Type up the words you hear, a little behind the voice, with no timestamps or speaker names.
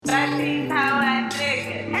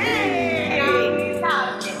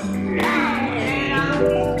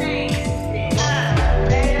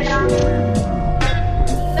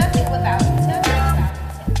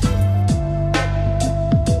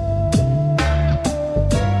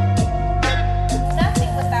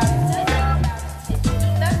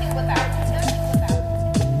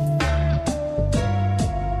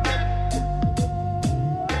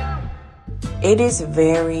it is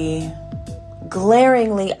very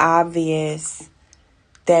glaringly obvious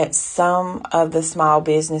that some of the small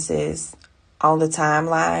businesses on the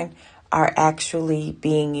timeline are actually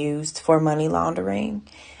being used for money laundering.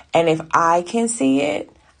 And if I can see it,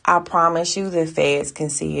 I promise you the feds can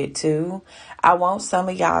see it too. I want some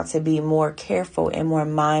of y'all to be more careful and more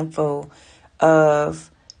mindful of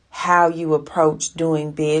how you approach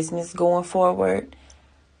doing business going forward.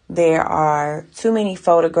 There are too many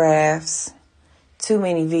photographs, too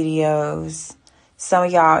many videos. Some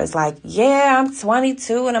of y'all is like, yeah, I'm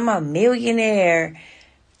 22 and I'm a millionaire.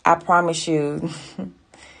 I promise you,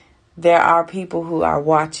 there are people who are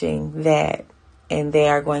watching that and they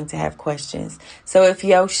are going to have questions. So if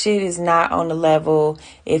your shit is not on the level,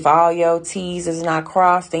 if all your T's is not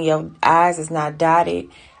crossed and your I's is not dotted,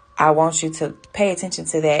 I want you to pay attention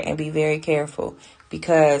to that and be very careful,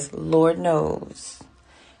 because Lord knows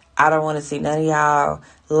I don't want to see none of y'all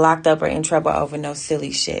locked up or in trouble over no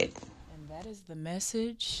silly shit. And that is the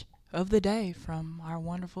message of the day from our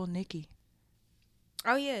wonderful Nikki.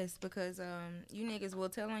 Oh, yes, because you niggas will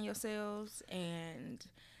tell on yourselves, and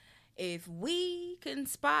if we can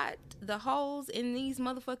spot the holes in these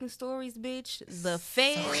motherfucking stories, bitch, the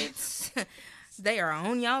feds, they are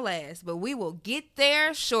on y'all ass, but we will get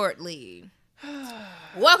there shortly.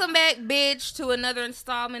 Welcome back, bitch, to another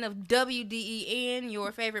installment of WDEN,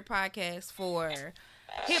 your favorite podcast for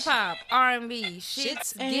hip-hop, R&B,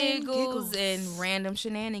 shits, giggles, and random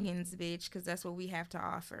shenanigans, bitch, because that's what we have to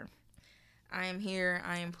offer. I am here.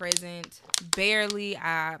 I am present. Barely.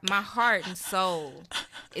 My heart and soul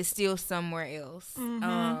is still somewhere else.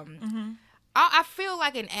 I feel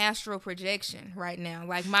like an astral projection right now.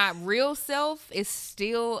 Like, my real self is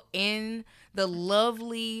still in the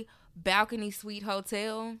lovely balcony suite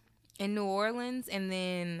hotel in New Orleans, and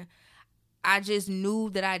then I just knew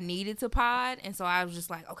that I needed to pod, and so I was just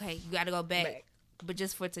like, okay, you got to go back, but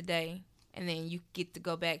just for today, and then you get to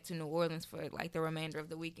go back to New Orleans for like the remainder of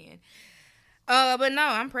the weekend. But no,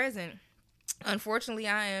 I'm present. Unfortunately,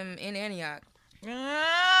 I am in Antioch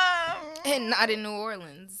and not in New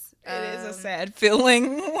Orleans. It is a sad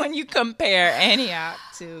feeling when you compare Antioch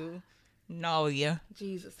to Nolia.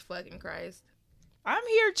 Jesus fucking Christ. I'm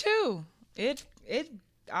here too.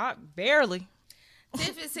 Barely.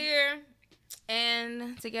 Tiff is here,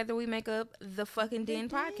 and together we make up the fucking Den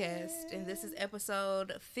podcast, and this is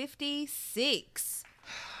episode 56.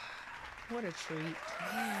 What a treat.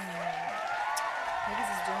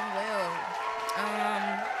 Niggas is doing well.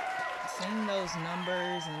 Seeing those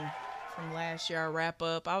numbers and from last year, our wrap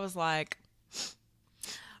up, I was like,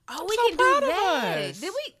 oh, we can do that.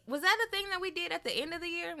 Did we? Was that a thing that we did at the end of the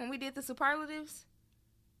year when we did the superlatives?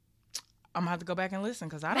 I'm gonna have to go back and listen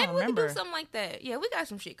because I don't remember. Maybe we can do something like that. Yeah, we got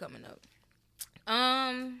some shit coming up. But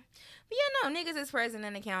yeah, no, niggas is present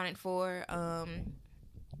and accounted for.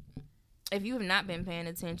 If you have not been paying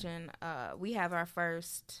attention, we have our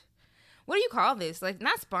first, what do you call this? Like,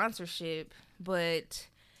 not sponsorship, but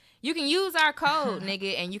you can use our code,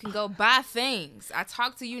 nigga, and you can go buy things. I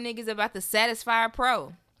talked to you niggas about the Satisfyer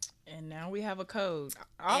Pro. And now we have a code.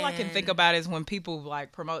 All I can think about is when people,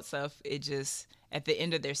 like, promote stuff, it just, at the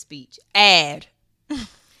end of their speech, ad.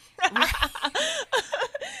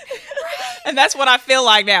 And that's what I feel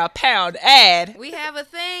like now. Pound, ad. We have a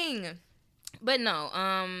thing. But no,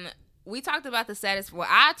 we talked about the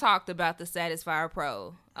I talked about the Satisfyer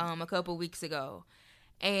Pro a couple weeks ago.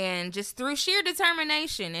 And just through sheer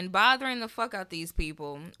determination and bothering the fuck out these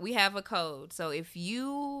people, we have a code. So if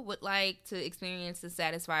you would like to experience the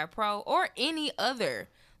Satisfyer Pro or any other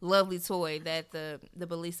lovely toy that the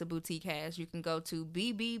Belisa Boutique has, you can go to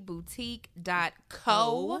bbboutique.co.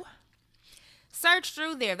 Search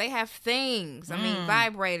through there. They have things. I mean,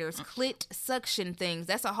 vibrators, clit suction things.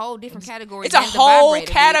 That's a whole different category. It's a whole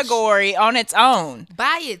category on its own.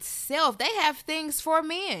 By itself. They have things for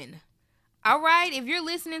men. All right? If you're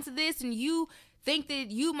listening to this and you think that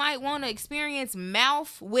you might want to experience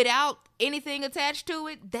mouth without anything attached to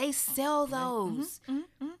it, they sell those.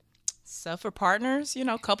 Stuff for partners,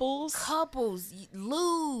 couples.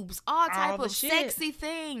 Lubes, all type of sexy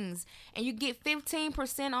things. And you get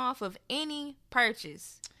 15% off of any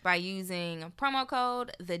purchase by using promo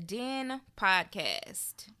code The Den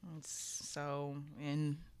Podcast. So,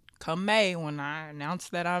 come May, when I announce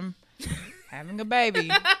that I'm having a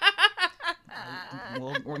baby,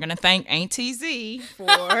 we're going to thank Auntie Z for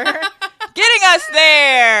getting us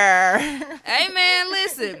there. Hey, man,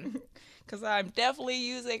 listen. Because I'm definitely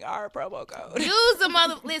using our promo code. Use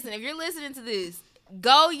the Listen, if you're listening to this,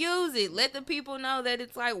 go use it. Let the people know that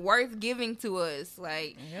it's, like, worth giving to us.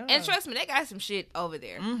 Like, yeah. And trust me, they got some shit over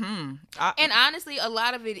there. And honestly, a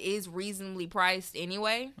lot of it is reasonably priced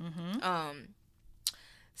anyway.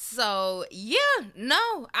 So, yeah,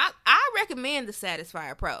 no, I recommend the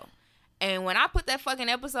Satisfyer Pro. And when I put that fucking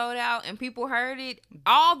episode out and people heard it,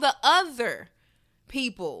 all the other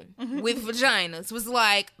people with vaginas was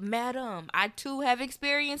like, Madam, I too have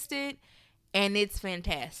experienced it, and it's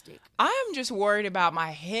fantastic. I'm just worried about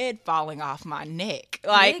my head falling off my neck.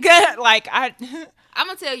 Like, I'm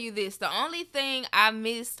going to tell you this. The only thing I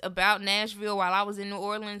missed about Nashville while I was in New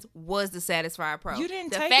Orleans was the Satisfyer Pro. You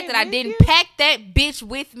didn't the take fact it that I with didn't you? pack that bitch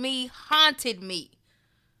with me haunted me.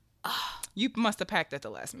 You must have packed at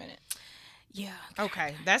the last minute. Yeah.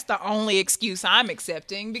 Okay, that's the only excuse I'm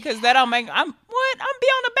accepting because that don't make. I'm be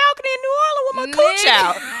on the balcony in New Orleans with my cooch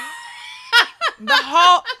out.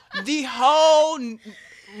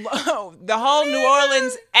 The whole New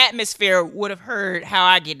Orleans atmosphere would have heard how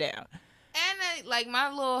I get down. And like my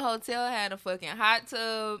little hotel had a fucking hot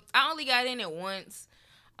tub. I only got in it once.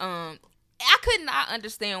 I could not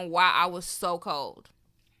understand why I was so cold.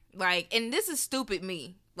 Like, and this is stupid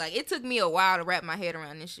me. Like, it took me a while to wrap my head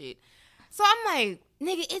around this shit. So I'm like,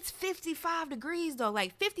 nigga, it's 55 degrees though.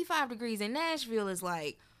 Like 55 degrees in Nashville is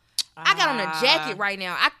like, I got on a jacket right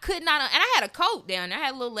now. I could not, and I had a coat down there. I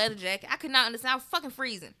had a little leather jacket. I could not understand. I was fucking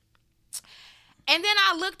freezing. And then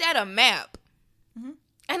I looked at a map, and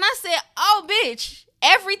I said, "Oh, bitch,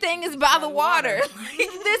 everything is by the water.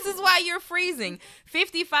 This is why you're freezing.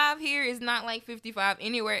 55 here is not like 55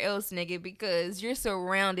 anywhere else, nigga, because you're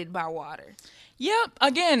surrounded by water." Yep.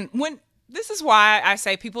 Again, this is why I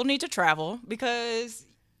say people need to travel because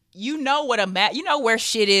you know what a map, you know where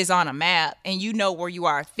shit is on a map and you know where you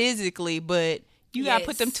are physically, but you gotta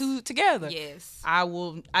put them two together. Yes.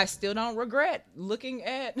 I still don't regret looking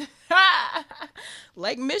at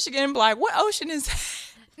Lake Michigan and be like, what ocean is that?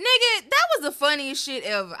 Nigga, that was the funniest shit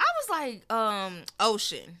ever. I was like,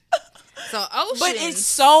 ocean. So ocean. But it's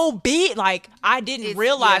so big. Like, I didn't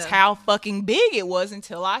realize how fucking big it was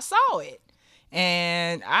until I saw it.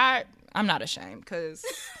 And I'm not ashamed because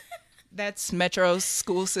that's Metro's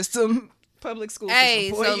school system, public school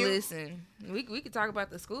system for you. Listen, we could talk about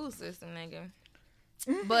the school system, nigga.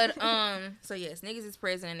 But so yes, niggas is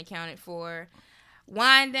present and accounted for.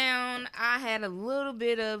 Wind down, I had a little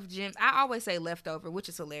bit of Jim. I always say leftover, which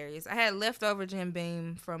is hilarious. I had leftover Jim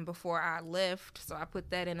Beam from before I left, so I put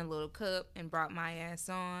that in a little cup and brought my ass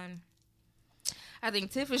on. I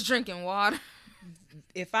think Tiff is drinking water.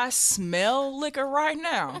 If I smell liquor right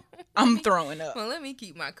now, I'm throwing up. Well, let me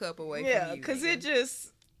keep my cup away from you. Yeah, because it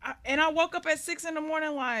just... I woke up at 6 a.m.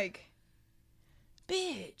 like,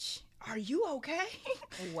 bitch, are you okay?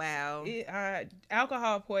 Wow.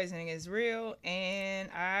 Alcohol poisoning is real, and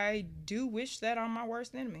I do wish that on my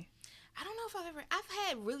worst enemy. I don't know if I've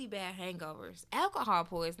had really bad hangovers. Alcohol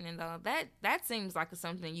poisoning, though, that seems like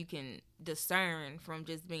something you can discern from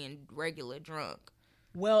just being regular drunk.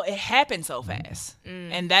 Well, it happened so fast.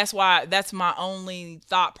 And that's my only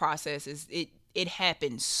thought process is it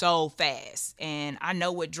happened so fast. And I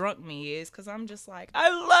know what drunk me is because I'm just like, I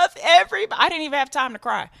love everybody. I didn't even have time to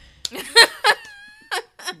cry.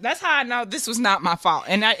 That's how I know this was not my fault.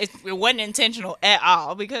 And it wasn't intentional at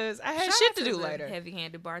all because I had shit to do later.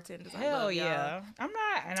 Heavy-handed bartenders. Hell yeah. Y'all.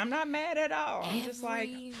 I'm not mad at all. I'm just like,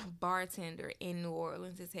 bartender in New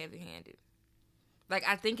Orleans is heavy-handed. Like,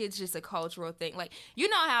 I think it's just a cultural thing. Like, you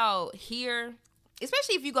know how here,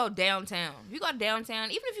 especially if you go downtown, even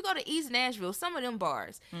if you go to East Nashville, some of them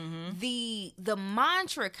bars, the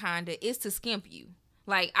mantra kind of is to skimp you.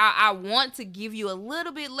 Like, I want to give you a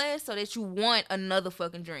little bit less so that you want another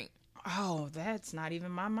fucking drink. Oh, that's not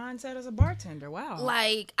even my mindset as a bartender. Wow.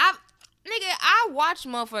 Like, I watch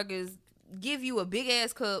motherfuckers give you a big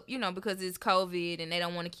ass cup, you know, because it's COVID and they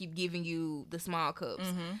don't want to keep giving you the small cups.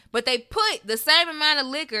 But they put the same amount of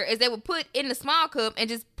liquor as they would put in the small cup and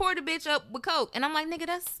just pour the bitch up with Coke. And I'm like, nigga,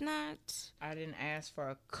 that's not... I didn't ask for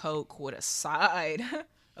a Coke with a side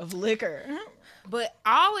of liquor. But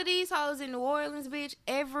all of these hoes in New Orleans, bitch,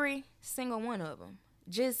 every single one of them,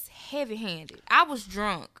 just heavy-handed. I was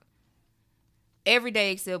drunk every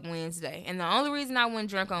day except Wednesday. And the only reason I went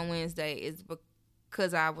drunk on Wednesday is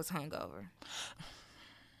because I was hungover.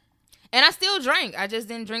 And I still drank. I just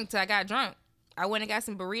didn't drink till I got drunk. I went and got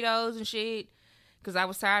some burritos and shit because I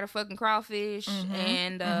was tired of fucking crawfish.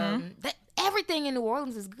 And everything in New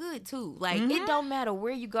Orleans is good, too. Like, it don't matter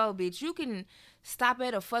where you go, bitch. You can stop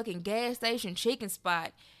at a fucking gas station chicken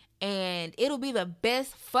spot and it'll be the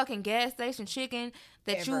best fucking gas station chicken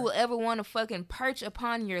that you will ever want to fucking perch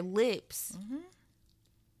upon your lips.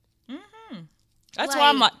 That's why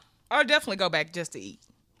I'm like, I'll definitely go back just to eat.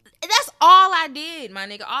 That's all I did, my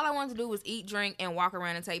nigga. All I wanted to do was eat, drink, and walk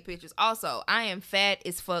around and take pictures. Also, I am fat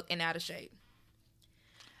as fuck and out of shape.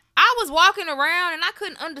 I I was walking around and I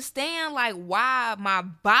couldn't understand like why my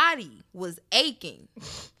body was aching.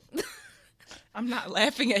 I'm not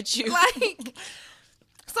laughing at you. Like,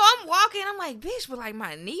 so I'm walking, I'm like, bitch, but like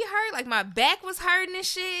my knee hurt, like my back was hurting and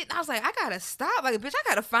shit. I was like, I gotta stop. Like, bitch, I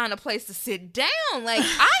gotta find a place to sit down. Like,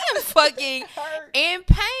 I am fucking in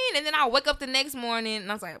pain. And then I wake up the next morning and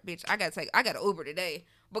I was like, bitch, I gotta Uber today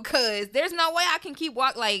because there's no way I can keep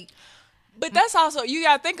walking. Like, but that's also, you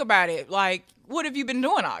gotta think about it. Like, what have you been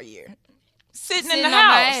doing all year? Sitting in the on house.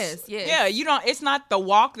 my ass, yes. Yeah, you don't. It's not the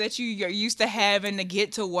walk that you're used to having to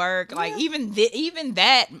get to work. Like even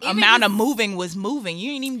that amount of moving was moving.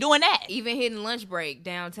 You ain't even doing that. Even hitting lunch break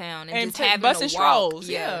downtown and just having busting to walk. strolls.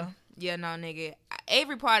 Yeah, no, nigga.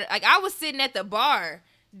 Every part, like I was sitting at the bar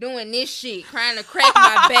doing this shit, trying to crack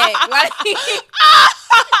my back. Like,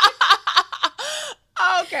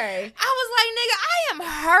 okay. I was like, nigga, I am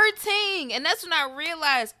hurting, and that's when I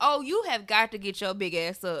realized, oh, you have got to get your big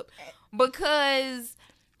ass up. Because,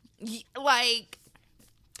 like,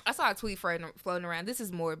 I saw a tweet floating around. This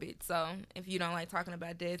is morbid, so if you don't like talking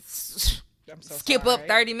about death, skip up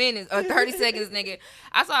 30 minutes or 30 seconds, nigga.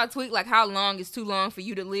 I saw a tweet like, how long is too long for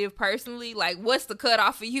you to live personally? Like, what's the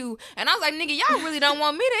cutoff for you? And I was like, nigga, y'all really don't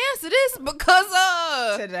want me to answer this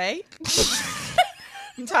because, today?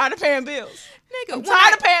 I'm tired of paying bills. Nigga, I'm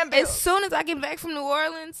tired of paying bills. As soon as I get back from New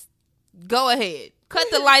Orleans, go ahead. Cut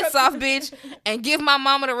the lights off, bitch, and give my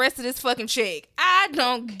mama the rest of this fucking check. I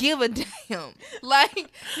don't give a damn. Like,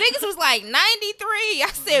 niggas was like 93. I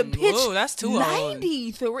said, bitch, whoa, that's too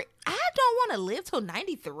 93. Old. I don't want to live till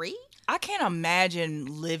 93. I can't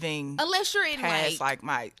imagine living unless you're in past like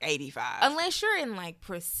my 85. Unless you're in like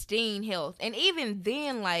pristine health, and even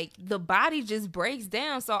then, like the body just breaks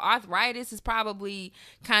down. So arthritis is probably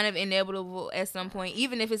kind of inevitable at some point,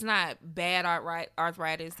 even if it's not bad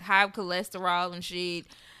arthritis, high cholesterol and shit.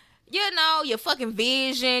 You know, your fucking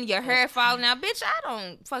vision, your hair falling out. Bitch, I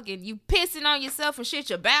don't fucking, you pissing on yourself and shit,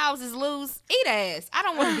 your bowels is loose. Eat ass. I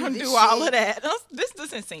don't want to do this shit. All of that. This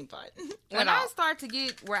doesn't seem fun. When I start to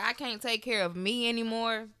get where I can't take care of me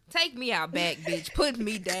anymore, take me out back, bitch. Put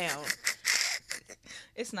me down.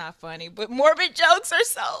 It's not funny, but morbid jokes are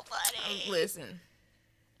so funny. Listen.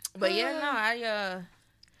 But yeah, no,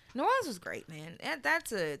 New Orleans was great, man.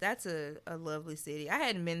 That's a lovely city. I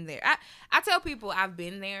hadn't been there. I tell people I've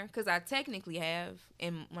been there because I technically have.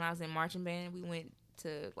 And when I was in marching band, we went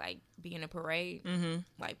to like be in a parade,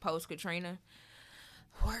 like post Katrina.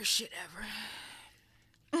 Worst shit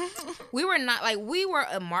ever. We were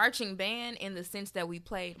a marching band in the sense that we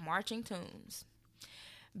played marching tunes.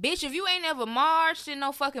 Bitch, if you ain't ever marched in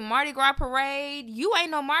no fucking Mardi Gras parade, you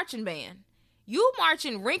ain't no marching band. You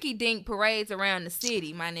marching rinky-dink parades around the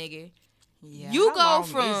city, my nigga. Yeah, you go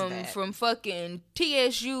from fucking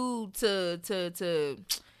TSU to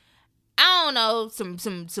I don't know, some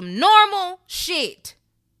normal shit.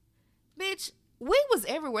 Bitch, we was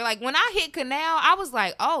everywhere. Like when I hit Canal, I was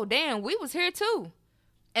like, oh damn, we was here too.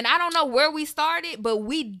 And I don't know where we started, but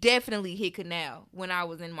we definitely hit Canal when I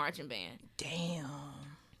was in marching band. Damn.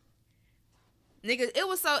 Nigga, it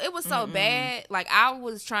was so bad. Like, I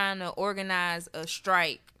was trying to organize a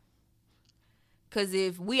strike. Because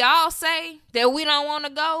if we all say that we don't want to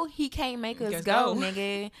go, he can't make us go,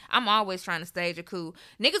 nigga. I'm always trying to stage a coup.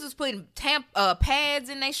 Niggas was putting pads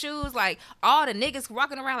in their shoes. Like, all the niggas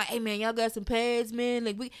walking around like, hey, man, y'all got some pads, man?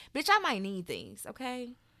 Like, bitch, I might need these, okay?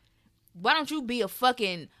 Why don't you be a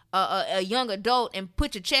fucking a young adult and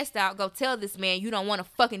put your chest out, go tell this man you don't want to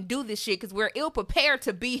fucking do this shit because we're ill-prepared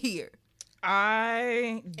to be here.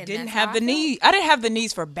 I didn't have the need. I didn't have the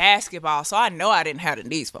needs for basketball, so I know I didn't have the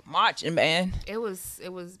needs for marching, man. It was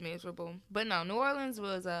miserable. But no, New Orleans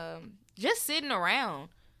was just sitting around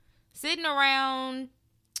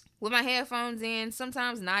with my headphones in,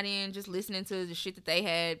 sometimes not in, just listening to the shit that they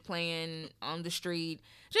had playing on the street,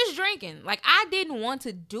 just drinking. Like, I didn't want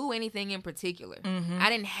to do anything in particular. I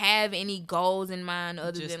didn't have any goals in mind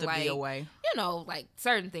other just than, to like, be away. You know, like,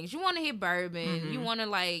 certain things. You want to hit Bourbon. You want to,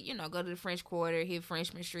 like, you know, go to the French Quarter, hit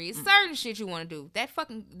Frenchman Street. Certain shit you want to do. That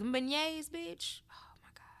fucking, the beignets, bitch. Oh, my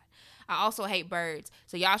God. I also hate birds.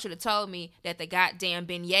 So y'all should have told me that the goddamn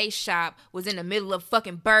beignet shop was in the middle of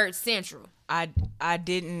fucking Bird Central. I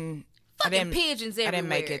didn't. Fucking pigeons everywhere. I didn't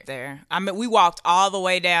make it there. I mean, we walked all the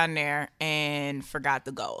way down there and forgot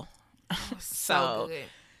the goal. So good.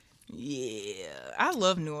 Yeah, I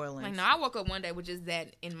love New Orleans. Like, no, I woke up one day with just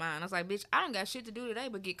that in mind. I was like, bitch, I don't got shit to do today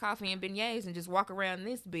but get coffee and beignets and just walk around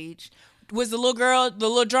this beach. Was the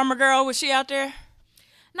little drummer girl, was she out there?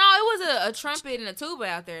 No, it was a trumpet and a tuba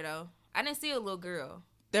out there, though. I didn't see a little girl.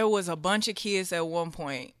 There was a bunch of kids at one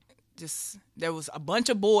point. There was a bunch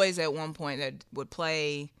of boys at one point that would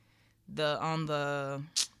play on the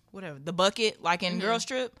whatever, the bucket, like in Girl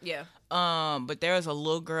Strip. Yeah. But there was a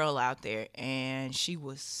little girl out there, and she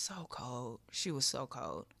was so cold.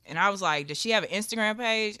 And I was like, does she have an Instagram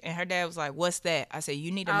page? And her dad was like, what's that? I said,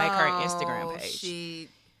 you need to make her an Instagram page. Shit.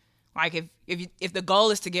 Like, if the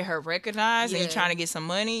goal is to get her recognized and you're trying to get some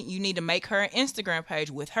money, you need to make her an Instagram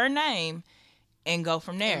page with her name and go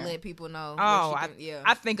from there. And let people know. Oh,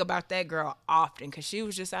 I think about that girl often because she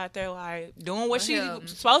was just out there, like, doing what she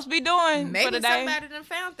was supposed to be doing maybe for the day. Somebody done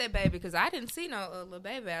found that baby because I didn't see no little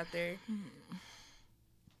baby out there.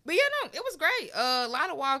 But, yeah, no, it was great. A lot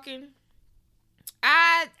of walking.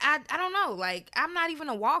 I don't know. Like, I'm not even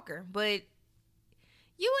a walker, but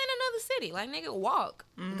you in another city. Like, nigga, walk.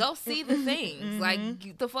 Go see the things.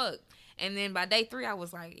 Like, the fuck. And then by day 3, I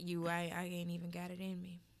was like, I ain't even got it in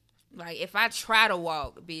me. Like, if I try to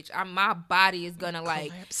walk, bitch, my body is gonna,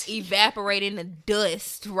 like, evaporate in the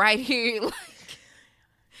dust right here. Like,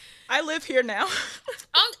 I live here now.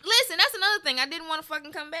 Listen, that's another thing. I didn't want to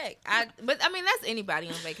fucking come back. But I mean, that's anybody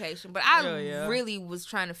on vacation. But I really was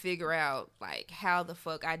trying to figure out, like, how the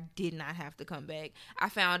fuck I did not have to come back. I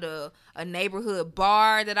found a neighborhood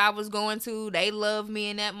bar that I was going to. They love me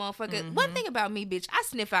in that motherfucker. One thing about me, bitch, I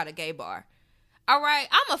sniff out a gay bar. All right?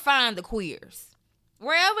 I'm going to find the queers.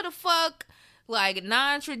 Wherever the fuck, like,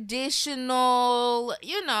 non-traditional,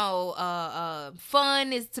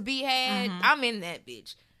 fun is to be had, I'm in that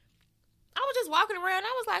bitch. I was just walking around.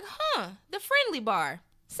 I was like, the friendly bar.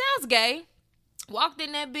 Sounds gay. Walked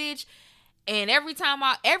in that bitch. And every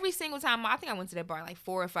single time, I think I went to that bar like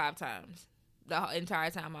 4 or 5 times. The entire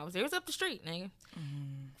time I was there. It was up the street, nigga.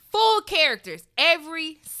 Full characters.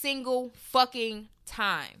 Every single fucking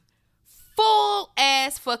time. Full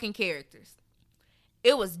ass fucking characters.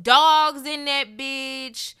 It was dogs in that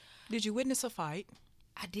bitch. Did you witness a fight?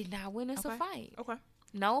 I did not witness a fight. Okay.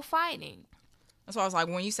 No fighting. That's why I was like,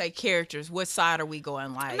 when you say characters, what side are we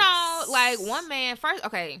going? Like, no, like one man first.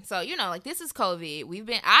 Okay, so like this is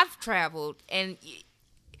COVID. I've traveled, and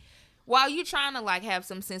while you trying to like have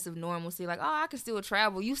some sense of normalcy, like, oh, I can still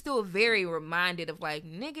travel, you still very reminded of like,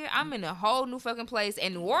 nigga, I'm in a whole new fucking place,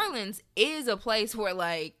 and New Orleans is a place where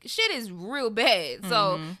like shit is real bad.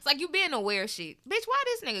 So it's like you being aware of shit. Bitch, why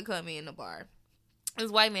this nigga come in the bar? This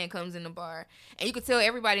white man comes in the bar, and you could tell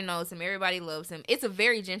everybody knows him. Everybody loves him. It's a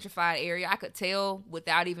very gentrified area. I could tell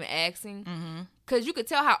without even asking. Because you could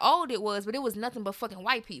tell how old it was, but it was nothing but fucking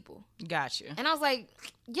white people. Gotcha. And I was like,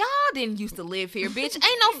 y'all didn't used to live here, bitch.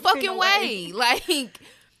 Ain't no fucking way. Like,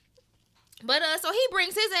 but so he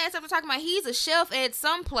brings his ass up to talking about he's a chef at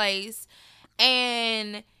some place,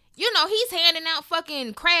 and he's handing out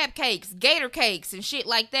fucking crab cakes, gator cakes, and shit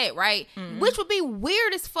like that, right? Which would be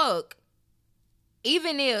weird as fuck.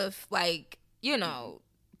 Even if, like,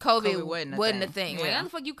 COVID wasn't a thing. Yeah. Like, how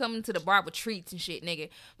the fuck you coming to the bar with treats and shit, nigga?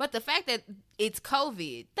 But the fact that it's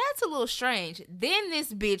COVID, that's a little strange. Then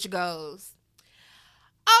this bitch goes,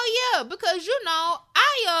 oh, yeah, because,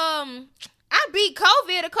 I beat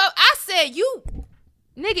COVID. I said,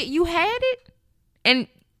 nigga, you had it? And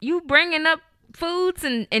you bringing up foods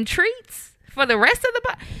and treats for the rest of the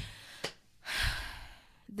bar?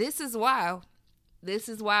 This is wild. This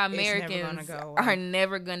is why Americans are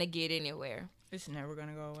never going to get anywhere. It's never going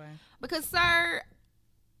to go away. Because, sir,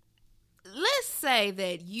 let's say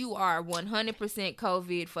that you are 100%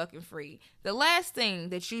 COVID fucking free. The last thing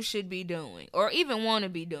that you should be doing, or even want to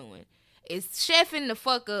be doing, is chefing the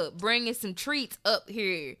fuck up, bringing some treats up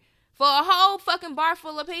here for a whole fucking bar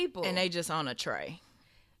full of people. And they just on a tray.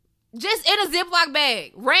 Just in a Ziploc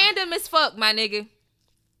bag. Random as fuck, my nigga.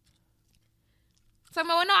 So I'm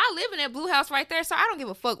like, well, no, I live in that blue house right there, so I don't give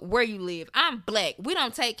a fuck where you live. I'm black. We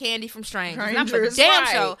don't take candy from strangers. And I'm for damn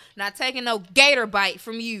sure not taking no gator bite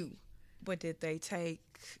from you. But did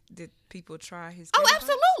people try his gator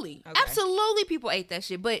absolutely. Okay. Absolutely people ate that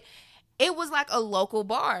shit. But it was like a local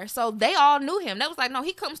bar, so they all knew him. They was like, no,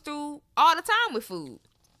 he comes through all the time with food.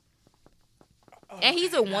 And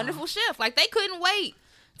he's a wonderful chef. Like, they couldn't wait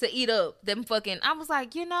to eat up them fucking... I was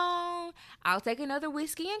like, I'll take another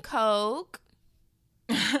whiskey and Coke.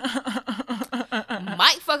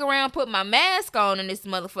 Might fuck around, put my mask on in this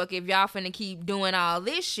motherfucker if y'all finna keep doing all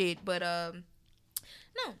this shit. But no,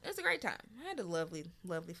 it's a great time. I had a lovely,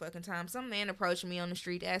 lovely fucking time. Some man approached me on the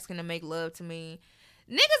street asking to make love to me.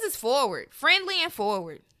 Niggas is forward, friendly and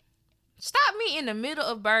forward. Stop me in the middle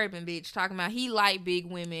of Bourbon, bitch, talking about he like big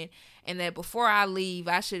women and that before I leave,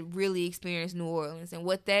 I should really experience New Orleans. And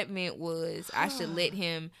what that meant was I should let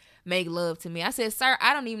him make love to me. I said, sir,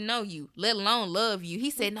 I don't even know you, let alone love you.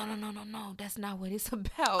 He said, no, that's not what it's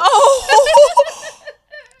about. Oh.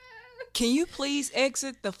 Can you please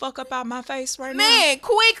exit the fuck up out my face right now? Man,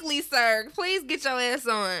 quickly, sir. Please get your ass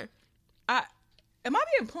on. Am I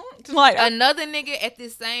being punked? Like another nigga at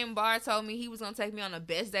this same bar told me he was gonna take me on the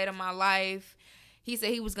best date of my life. He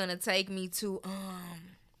said he was gonna take me to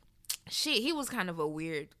he was kind of a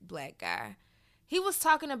weird black guy. He was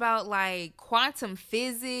talking about like quantum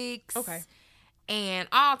physics, and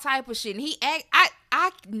all type of shit. And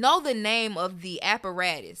I know the name of the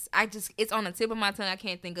apparatus. It's on the tip of my tongue. I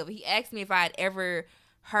can't think of it. He asked me if I had ever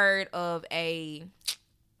heard of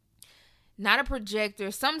not a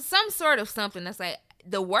projector, some sort of something that's like,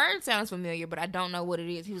 the word sounds familiar, but I don't know what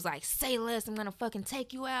it is. He was like, say less, I'm gonna fucking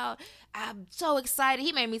take you out. I'm so excited.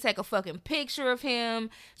 He made me take a fucking picture of him.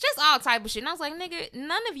 Just all type of shit. And I was like, nigga,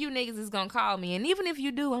 none of you niggas is gonna call me. And even if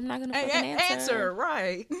you do, I'm not gonna fucking answer.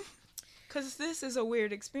 Right. Because this is a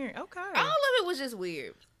weird experience. Okay. All of it was just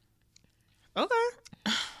weird. Okay.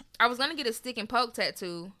 I was gonna get a stick and poke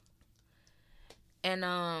tattoo. And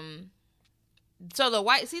so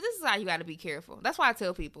this is how you got to be careful. That's why I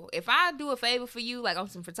tell people, if I do a favor for you, like on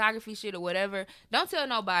some photography shit or whatever, don't tell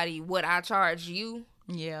nobody what I charge you.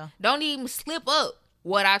 Yeah. Don't even slip up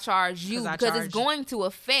what I charge you, because it's going to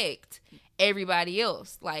affect everybody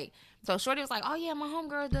else. Like, so Shorty was like, oh yeah, my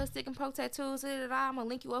homegirl does stick and poke tattoos. I'm gonna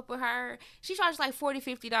link you up with her. She charged like $40,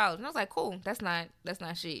 $50. And I was like, cool. That's not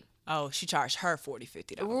shit. Oh, she charged her $40,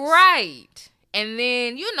 $50. Right. And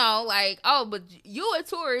then, like, oh, but you a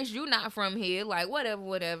tourist, you not from here, like,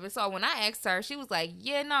 whatever. So when I asked her, she was like,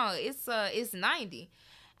 yeah, no, it's $90.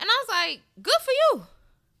 And I was like, good for you.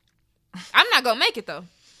 I'm not gonna make it though.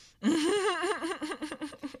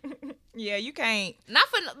 Yeah, you can't. Not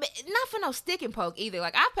for no stick and poke either.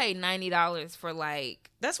 Like, I paid $90 for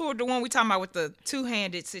like. That's what the one we talking about with the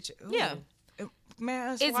two-handed situation. Yeah,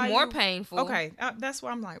 man, it's more painful. Okay, that's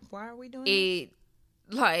why I'm like, why are we doing it?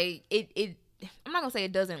 Like it. I'm not gonna say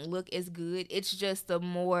it doesn't look as good. It's just a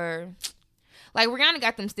more, like, Rihanna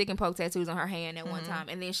got them stick and poke tattoos on her hand at one time,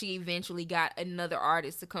 and then she eventually got another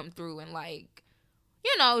artist to come through and like,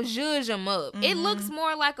 zhuzh them up. It looks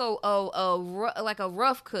more like a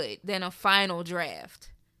rough cut than a final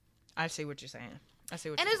draft. I see what you're saying. And it's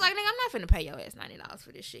like, nigga, I'm not finna pay your ass $90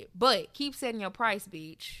 for this shit. But keep setting your price,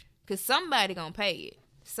 bitch, cause somebody gonna pay it.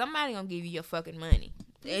 Somebody gonna give you your fucking money.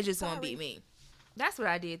 It just won't be me. That's what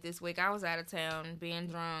I did this week. I was out of town, being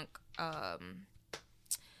drunk, and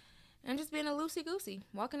just being a loosey-goosey,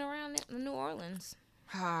 walking around in New Orleans.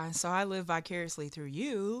 So I live vicariously through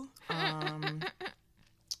you,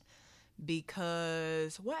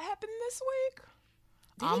 because what happened this week?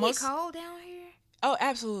 Did it get cold down here? Oh,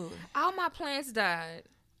 absolutely. All my plants died.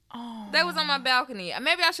 Oh. They was on my balcony.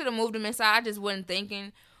 Maybe I should have moved them inside. I just wasn't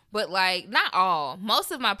thinking. But, like, not all.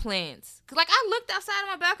 Most of my plants. Because, like, I looked outside of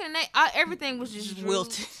my balcony and everything was just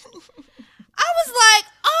wilted. I was like,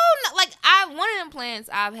 oh, no. Like, one of them plants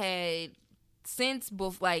I've had since,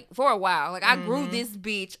 for a while. Like, I grew this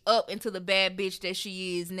bitch up into the bad bitch that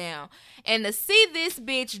she is now. And to see this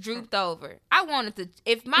bitch drooped over, I wanted to,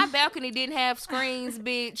 if my balcony didn't have screens,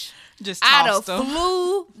 bitch, just I'd have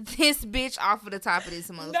flew this bitch off of the top of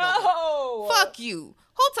this motherfucker. No! Fuck you.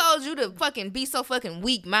 Who told you to fucking be so fucking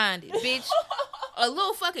weak-minded, bitch? A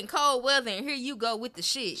little fucking cold weather, and here you go with the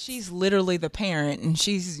shit. She's literally the parent, and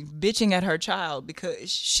she's bitching at her child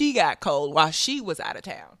because she got cold while she was out of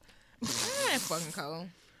town. I ain't fucking cold.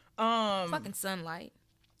 Fucking sunlight.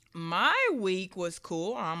 My week was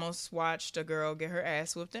cool. I almost watched a girl get her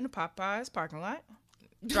ass whooped in a Popeyes parking lot.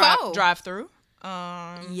 Drive through.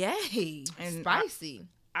 Yay. And spicy.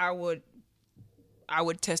 I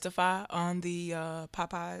would testify on the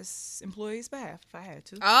Popeyes employee's behalf if I had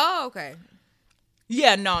to. Oh, okay.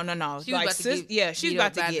 Yeah, no. She was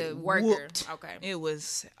about to get whooped. Okay. It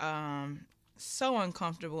was so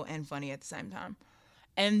uncomfortable and funny at the same time.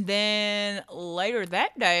 And then later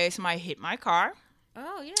that day, somebody hit my car.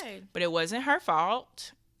 Oh, yay. But it wasn't her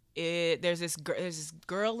fault. There's this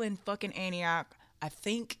girl in fucking Antioch. I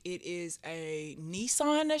think it is a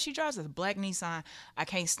Nissan that she drives. It's a black Nissan. I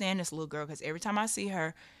can't stand this little girl because every time I see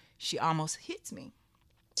her, she almost hits me.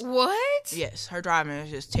 What? Yes, her driving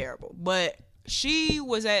is just terrible. But she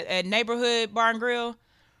was at Neighborhood Bar and Grill,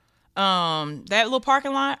 that little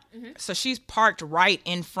parking lot. Mm-hmm. So she's parked right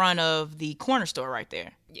in front of the corner store right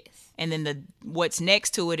there. Yes. And then what's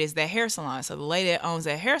next to it is that hair salon. So the lady that owns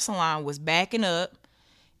that hair salon was backing up,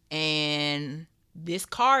 and this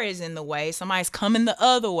car is in the way. Somebody's coming the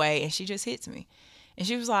other way, and she just hits me. And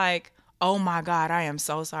she was like, oh my God, I am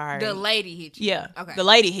so sorry. The lady hit you? Yeah. Okay. The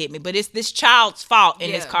lady hit me, but it's this child's fault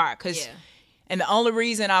in this car. And the only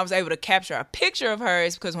reason I was able to capture a picture of her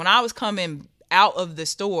is because when I was coming out of the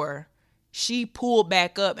store, she pulled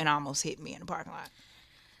back up and almost hit me in the parking lot.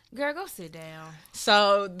 Girl, go sit down.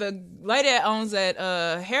 So the lady that owns that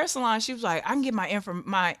hair salon, she was like, I can get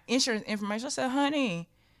my insurance information. I said, honey,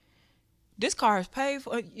 this car is paid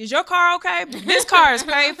for. Is your car okay? This car is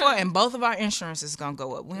paid for, and both of our insurance is gonna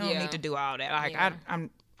go up. We don't need to do all that. Like I'm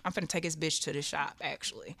finna take this bitch to the shop.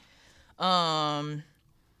 Actually,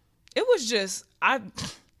 it was just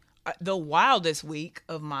the wildest week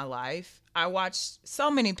of my life. I watched so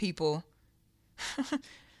many people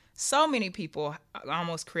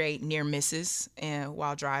almost create near misses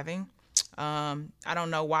while driving. I don't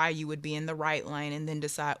know why you would be in the right lane and then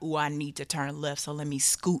decide, ooh, I need to turn left, so let me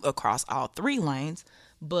scoot across all 3 lanes.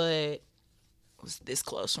 But I was this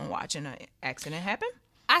close from watching an accident happen.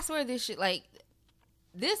 I swear this shit, like,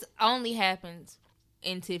 this only happens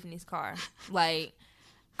in Tiffany's car. Like,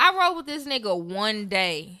 I rode with this nigga one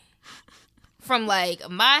day from, like,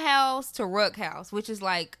 my house to Ruck House, which is,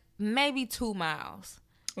 like, maybe 2 miles.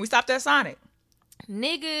 We stopped at Sonic.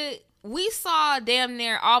 Nigga, we saw damn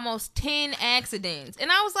near almost 10 accidents. And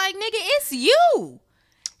I was like, nigga, it's you.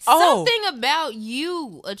 Something about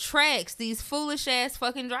you attracts these foolish ass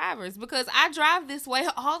fucking drivers, because I drive this way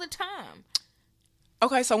all the time.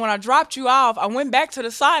 Okay, so when I dropped you off, I went back to the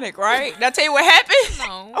Sonic, right? Did I tell you what happened?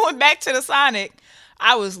 No. I went back to the Sonic.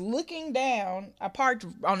 I was looking down. I parked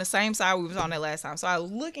on the same side we was on that last time. So I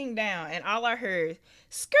was looking down, and all I heard,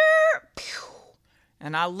 skirt, pew.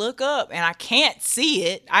 And I look up, and I can't see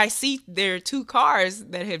it. I see there are 2 cars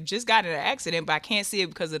that have just gotten in an accident, but I can't see it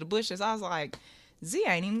because of the bushes. I was like, Z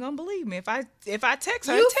ain't even gonna believe me if I text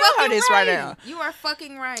her and tell her this right now. You are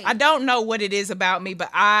fucking right. I don't know what it is about me, but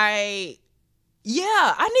I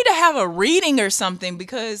need to have a reading or something,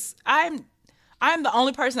 because I'm the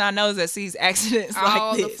only person I know that sees accidents like this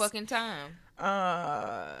all the fucking time.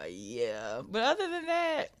 Yeah. But other than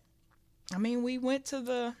that, I mean, we went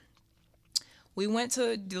to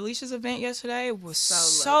Delicia's event yesterday. It was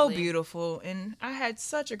so beautiful, and I had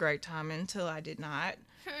such a great time until I did not.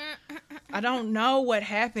 I don't know what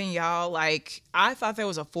happened, y'all. Like, I thought there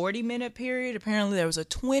was a 40-minute period. Apparently, there was a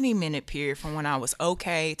 20-minute period from when I was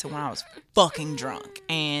okay to when I was fucking drunk.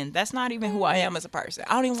 And that's not even who I am as a person.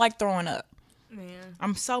 I don't even like throwing up. Man,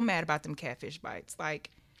 I'm so mad about them catfish bites.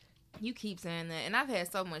 Like, you keep saying that, and I've had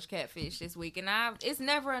so much catfish this week, and it's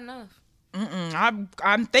never enough.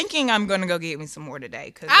 I'm thinking I'm gonna go get me some more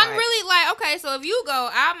today. Cause I'm really like, okay, so if you go,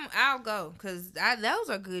 I'll go, because those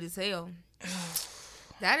are good as hell.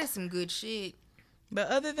 That is some good shit. But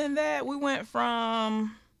other than that, we went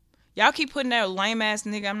from... Y'all keep putting that lame ass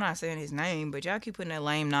nigga, I'm not saying his name, but y'all keep putting that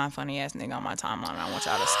lame, non-funny ass nigga on my timeline. I want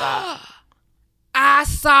y'all to stop. I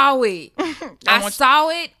saw it. I saw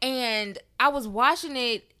it, and I was watching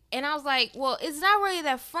it, and I was like, well, it's not really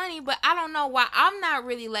that funny, but I don't know why I'm not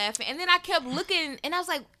really laughing. And then I kept looking, and I was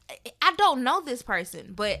like, I don't know this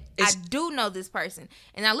person, but I do know this person.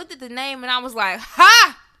 And I looked at the name, and I was like,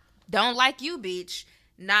 ha! Don't like you, bitch.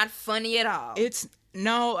 Not funny at all. It's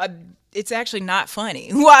actually not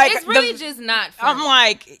funny. Like, it's really just not funny. I'm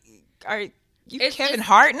like, are you Kevin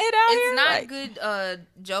Harting it out here? It's not like, good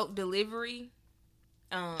joke delivery.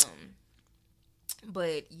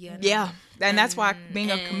 But yeah. Yeah. And that's why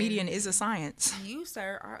being a comedian is a science. You,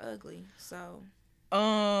 sir, are ugly. So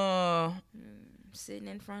sitting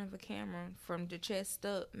in front of a camera from the chest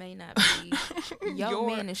up may not be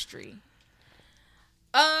your ministry.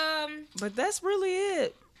 But that's really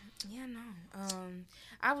it. Yeah, no.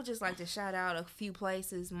 I would just like to shout out a few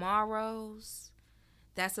places. Maro's.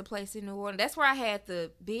 That's a place in New Orleans. That's where I had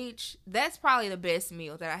the beach. That's probably the best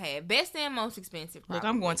meal that I had. Best and most expensive, probably. Look,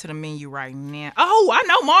 I'm going to the menu right now. Oh, I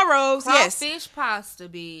know Maro's. Crawfish pasta,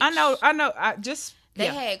 bitch. I know. They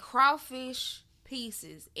had crawfish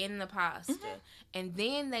pieces in the pasta. Mm-hmm. And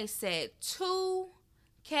then they said 2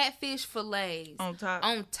 catfish fillets on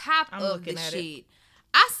top of the shit.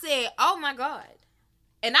 I said, oh my God.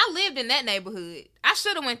 And I lived in that neighborhood. I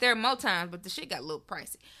should have went there more times, but the shit got a little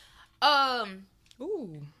pricey.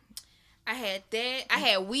 Ooh. I had that. I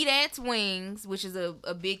had Weedat's Wings, which is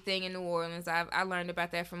a big thing in New Orleans. I learned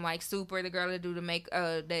about that from like Super, the girl that do to make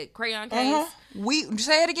that crayon case.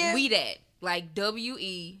 Say it again. Weedat, like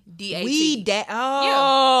WEDAT. Weedat.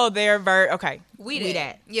 Oh, yeah. They're okay.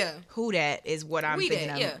 Weedat. Yeah. Who that is what I'm thinking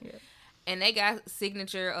of. Yeah. And they got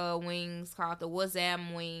signature wings called the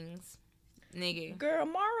Wazam wings. Nigga. Girl,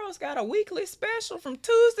 Maro's got a weekly special from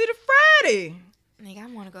Tuesday to Friday. Nigga, I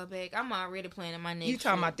want to go back. I'm already planning my next You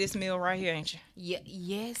talking about this meal right here, ain't you? Yeah,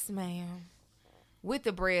 yes, ma'am. With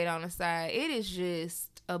the bread on the side. It is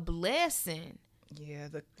just a blessing. Yeah,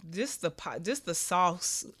 just the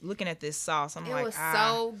sauce. Looking at this sauce, it was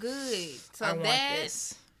so good. So I want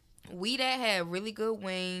this. Weedat had really good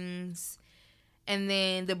wings. And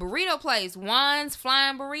then the burrito place, Juan's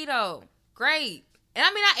Flying Burrito. Great. And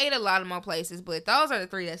I mean, I ate a lot of more places, but those are the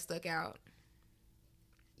 3 that stuck out.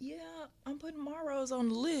 Yeah, I'm putting Maro's on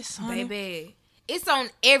the list, honey. Baby, it's on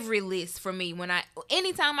every list for me.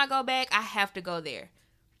 Anytime I go back, I have to go there.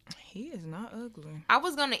 He is not ugly. I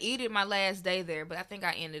was going to eat it my last day there, but I think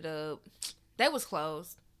I ended up... They was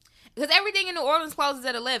closed. Because everything in New Orleans closes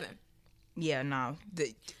at 11. Yeah, no.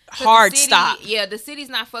 Hard stop. Yeah, the city's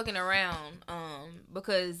not fucking around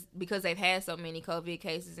because they've had so many COVID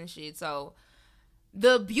cases and shit. So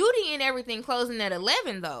the beauty in everything closing at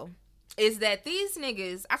 11, though, is that these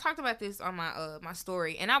niggas... I talked about this on my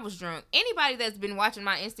story, and I was drunk. Anybody that's been watching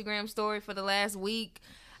my Instagram story for the last week,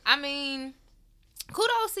 I mean...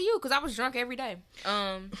 Kudos to you, because I was drunk every day.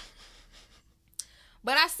 But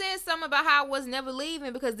I said something about how I was never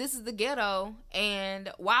leaving because this is the ghetto, and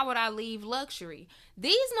why would I leave luxury?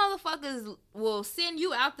 These motherfuckers will send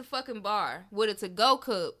you out the fucking bar with a to-go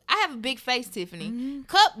cup. I have a big face, Tiffany. Mm-hmm.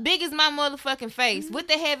 Cup big as my motherfucking face with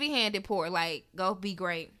the heavy-handed pour. Like, go be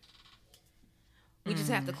great. We just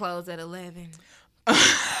have to close at 11. Like,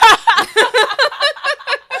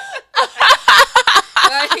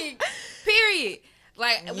 period.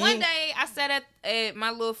 Like, one day I sat at my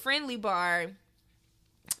little friendly bar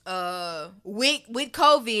with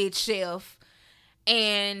COVID chef,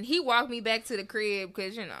 and he walked me back to the crib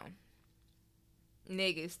because, you know,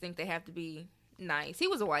 niggas think they have to be nice. He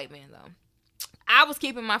was a white man, though. I was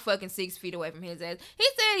keeping my fucking 6 feet away from his ass. He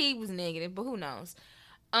said he was negative, but who knows?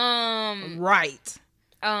 Right.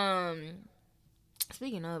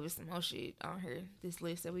 Speaking of, there's some more shit on here, this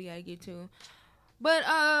list that we gotta get to. But,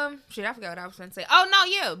 shit, I forgot what I was going to say. Oh, no,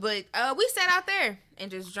 yeah, but we sat out there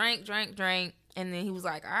and just drank. And then he was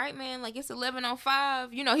like, all right, man, like, it's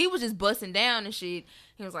 11:05. You know, he was just busting down and shit.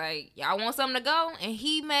 He was like, y'all want something to go? And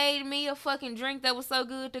he made me a fucking drink that was so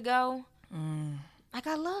good to go. Like,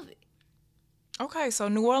 I love it. Okay, so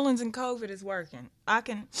New Orleans and COVID is working.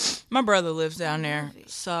 My brother lives down there,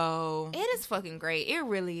 so. It is fucking great. It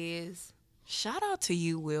really is. Shout out to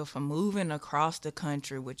you, Will, for moving across the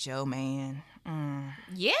country with your man.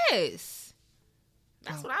 Yes.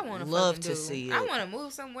 That's what I want to love fucking to do. see it. I want to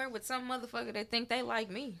move somewhere with some motherfucker that think they like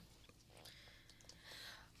me.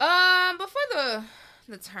 Before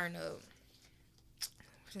the turn up,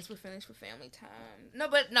 since we're finished with family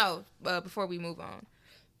time. Before we move on,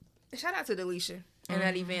 shout out to Delisha and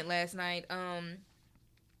that event last night.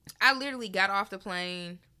 I literally got off the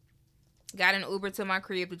plane, got an Uber to my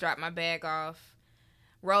crib to drop my bag off,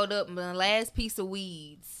 rolled up my last piece of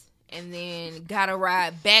weeds, and then got a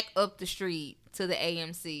ride back up the street to the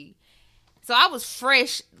AMC. So I was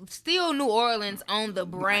fresh, still New Orleans on the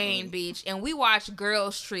brain, bitch. And we watched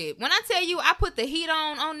Girls Trip. When I tell you, I put the heat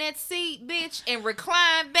on that seat, bitch, and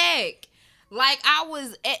reclined back. Like I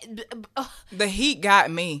was The heat got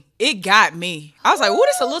me. It got me. I was like, "Ooh,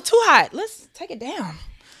 this a little too hot. Let's take it down."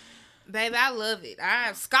 Baby, I love it.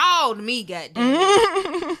 I scald me, goddamn.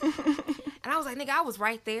 And I was like, nigga, I was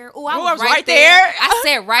right there. Oh, I was right there. I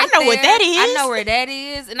said right there. I know what that is. I know where that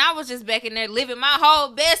is. And I was just back in there living my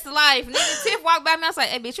whole best life. Nigga, Tiff walked by me. I was like,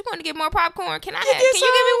 hey, bitch, you going to get more popcorn? Can you give me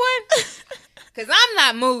one? Because I'm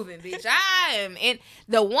not moving, bitch. I am. And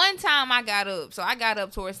the one time I got up, so I got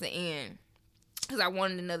up towards the end because I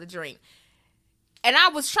wanted another drink. And I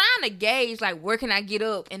was trying to gauge, like, where can I get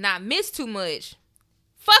up and not miss too much.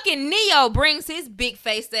 Fucking Neo brings his big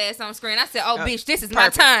faced ass on screen. I said, bitch, this is my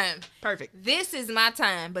time. Perfect. This is my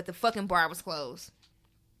time. But the fucking bar was closed.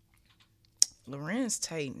 Lorenz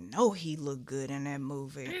Tate, he looked good in that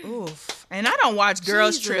movie. Oof. And I don't watch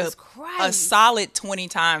Girls Trip a solid 20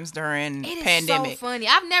 times during pandemic. It is so funny.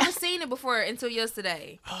 I've never seen it before until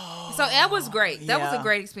yesterday. So that was great. That was a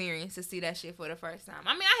great experience to see that shit for the first time.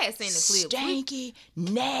 I mean, I had seen the clip. Stanky,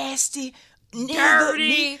 nasty,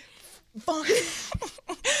 dirty.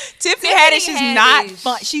 Tiffany Haddish is not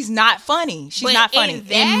fun. She's not funny. She's not funny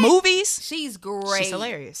in movies. She's great. She's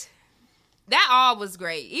hilarious. That all was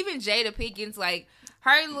great. Even Jada Pinkins, like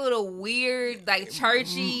her little weird, like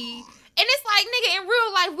churchy, and it's like, nigga, in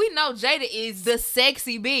real life we know Jada is the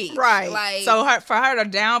sexy bitch, right? Like, so for her to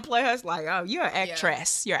downplay her, it's like, oh, you're an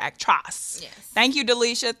actress. Yeah. You're an actress. Yes. Thank you,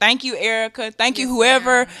 Delisha. Thank you, Erica. Thank you,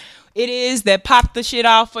 whoever it is that popped the shit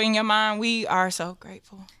off in your mind. We are so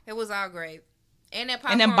grateful. It was all great. And that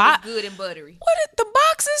popcorn was good and buttery. What are the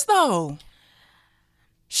boxes, though?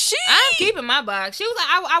 I'm keeping my box. She was like,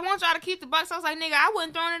 I want y'all to keep the box. I was like, nigga, I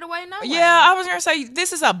wasn't throwing it away no way. Yeah, I was gonna say,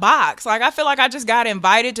 this is a box. Like, I feel like I just got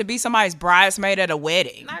invited to be somebody's bridesmaid at a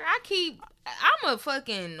wedding. Like, I'm a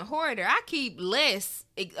fucking hoarder. I keep less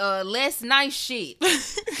nice shit.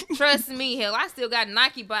 Trust me, hell, I still got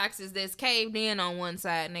Nike boxes that's caved in on one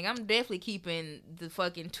side, nigga. I'm definitely keeping the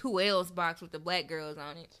fucking 2L's box with the black girls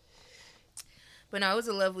on it. But no, it was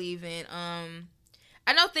a lovely event.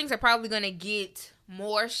 I know things are probably gonna get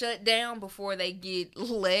more shut down before they get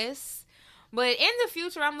less, but in the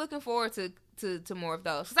future, I'm looking forward to more of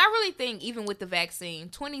those. Because I really think even with the vaccine,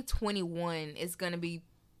 2021 is gonna be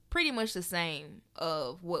pretty much the same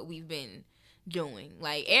of what we've been doing.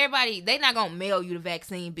 Like, everybody, they not gonna mail you the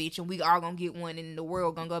vaccine, bitch, and we all gonna get one and the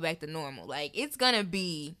world gonna go back to normal. Like, it's gonna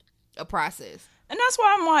be a process. And that's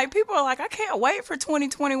why I'm like, people are like, I can't wait for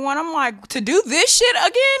 2021. I'm like, to do this shit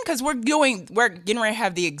again? Because we're getting ready to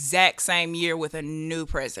have the exact same year with a new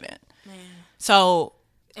president. Man. So,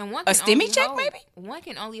 and a stimmy check, maybe? One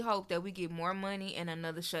can only hope that we get more money and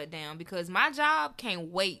another shutdown, because my job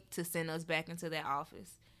can't wait to send us back into that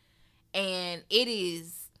office. And it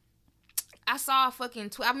is, I saw a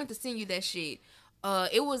fucking I meant to send you that shit.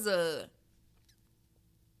 It was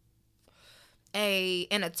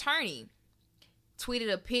an attorney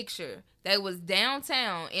tweeted a picture that was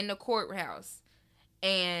downtown in the courthouse,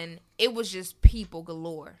 and it was just people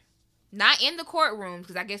galore. Not in the courtrooms,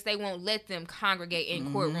 because I guess they won't let them congregate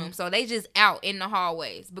in courtrooms. So they just out in the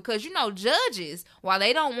hallways. Because, you know, judges, while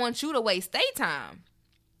they don't want you to waste their time,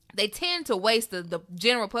 they tend to waste the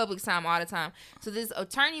general public's time all the time. So this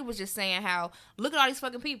attorney was just saying how, look at all these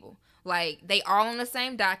fucking people. Like, they all on the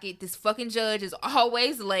same docket. This fucking judge is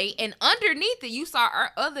always late. And underneath it, you saw our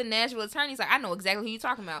other Nashville attorneys. Like, I know exactly who you're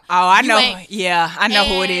talking about. Oh, I know. Yeah, I know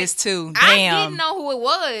who it is, too. Damn. I didn't know who it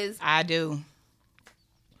was. I do.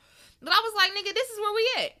 But I was like, nigga, this is where we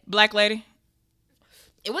at. Black lady?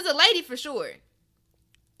 It was a lady for sure.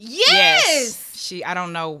 Yes! I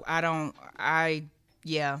don't know.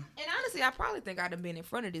 Yeah. And honestly, I probably think I'd have been in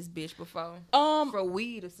front of this bitch before. For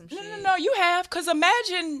weed or some shit. No, you have. Because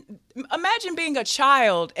imagine being a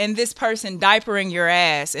child and this person diapering your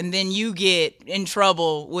ass, and then you get in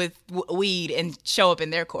trouble with weed and show up in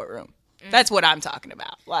their courtroom. That's what I'm talking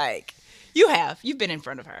about. Like, you've been in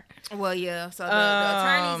front of her. Well, yeah. So the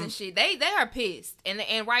attorneys and shit, they are pissed,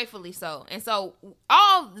 and rightfully so. And so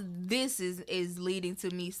all this is leading to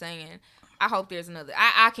me saying, I hope there's another.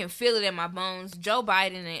 I can feel it in my bones. Joe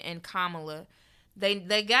Biden and Kamala,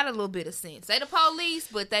 they got a little bit of sense. They the police,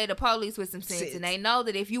 but they the police with some sense. And they know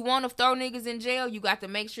that if you want to throw niggas in jail, you got to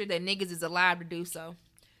make sure that niggas is alive to do so.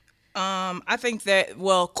 I think that,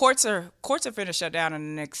 courts are finna shut down in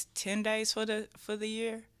the next 10 days for the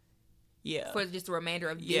year. Yeah. For just the remainder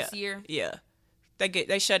of this year? Yeah.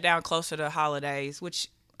 They shut down closer to holidays, which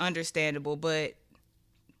understandable, but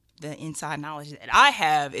the inside knowledge that I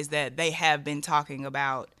have is that they have been talking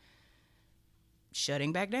about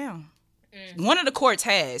shutting back down. One of the courts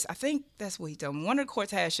has. I think that's what he told me. One of the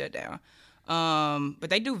courts has shut down.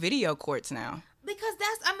 But they do video courts now. Because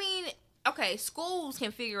okay, schools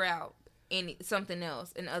can figure out something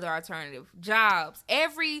else, an other alternative. Jobs.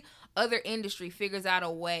 Every other industry figures out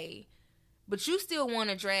a way. But you still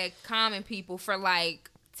want to drag common people for,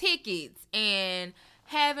 like, tickets and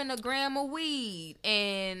having a gram of weed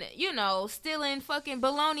and, you know, stealing fucking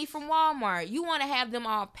bologna from Walmart. You want to have them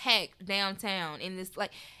all packed downtown in this,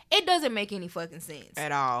 like, it doesn't make any fucking sense.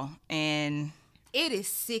 At all. And it is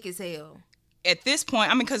sick as hell. At this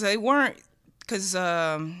point, I mean, because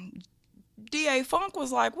DA Funk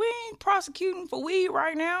was like, we ain't prosecuting for weed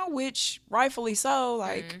right now, which rightfully so,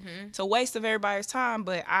 like, it's a waste of everybody's time.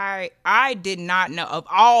 But I did not know, of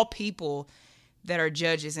all people that are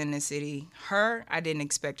judges in the city, I didn't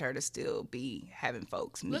expect her to still be having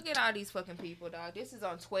folks meet. Look at all these fucking people, dog. This is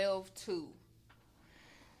on 12/2.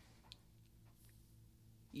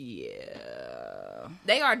 Yeah.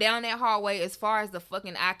 They are down that hallway as far as the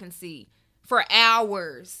fucking eye can see for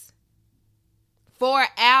hours. For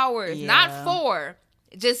hours. Yeah. Not for,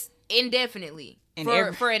 just indefinitely.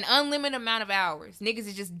 And for an unlimited amount of hours. Niggas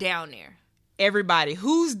is just down there. Everybody.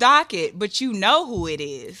 Whose docket? But you know who it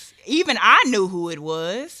is. Even I knew who it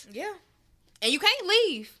was. Yeah. And you can't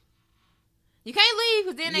leave. You can't leave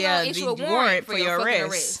because then they're going to issue a warrant for your fucking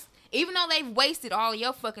arrest. Even though they've wasted all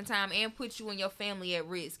your fucking time and put you and your family at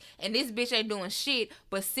risk. And this bitch ain't doing shit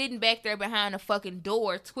but sitting back there behind a fucking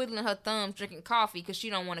door, twiddling her thumbs, drinking coffee because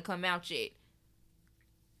she don't want to come out yet.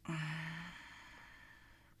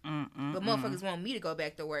 But motherfuckers want me to go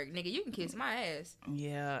back to work. Nigga, you can kiss my ass.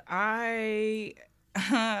 Yeah,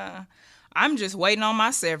 I'm just waiting on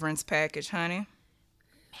my severance package, honey.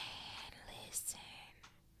 Man, listen.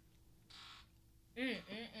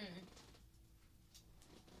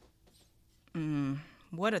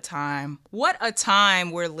 What a time. What a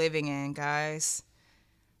time we're living in, guys.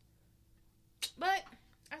 But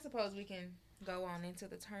I suppose we can go on into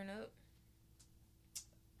the turn up.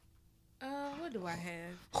 What do I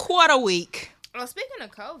have? What a week. Oh, speaking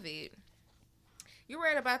of COVID, you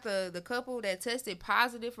read about the couple that tested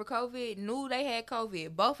positive for COVID, knew they had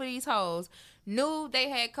COVID. Both of these hoes knew they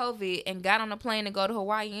had COVID and got on a plane to go to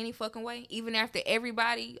Hawaii any fucking way. Even after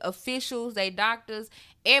everybody, officials, they doctors,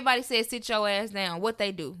 everybody said sit your ass down. What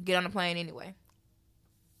they do? Get on the plane anyway.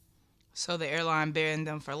 So the airline banned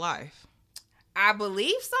them for life. I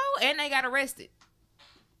believe so, and they got arrested.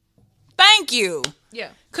 Thank you. Yeah.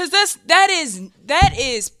 Cause that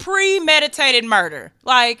is premeditated murder.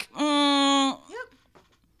 Like, Yep.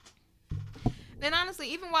 And honestly,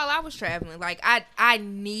 even while I was traveling, like I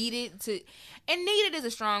needed to, and needed is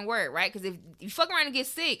a strong word, right? Because if you fuck around and get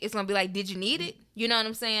sick, it's gonna be like, did you need it? You know what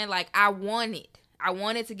I'm saying? Like I wanted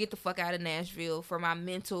to get the fuck out of Nashville for my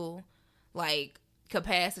mental, like,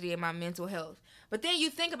 capacity and my mental health. But then you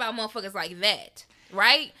think about motherfuckers like that,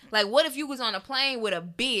 right? Like, what if you was on a plane with a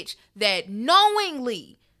bitch that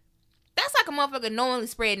knowingly, that's like a motherfucker knowingly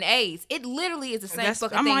spreading AIDS. It literally is the same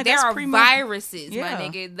fucking thing. Like, there are viruses, my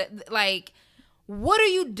nigga. Like, what are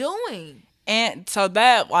you doing? And so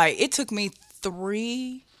that, like, it took me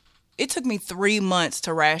 3 months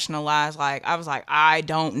to rationalize. Like, I was like, I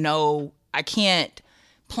don't know. I can't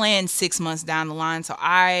plan 6 months down the line. So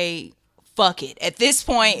fuck it. At this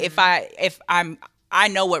point, I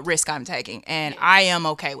know what risk I'm taking, and I am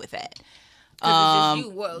okay with that. Because it's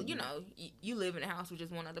just you. Well, you know, you live in a house with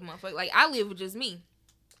just one other motherfucker. Like, I live with just me.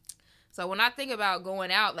 So when I think about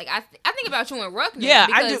going out, like, I think about you and Ruckner. Yeah,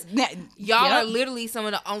 because I do. Y'all are literally some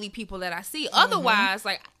of the only people that I see. Otherwise,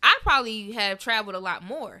 like, I probably have traveled a lot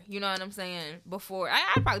more. You know what I'm saying? Before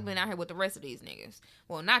I've probably been out here with the rest of these niggas.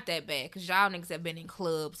 Well, not that bad, because y'all niggas have been in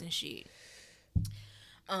clubs and shit.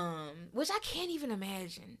 Which I can't even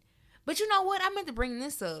imagine. But you know what? I meant to bring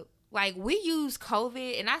this up. Like, we use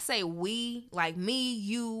COVID, and I say we, like me,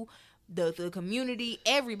 you, the community,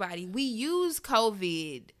 everybody. We use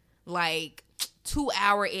COVID like to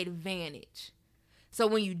our advantage. So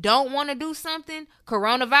when you don't want to do something,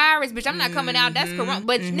 coronavirus, bitch, I'm not coming out. That's corona.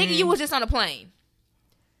 But nigga, you was just on a plane.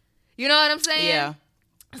 You know what I'm saying? Yeah.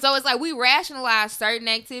 So it's like we rationalize certain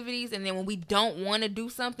activities, and then when we don't want to do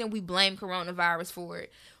something, we blame coronavirus for it.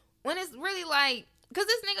 When it's really like, because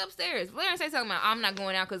this nigga upstairs, Larry say something about, I'm not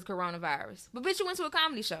going out because of coronavirus. But bitch, you went to a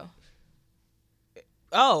comedy show.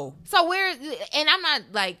 Oh. So and I'm not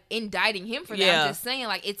like indicting him for that. Yeah. I'm just saying,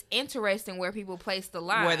 like, it's interesting where people place the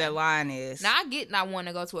line. Where the line is. Now, I get not want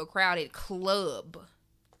to go to a crowded club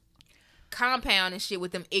compound and shit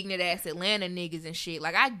with them ignorant ass Atlanta niggas and shit.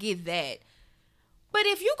 Like, I get that. But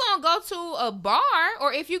if you're going to go to a bar,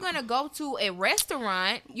 or if you're going to go to a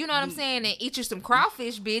restaurant, you know what I'm saying, and eat you some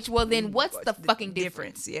crawfish, bitch, well, then what's the fucking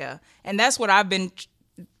difference? Yeah. And that's what I've been,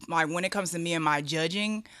 like, when it comes to me and my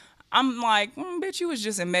judging, I'm like, bitch, you was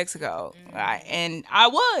just in Mexico. And I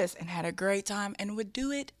was, and had a great time, and would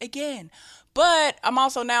do it again. But I'm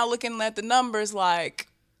also now looking at the numbers, like,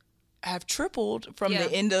 have tripled from the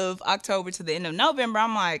end of October to the end of November.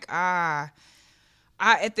 I'm like, at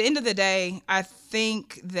the end of the day, I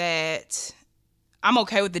think that I'm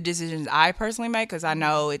okay with the decisions I personally make, because I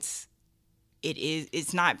know it's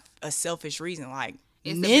not a selfish reason. Like,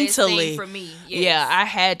 it's mentally, the best thing for me. Yes. Yeah, I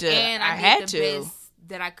had to. And I had to. Best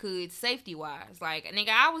that I could safety wise. Like, nigga,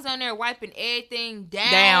 I was on there wiping everything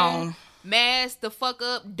down. Masked the fuck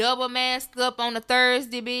up, double masked up on a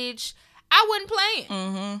Thursday, bitch. I wasn't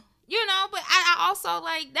playing. You know, but I also,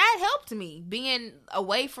 like, that helped me being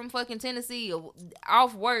away from fucking Tennessee,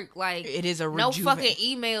 off work. Like, it is a no fucking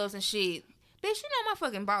emails and shit. Bitch, you know my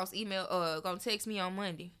fucking boss gonna text me on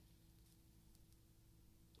Monday.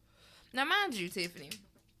 Now, mind you, Tiffany,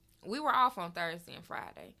 we were off on Thursday and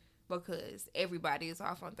Friday because everybody is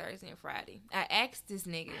off on Thursday and Friday. I asked this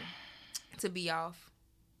nigga to be off.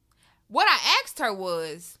 What I asked her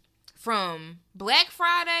was from Black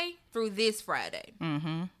Friday through this Friday.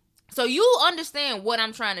 So you understand what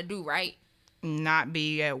I'm trying to do, right? Not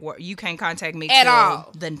be at work. You can't contact me at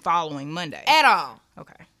all the following Monday. At all.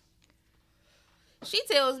 Okay. She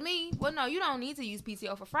tells me, well, no, you don't need to use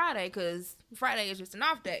PTO for Friday because Friday is just an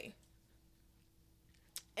off day.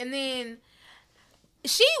 And then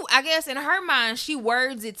she, I guess in her mind, she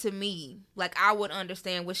words it to me like I would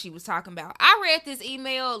understand what she was talking about. I read this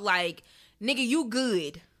email like, nigga, you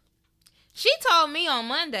good. She told me on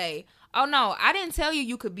Monday, oh, no, I didn't tell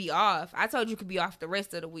you could be off. I told you could be off the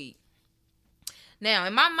rest of the week. Now,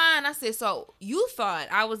 in my mind, I said, so you thought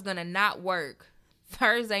I was going to not work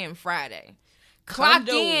Thursday and Friday. clock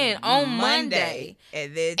in on Monday,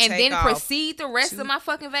 and then proceed the rest of my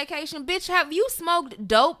fucking vacation. Bitch, have you smoked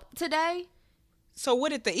dope today? So what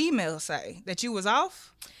did the email say? That you was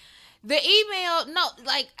off? The email, no,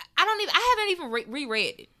 like, I haven't even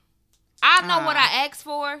reread it. I know what I asked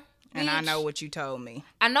for. Bitch. And I know what you told me.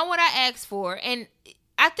 I know what I asked for. And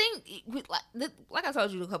I think, like I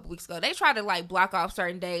told you a couple weeks ago, they try to, like, block off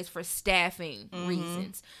certain days for staffing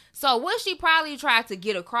reasons. So what she probably tried to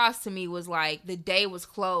get across to me was, like, the day was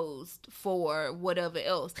closed for whatever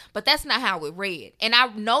else. But that's not how it read. And I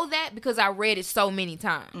know that because I read it so many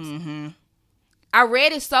times. Mm-hmm. I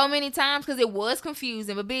read it so many times because it was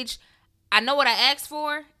confusing. But, bitch, I know what I asked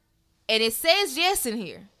for, and it says yes in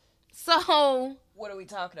here. So, what are we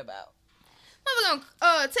talking about? I'm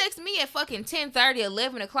gonna text me at fucking 10:30,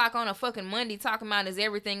 11 o'clock on a fucking Monday talking about is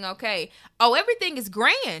everything okay? Oh, everything is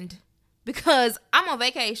grand because I'm on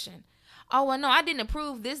vacation. Oh, well, no, I didn't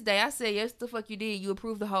approve this day. I said, yes, the fuck you did. You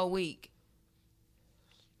approved the whole week.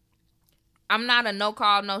 I'm not a no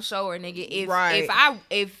call, no shower, nigga.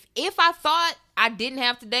 If I thought I didn't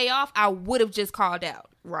have the day off, I would have just called out.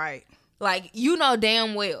 Right. Like, you know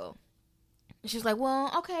damn well. She's like,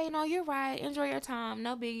 well, okay, no, you're right. Enjoy your time.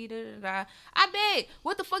 No biggie. Da, da, da. I bet.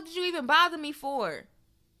 What the fuck did you even bother me for?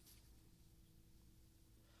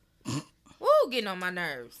 Woo, getting on my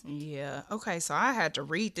nerves. Yeah. Okay, so I had to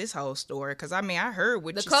read this whole story because, I mean, I heard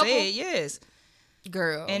what you couple? said. Yes.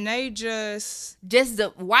 Girl. And they just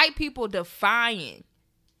the white people defying.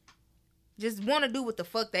 Just want to do what the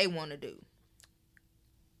fuck they want to do.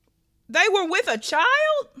 They were with a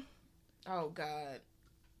child? Oh, God.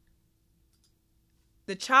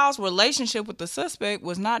 The child's relationship with the suspect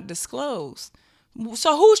was not disclosed.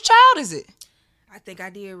 So whose child is it? I think I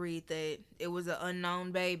did read that. It was an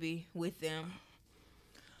unknown baby with them.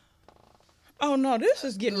 Oh, no, this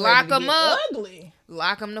is getting ready to get ugly.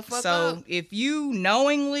 Lock them the fuck up. So if you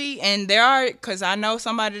knowingly, and there are, because I know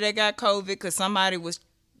somebody that got COVID because somebody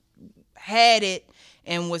had it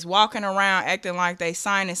and was walking around acting like their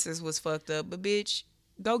sinuses was fucked up. But, bitch,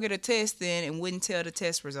 go get a test then and wouldn't tell the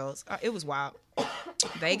test results. It was wild.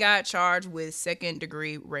 They got charged with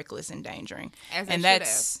second-degree reckless endangering. And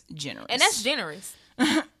that's generous. And that's generous.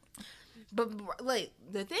 But, like,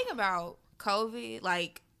 the thing about COVID,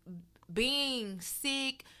 like, being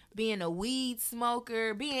sick, being a weed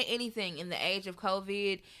smoker, being anything in the age of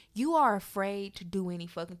COVID, you are afraid to do any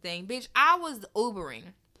fucking thing. Bitch, I was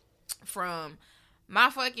Ubering from my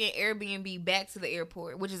fucking Airbnb back to the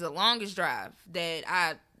airport, which is the longest drive that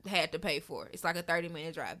I had to pay for. It's like a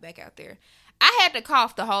 30-minute drive back out there. I had to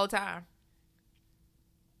cough the whole time.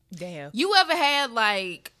 Damn. You ever had,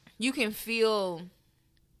 like, you can feel,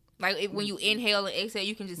 like, when you inhale and exhale,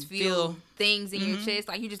 you can just feel things in your chest.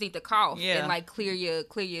 Like, you just need to cough and, like, clear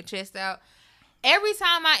your chest out. Every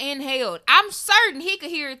time I inhaled, I'm certain he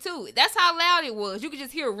could hear it, too. That's how loud it was. You could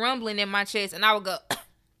just hear rumbling in my chest, and I would go...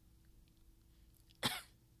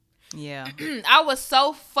 Yeah. I was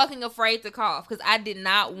so fucking afraid to cough because I did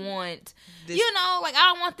not want, I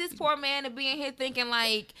don't want this poor man to be in here thinking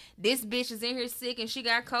like this bitch is in here sick and she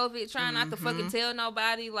got COVID, trying not to fucking tell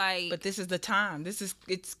nobody. Like, but this is the time.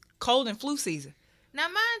 It's cold and flu season. Now,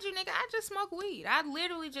 mind you, nigga, I just smoke weed. I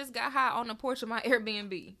literally just got high on the porch of my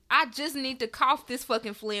Airbnb. I just need to cough this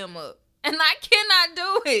fucking phlegm up, and I cannot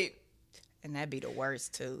do it. And that'd be the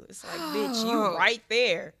worst too. It's like, bitch, you right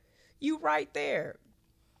there. You right there.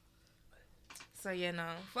 So,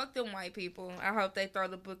 fuck them white people. I hope they throw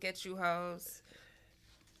the book at you hoes.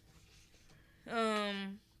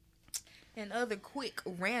 And other quick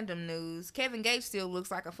random news. Kevin Gates still looks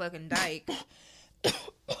like a fucking dyke. Have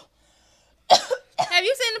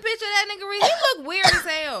you seen the picture of that nigga? He look weird as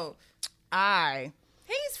hell.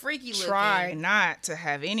 He's freaky looking. Try not to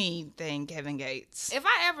have anything Kevin Gates. If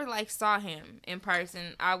I ever saw him in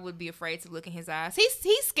person, I would be afraid to look in his eyes.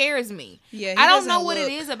 He scares me. Yeah, I don't know what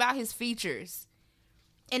it is about his features.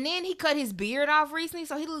 And then he cut his beard off recently,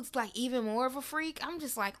 so he looks like even more of a freak. I'm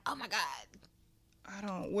just like, oh my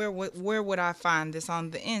God. Where would I find this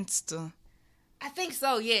on the Insta? I think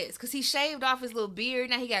so, yes. Because he shaved off his little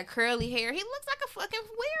beard. Now he got curly hair. He looks like a fucking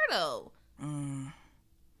weirdo.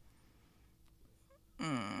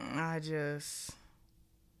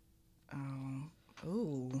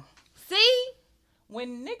 Ooh. See?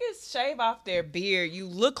 When niggas shave off their beard, you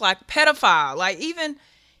look like pedophile. Like, even...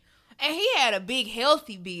 And he had a big,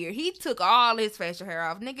 healthy beard. He took all his facial hair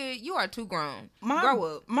off. Nigga, you are too grown.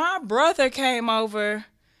 Grow up. My brother came over.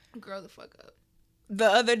 Grow the fuck up. The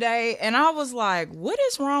other day, and I was like, what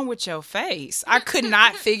is wrong with your face? I could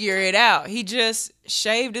not figure it out. He just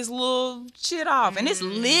shaved his little shit off. And it's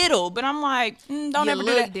little, but I'm like, don't ever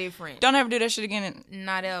do that. Different. Don't ever do that shit again.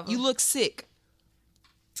 Not ever. You look sick.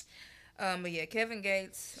 But yeah, Kevin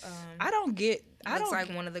Gates. Looks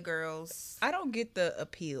like one of the girls. I don't get the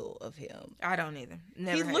appeal of him. I don't either.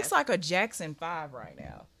 He looks like a Jackson 5 right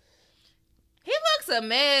now. He looks a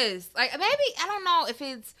mess. Like maybe I don't know if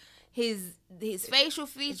it's his facial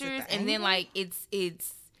features and then like it's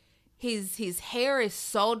his hair is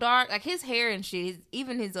so dark. Like his hair and shit,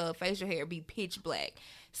 even his facial hair be pitch black.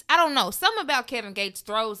 I don't know. Something about Kevin Gates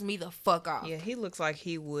throws me the fuck off. Yeah, he looks like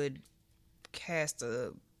he would cast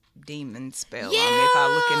a demon spell on me if I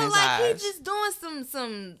look in his eyes. Like he's just doing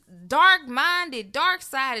some dark-minded,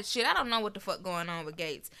 dark-sided shit. I don't know what the fuck going on with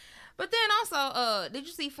Gates. But then also, did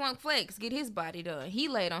you see Funk Flex get his body done? He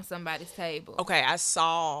laid on somebody's table. Okay, I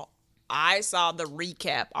saw the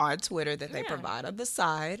recap on Twitter that they provide of the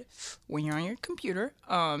side when you're on your computer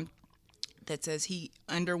that says he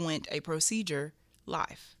underwent a procedure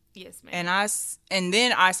live. Yes, ma'am. And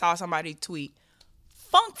then I saw somebody tweet,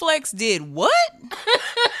 Funk Flex did what?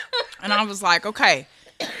 And I was like, okay,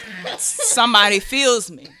 somebody feels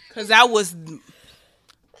me. Because that was...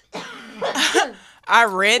 I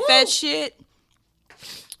read that shit,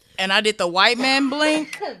 and I did the white man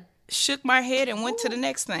blink, shook my head, and went to the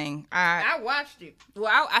next thing. I watched it.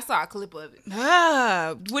 Well, I saw a clip of it.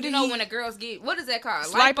 What did when the girls get... What is that called?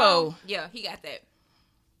 Lipo. Yeah, he got that.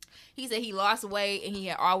 He said he lost weight, and he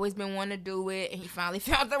had always been wanting to do it, and he finally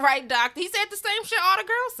found the right doctor. He said the same shit all the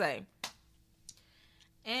girls say.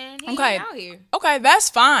 And he's out here. Okay, that's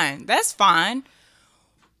fine. That's fine.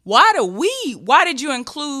 Why did you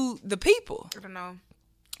include the people? I don't know.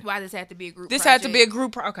 Why this had to be a group This project. had to be a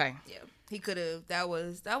group okay. Yeah. He could have that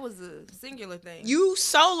was a singular thing. You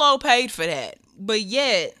solo paid for that. But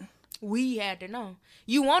yet we had to know.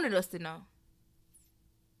 You wanted us to know.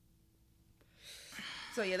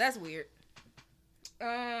 So yeah, that's weird. Where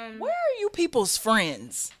are you people's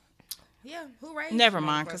friends? Yeah, who raised Never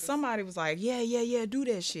mind, because somebody was like, yeah, do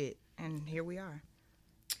that shit. And here we are.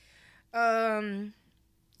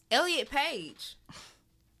 Elliot Page.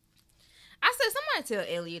 I said somebody tell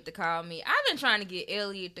Elliot to call me. I've been trying to get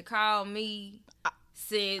Elliot to call me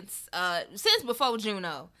since before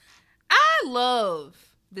Juno. I love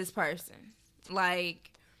this person.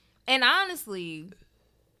 Like, and honestly,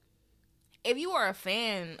 if you are a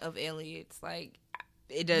fan of Elliot's, like,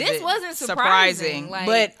 this wasn't surprising. Like,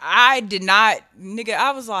 but I did not, nigga,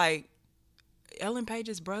 I was like, Ellen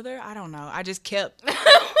Page's brother? I don't know. I just kept...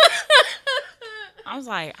 I was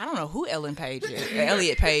like, I don't know who Ellen Page is.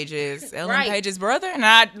 Elliot Page is. Ellen Page's brother? And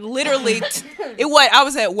I literally... I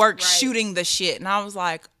was at work shooting the shit. And I was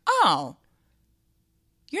like, oh,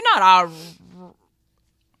 you're not all...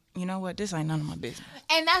 You know what? This ain't none of my business.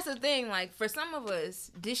 And that's the thing. Like, for some of us,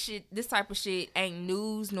 this type of shit ain't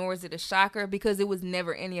news, nor is it a shocker, because it was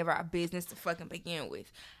never any of our business to fucking begin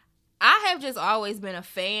with. I have just always been a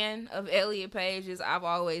fan of Elliot Page's. I've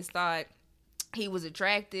always thought he was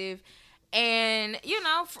attractive. And, you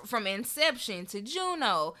know, from Inception to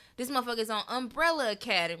Juno, this motherfucker's on Umbrella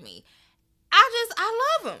Academy.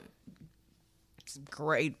 I love him. He's a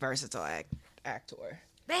great versatile actor.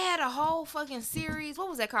 They had a whole fucking series. What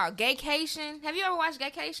was that called? Gaycation. Have you ever watched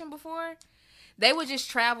Gaycation before? They would just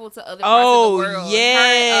travel to other parts of the world.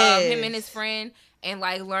 Yeah. Him and his friend, and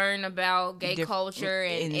like learn about gay culture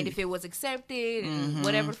and if it was accepted and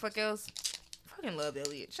whatever the fuck else. Fucking love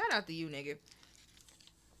Elliot. Shout out to you, nigga.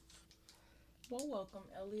 Well, welcome,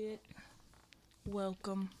 Elliot.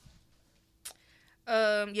 Welcome.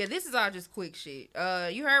 Yeah, this is all just quick shit.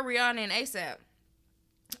 You heard Rihanna and ASAP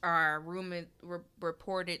are rumored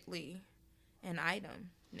reportedly an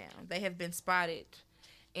item now. They have been spotted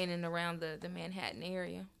in and around the Manhattan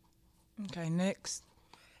area. Okay, next.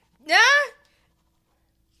 Yeah.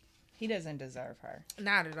 He doesn't deserve her.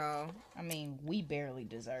 Not at all. I mean, we barely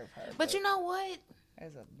deserve her. But you know what?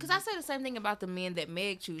 Because I say the same thing about the men that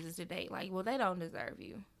Meg chooses to date. Like, well, they don't deserve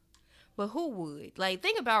you. But who would? Like,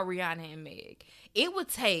 think about Rihanna and Meg. It would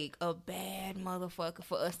take a bad motherfucker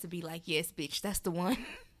for us to be like, yes, bitch, that's the one.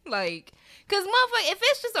 Like, because motherfucker, if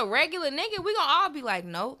it's just a regular nigga, we gonna all be like,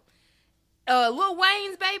 nope. Lil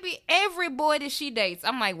Wayne's baby, every boy that she dates,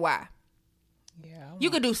 I'm like, why? Yeah. You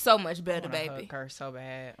could do so much better, baby. Hug her so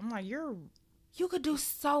bad. I'm like, you could do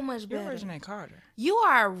so much better. You're Regina Carter. You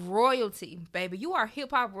are royalty, baby. You are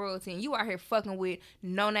hip-hop royalty, and you are here fucking with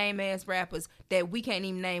no-name-ass rappers that we can't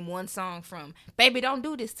even name one song from. Baby, don't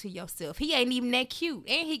do this to yourself. He ain't even that cute,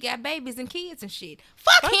 and he got babies and kids and shit.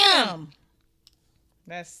 Fuck him.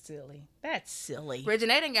 That's silly.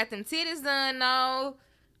 Regina done got them titties done, though.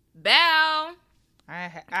 Bow.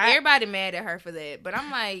 Everybody mad at her for that, but I'm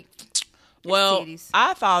like... Well, titties.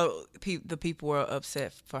 I thought the people were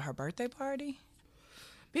upset for her birthday party.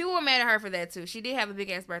 People were mad at her for that too. She did have a big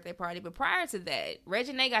ass birthday party, but prior to that,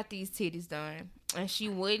 Reginae got these titties done, and she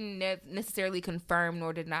wouldn't necessarily confirm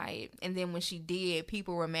nor deny it. And then when she did,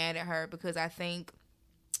 people were mad at her because I think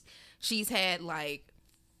she's had like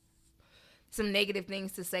some negative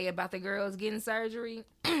things to say about the girls getting surgery,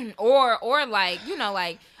 or like, you know,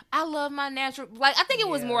 like, I love my natural, like, I think it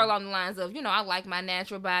was more along the lines of, you know, I like my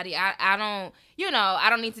natural body. I don't, you know, I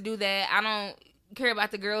don't need to do that. I don't care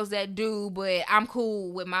about the girls that do, but I'm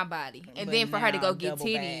cool with my body. And but then for her to go get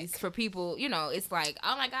titties for people, you know, it's like,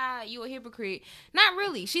 oh my God, you a hypocrite. Not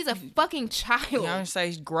really. She's a fucking child. You know,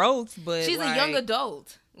 say growth, but she's like, a young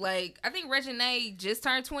adult. Like, I think Reginae just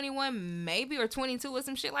turned 21, maybe, or 22 or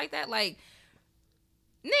some shit like that. Like,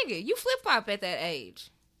 nigga, you flip flop at that age.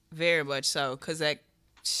 Very much so, cause that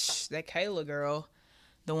Kayla girl,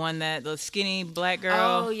 the one that the skinny black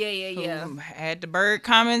girl, oh yeah, had the bird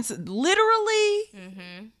comments literally,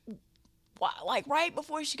 like right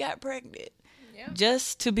before she got pregnant,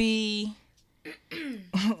 just to be.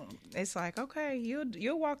 It's like, okay,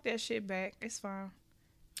 you'll walk that shit back. It's fine.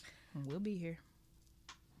 We'll be here.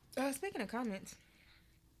 Speaking of comments,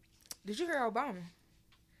 did you hear Obama?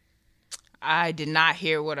 I did not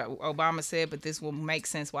hear what Obama said, but this will make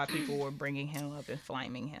sense why people were bringing him up and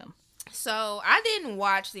flaming him. So I didn't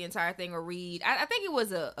watch the entire thing or read. I think it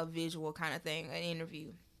was a visual kind of thing, an interview.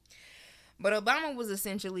 But Obama was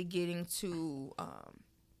essentially getting to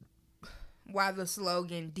why the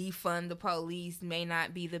slogan "defund the police" may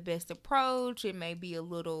not be the best approach. It may be a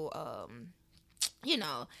little, you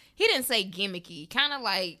know, he didn't say gimmicky, kind of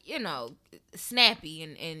like, you know, snappy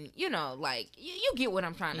and you know, like, you get what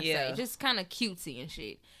I'm trying to say. Just kind of cutesy and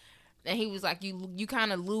shit. And he was like, you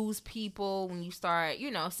kind of lose people when you start, you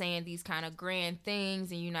know, saying these kind of grand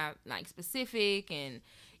things and you're not, like, specific and,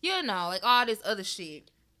 you know, like, all this other shit.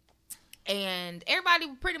 And everybody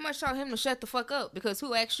pretty much told him to shut the fuck up because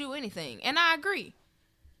who asked you anything? And I agree.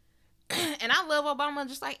 And I love Obama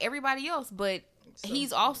just like everybody else, but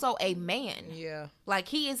he's also a man. Yeah. Like,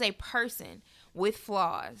 he is a person with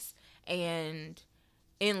flaws. And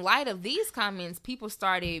in light of these comments, people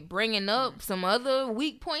started bringing up some other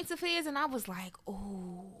weak points of his, and I was like,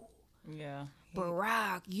 ooh. Yeah.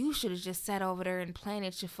 Barack, you should have just sat over there and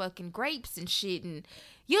planted your fucking grapes and shit and,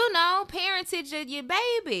 you know, parented your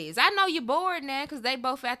babies. I know you're bored now because they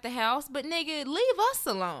both at the house, but nigga, leave us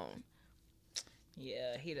alone.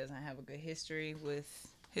 Yeah, he doesn't have a good history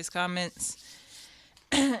with his comments.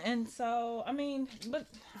 And so, I mean, but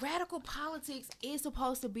radical politics is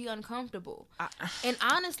supposed to be uncomfortable. And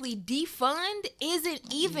honestly, defund isn't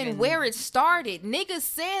even where it started. Niggas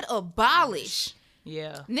said abolish.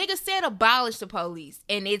 Yeah. Niggas said abolish the police.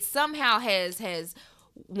 And it somehow has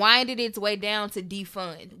winded its way down to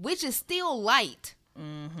defund, which is still light.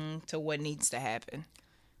 To what needs to happen.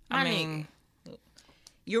 I mean,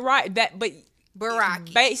 you're right. But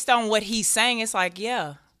Barack, based on what he's saying, it's like,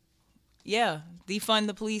 yeah, defund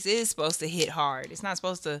the police is supposed to hit hard. It's not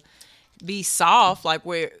supposed to be soft. Like,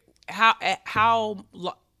 how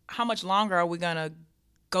much longer are we gonna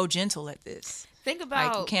go gentle at this? Think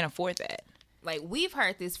about, like, we can't afford that. Like, we've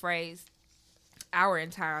heard this phrase our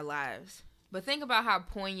entire lives, but think about how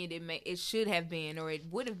poignant it should have been, or it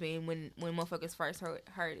would have been when motherfuckers first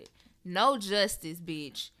heard it. No justice,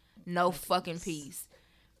 bitch. No fucking peace.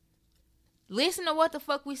 Listen to what the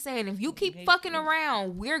fuck we saying. If you keep fucking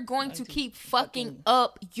around, we're going to keep fucking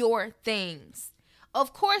up your things.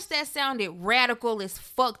 Of course, that sounded radical as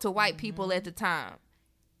fuck to white people at the time.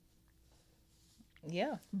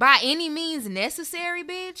 Yeah. By any means necessary,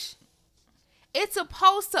 bitch. It's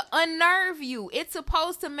supposed to unnerve you. It's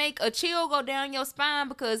supposed to make a chill go down your spine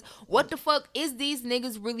because what the fuck is these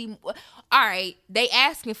niggas really... All right, they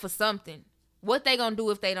asking for something. What they gonna do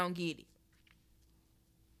if they don't get it?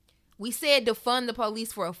 We said defund the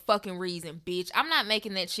police for a fucking reason, bitch. I'm not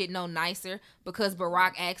making that shit no nicer because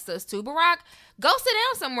Barack asked us to. Barack, go sit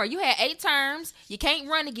down somewhere. You had 8 terms. You can't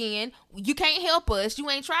run again. You can't help us. You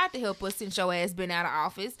ain't tried to help us since your ass been out of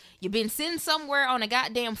office. You been sitting somewhere on a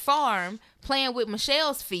goddamn farm playing with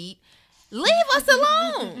Michelle's feet. Leave us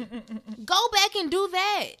alone. Go back and do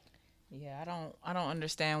that. Yeah, I don't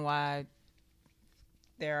understand why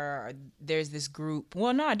there's this group.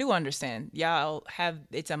 Well, no, I do understand. Y'all have,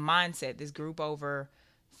 it's a mindset, this group over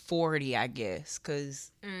 40, I guess,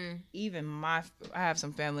 because even I have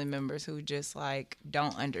some family members who just like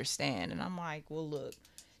don't understand, and I'm like, well, look,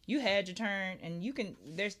 you had your turn, and you can.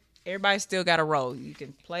 Everybody still got a role. You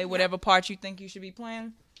can play whatever part you think you should be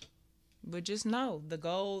playing, but just know the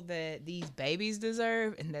goal that these babies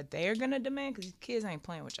deserve and that they're gonna demand, because these kids ain't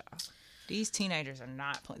playing with y'all. These teenagers are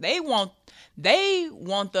not playing. They want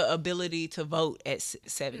the ability to vote at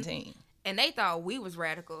 17. And they thought we was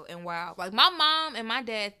radical and wild. Like, my mom and my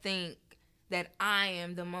dad think that I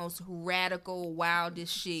am the most radical,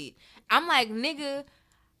 wildest shit. I'm like, nigga,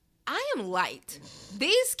 I am light.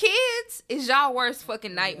 These kids is y'all worst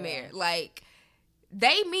fucking nightmare. Yeah. Like,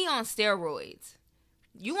 they me on steroids.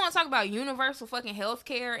 You want to talk about universal fucking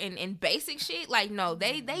healthcare and basic shit? Like, no,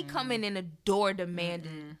 they coming in the door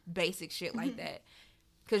demanding basic shit like that.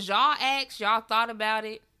 Because y'all asked, y'all thought about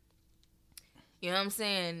it. You know what I'm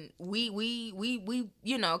saying? We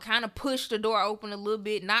you know, kind of push the door open a little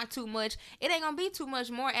bit, not too much. It ain't gonna be too much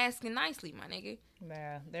more asking nicely, my nigga.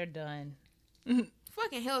 Yeah, they're done.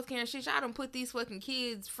 Fucking healthcare and shit. Y'all done put these fucking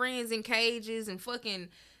kids' friends in cages and fucking,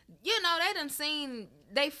 you know, they done seen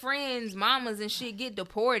they friends, mamas and shit get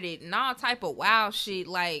deported and all type of wild shit.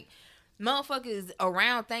 Like, motherfuckers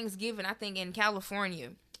around Thanksgiving, I think in California.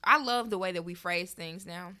 I love the way that we phrase things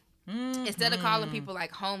now. Instead of calling people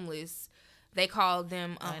like homeless, they call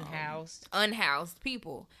them unhoused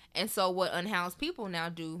people. And so what unhoused people now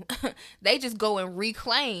do, they just go and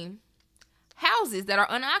reclaim houses that are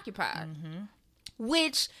unoccupied,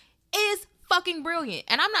 which is fucking brilliant.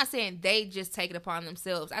 And I'm not saying they just take it upon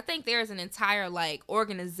themselves. I think there's an entire like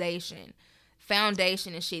organization,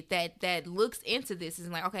 foundation and shit that looks into this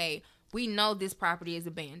and like, okay, we know this property is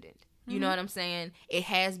abandoned. You know what I'm saying? It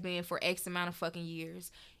has been for X amount of fucking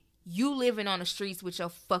years. You living on the streets with your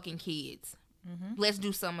fucking kids. Let's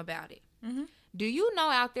do something about it. Do you know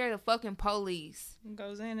out there the fucking police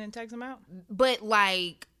goes in and takes them out? But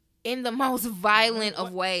like in the most violent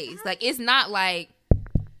of ways. Like, it's not like,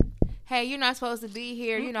 hey, you're not supposed to be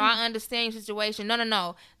here. You know, I understand your situation.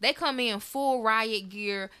 No. They come in full riot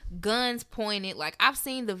gear, guns pointed. Like, I've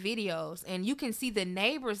seen the videos and you can see the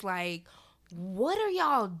neighbors like, what are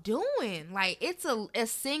y'all doing? Like, it's a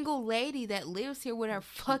single lady that lives here with her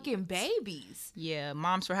fucking babies. Yeah,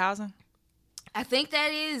 Moms for Housing. I think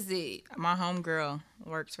that is it. My homegirl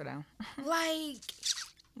works for them. Like,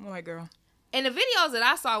 white girl. And the videos that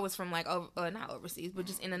I saw was from like not overseas, but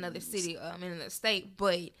just in another city, in another state.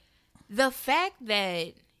 But the fact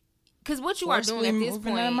that, because what you are doing at this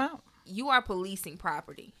point, you are policing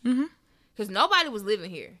property. Because nobody was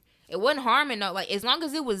living here. It wasn't harming no, like, as long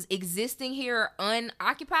as it was existing here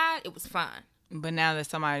unoccupied, it was fine. But now that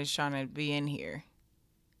somebody's trying to be in here,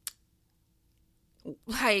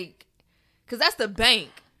 like, because that's the bank.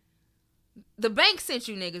 The bank sent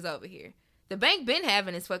you niggas over here. The bank been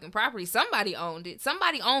having this fucking property. Somebody owned it.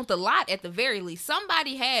 Somebody owned the lot at the very least.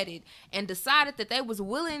 Somebody had it and decided that they was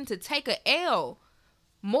willing to take a L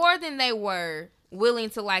more than they were willing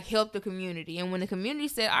to, like, help the community. And when the community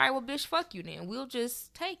said, all right, well, bitch, fuck you then. We'll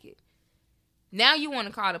just take it. Now you want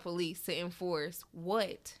to call the police to enforce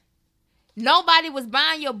what? Nobody was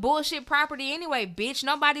buying your bullshit property anyway, bitch.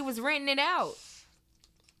 Nobody was renting it out.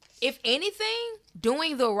 If anything,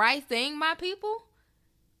 doing the right thing, my people,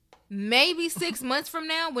 maybe 6 months from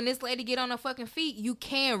now, when this lady get on her fucking feet, you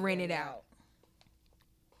can rent it out.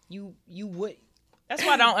 You would. That's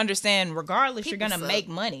why I don't understand. Regardless, you're going to make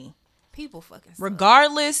money. People fucking suck.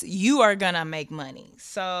 Regardless, you are going to make money.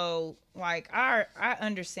 So, like, I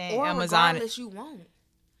understand or Amazon. Regardless, you won't.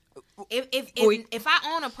 If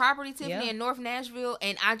I own a property, Tiffany, in North Nashville,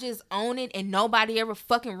 and I just own it and nobody ever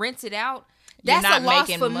fucking rents it out, that's a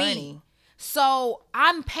loss for me. So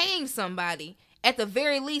I'm paying somebody at the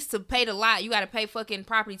very least to pay the lot. You got to pay fucking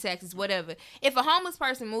property taxes, whatever. If a homeless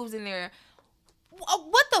person moves in there,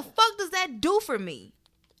 what the fuck does that do for me?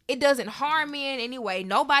 It doesn't harm me in any way.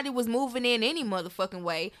 Nobody was moving in any motherfucking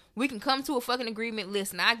way. We can come to a fucking agreement.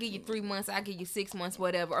 Listen, I'll give you 3 months. I'll give you 6 months,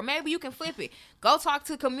 whatever. Or maybe you can flip it. Go talk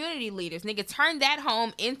to community leaders. Nigga, turn that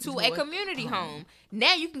home into a community home.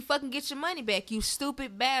 Now you can fucking get your money back, you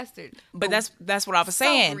stupid bastard. But that's what I was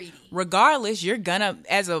saying. Greedy. Regardless, you're gonna,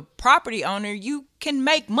 as a property owner, you can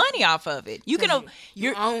make money off of it. You can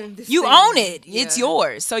you own it. Yeah. It's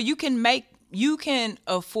yours. So you can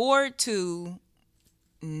afford to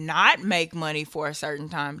not make money for a certain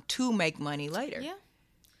time to make money later. Yeah.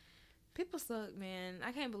 People suck, man.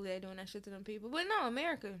 I can't believe they're doing that shit to them people. But no,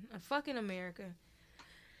 America. Fucking America.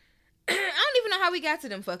 I don't even know how we got to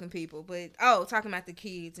them fucking people. But, talking about the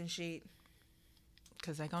kids and shit.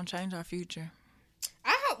 Because they gonna change our future.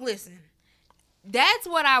 I hope, listen. That's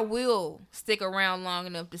what I will stick around long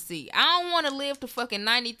enough to see. I don't want to live to fucking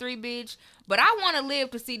 93, bitch. But I want to live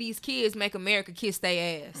to see these kids make America kiss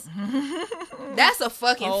their ass. That's a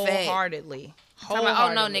fucking fact. Wholeheartedly.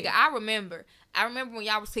 Oh, no, nigga. I remember when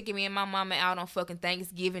y'all was taking me and my mama out on fucking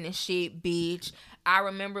Thanksgiving and shit, bitch. I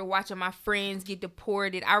remember watching my friends get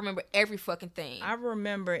deported. I remember every fucking thing. I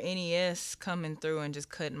remember NES coming through and just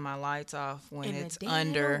cutting my lights off when it's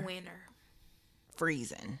under winter.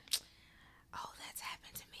 Freezing. Oh, that's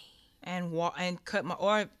happened to me. and cut my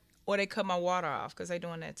or they cut my water off because they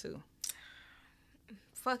doing that too.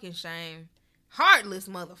 Fucking shame. Heartless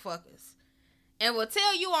motherfuckers. And will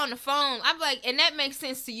tell you on the phone, I'm like, and that makes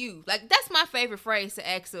sense to you. Like, that's my favorite phrase to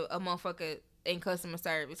ask a motherfucker in customer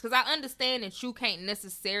service. Because I understand that you can't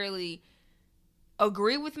necessarily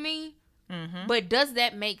agree with me, but does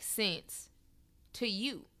that make sense to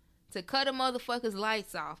you? To cut a motherfucker's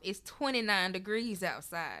lights off, it's 29 degrees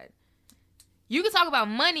outside. You can talk about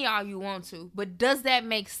money all you want to, but does that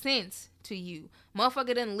make sense to you?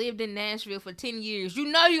 Motherfucker done lived in Nashville for 10 years. You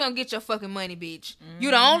know you gonna get your fucking money, bitch.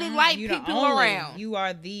 You the only light people around. You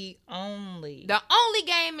are the only. The only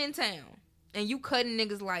game in town. And you cutting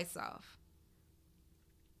niggas' lights off.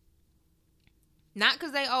 Not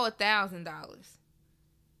because they owe $1,000.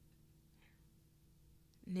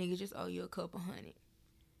 Nigga just owe you a couple $100.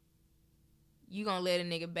 You gonna let a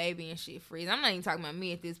nigga baby and shit freeze. I'm not even talking about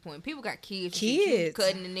me at this point. People got kids. Shit,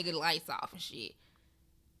 cutting the nigga lights off and shit.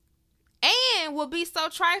 And will be so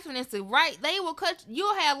trifling as to they will cut.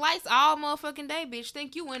 You'll have lights all motherfucking day, bitch.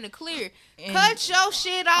 Think you in the clear. And cut your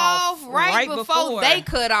shit off right before they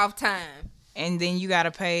cut off time. And then you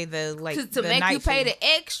gotta pay to the make you pay the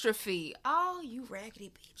extra fee. Oh, you raggedy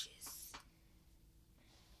bitches.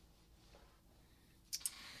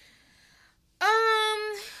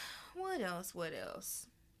 What else?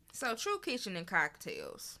 So, True Kitchen and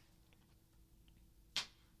Cocktails.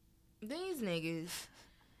 These niggas.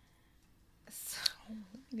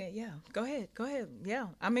 Yeah, go ahead. Yeah.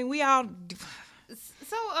 I mean, we all.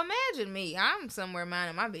 So, imagine me. I'm somewhere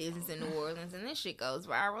minding my business in New Orleans, and this shit goes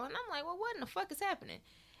viral, and I'm like, well, what in the fuck is happening?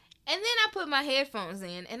 And then I put my headphones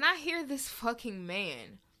in, and I hear this fucking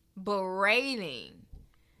man berating.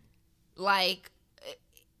 Like,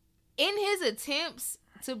 in his attempts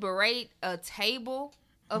to berate a table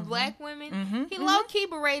of black women, he low-key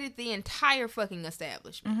berated the entire fucking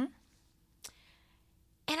establishment.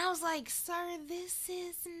 And I was like, sir, this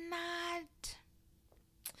is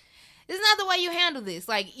not the way you handle this.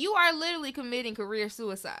 Like, you are literally committing career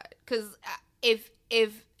suicide. Because if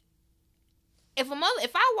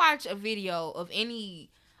I watch a video of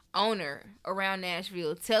any owner around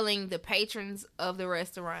Nashville telling the patrons of the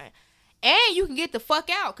restaurant, and you can get the fuck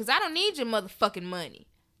out because I don't need your motherfucking money,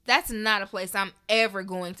 that's not a place I'm ever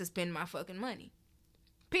going to spend my fucking money.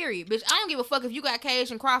 Period. Bitch, I don't give a fuck if you got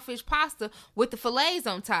Cajun crawfish pasta with the fillets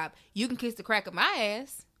on top. You can kiss the crack of my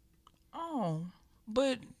ass. Oh,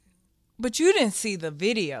 but you didn't see the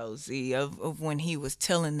videos, Z, of when he was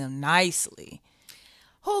telling them nicely.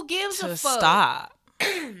 Who gives a fuck? Stop.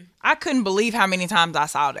 I couldn't believe how many times I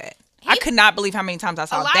saw that. I could not believe how many times I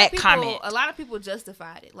saw that comment. A lot of people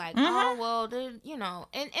justified it. Like, oh, well, you know.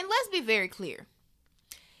 And let's be very clear.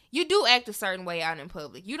 You do act a certain way out in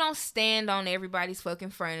public. You don't stand on everybody's fucking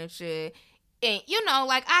furniture. And, you know,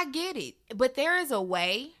 like, I get it. But there is a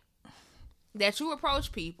way that you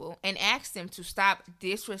approach people and ask them to stop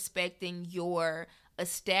disrespecting your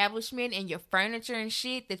establishment and your furniture and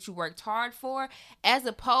shit that you worked hard for, as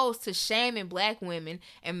opposed to shaming black women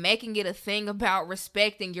and making it a thing about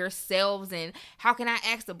respecting yourselves and how can I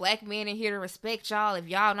ask the black men in here to respect y'all if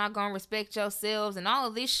y'all not gonna respect yourselves and all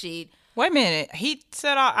of this shit. Wait a minute. He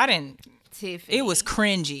said I didn't. Tiffany. It was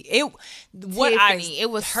cringy. It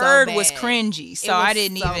was so was cringy. So I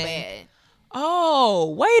didn't so even. Bad.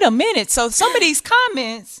 Oh, wait a minute. So some of these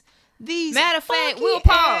comments, these matter of fact, we'll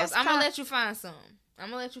pause. I'm gonna let you find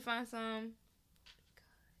some.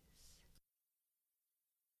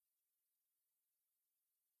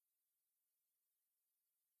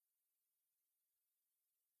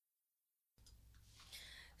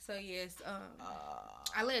 So yes,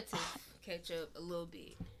 I let Tiff catch up a little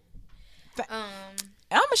bit. I'm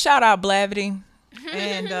gonna shout out Blavity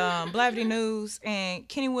and Blavity News and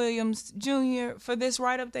Kenny Williams Jr. for this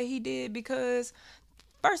write-up that he did, because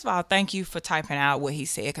first of all, thank you for typing out what he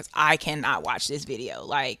said, because I cannot watch this video.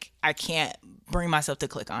 Like, I can't bring myself to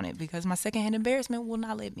click on it because my secondhand embarrassment will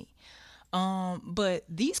not let me. But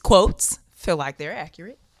these quotes feel like they're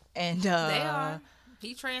accurate, and they are.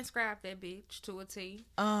 He transcribed that bitch to a T.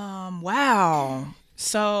 Wow.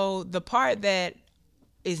 So the part that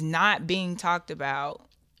is not being talked about,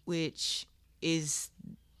 which is,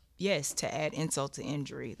 yes, to add insult to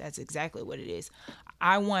injury. That's exactly what it is.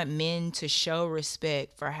 I want men to show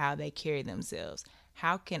respect for how they carry themselves.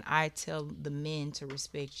 How can I tell the men to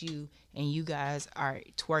respect you and you guys are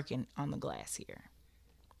twerking on the glass here?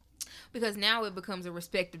 Because now it becomes a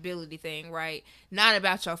respectability thing, right? Not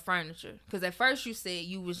about your furniture. Because at first you said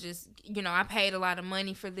you was just, you know, I paid a lot of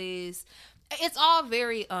money for this. it's all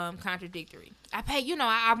very contradictory.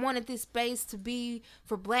 I wanted this space to be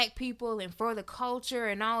for black people and for the culture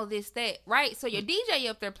and all this, that, right? So your DJ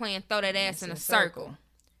up there playing Throw That Ass in a Circle,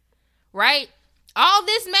 right? All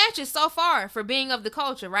this matches so far for being of the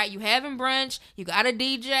culture, right? You having brunch, you got a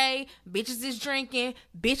DJ, bitches is drinking,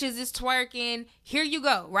 bitches is twerking. Here you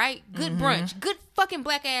go, right? Good brunch, good fucking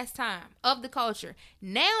black ass time of the culture.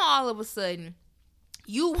 Now all of a sudden,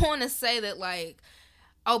 you want to say that like,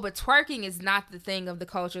 oh, but twerking is not the thing of the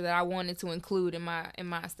culture that I wanted to include in my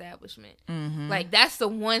establishment. Like, that's the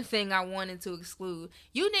one thing I wanted to exclude.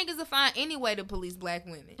 You niggas will find any way to police black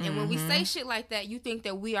women. And when we say shit like that, you think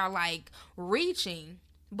that we are, like, reaching.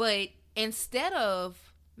 But instead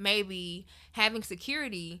of maybe having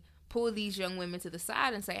security pull these young women to the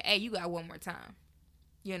side and say, hey, you got one more time.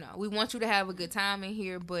 You know, we want you to have a good time in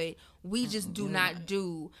here, but we just do not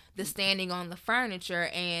do the standing on the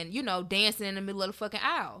furniture and, you know, dancing in the middle of the fucking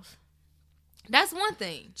aisles. That's one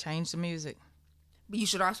thing. Change the music. But you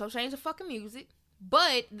should also change the fucking music.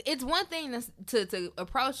 But it's one thing to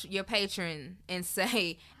approach your patron and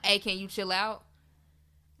say, hey, can you chill out?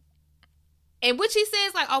 And which he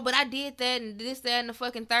says, like, oh, but I did that and this, that, and the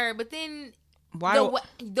fucking third. But then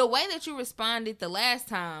the way that you responded the last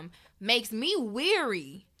time makes me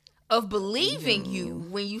weary of believing you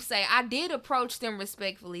when you say, I did approach them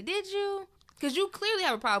respectfully. Did you? Because you clearly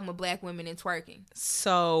have a problem with black women and twerking.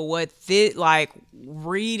 So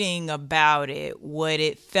reading about it, what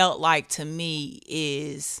it felt like to me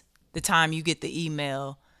is the time you get the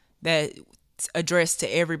email that's addressed to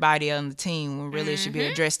everybody on the team when really it should be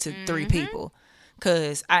addressed to 3 people.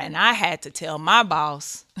 Because I had to tell my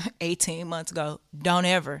boss 18 months ago, don't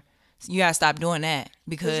ever. You gotta stop doing that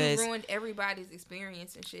because you ruined everybody's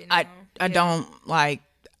experience and shit. Now. I don't like.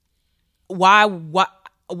 Why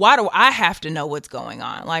do I have to know what's going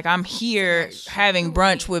on? Like, I'm here having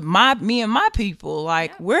brunch with me and my people.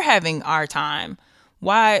 Like, we're having our time.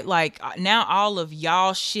 Why? Like, now all of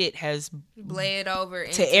y'all shit has bled over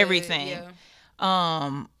to everything.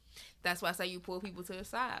 That's why I say you pull people to the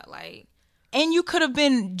side, like. And you could have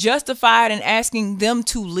been justified in asking them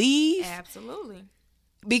to leave. Absolutely.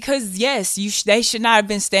 Because yes, they should not have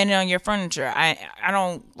been standing on your furniture. I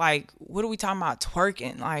don't like. What are we talking about?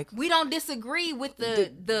 Twerking? Like, we don't disagree with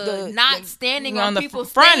the not standing on the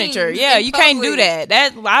people's furniture. Yeah, you public. can't do that.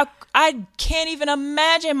 That I can't even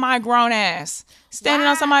imagine my grown ass standing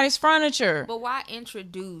on somebody's furniture. But why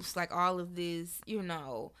introduce like all of this? You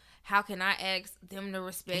know, how can I ask them to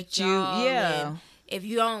respect you? Yeah. And if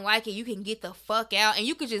you don't like it, you can get the fuck out. And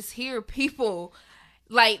you could just hear people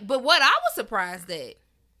like. But what I was surprised at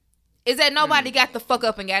is that nobody got the fuck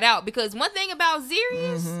up and got out. Because one thing about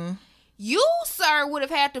Zerius, you, sir, would have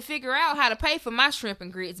had to figure out how to pay for my shrimp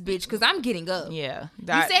and grits, bitch, because I'm getting up. Yeah.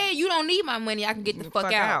 You said you don't need my money, I can get the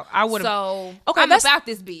fuck out. I would have. So, I'm about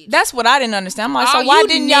this bitch. That's what I didn't understand. I'm like, all so why you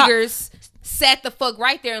didn't y'all niggers sat the fuck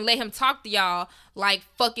right there and let him talk to y'all like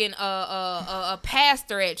fucking a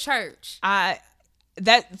pastor at church?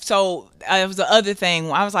 It was the other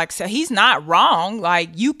thing. I was like, so he's not wrong.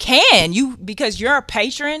 Like, because you're a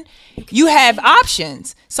patron, you have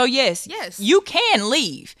options. So yes, you can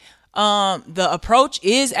leave. The approach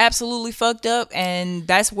is absolutely fucked up, and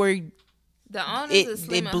that's where the owners of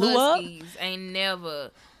Slim and Huskies ain't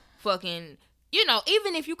never fucking. You know,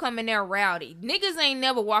 even if you come in there rowdy, niggas ain't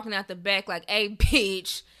never walking out the back like, hey,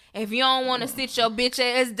 bitch, if you don't want to sit your bitch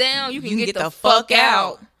ass down, you can get the fuck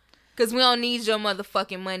out. Because we don't need your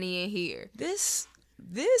motherfucking money in here. This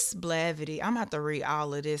blavity, I'm going to have to read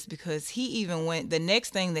all of this because he even went, the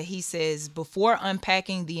next thing that he says, before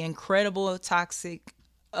unpacking the incredible toxicity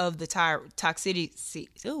of the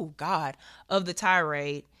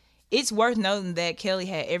tirade, it's worth noting that Kelly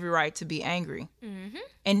had every right to be angry.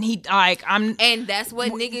 And he, like, and that's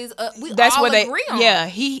what niggas, that's all what they agree on. Yeah,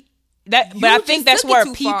 but I think that's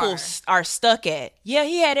where people are stuck at. Yeah,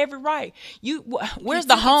 he had every right. Where's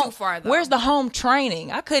the home? Where's the home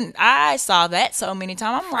training? I saw that so many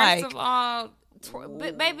times. I'm First of all,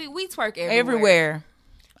 baby, we twerk everywhere.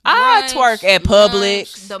 I twerk at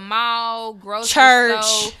Publix, the mall, grocery church.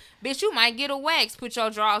 store. Bitch, you might get a wax, put your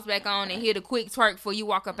drawers back on, and hit a quick twerk before you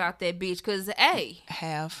walk up out that bitch. Cause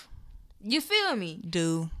you feel me?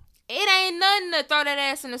 It ain't nothing to throw that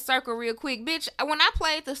ass in a circle real quick, bitch. When I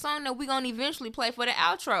played the song that we gonna eventually play for the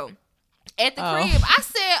outro at the crib, I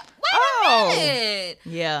said, wait a minute.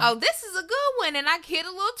 Yeah. Oh, this is a good one. And I hit a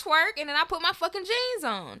little twerk, and then I put my fucking jeans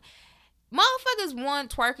on. Motherfuckers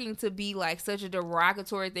want twerking to be like such a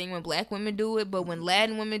derogatory thing when black women do it, but when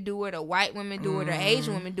Latin women do it, or white women do it, or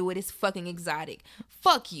Asian women do it, it's fucking exotic.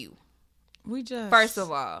 Fuck you. First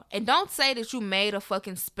of all, and don't say that you made a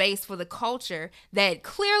fucking space for the culture that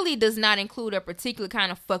clearly does not include a particular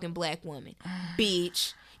kind of fucking black woman.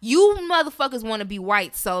 Bitch, you motherfuckers want to be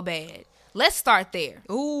white so bad. Let's start there.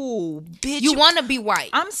 Ooh, bitch. You want to be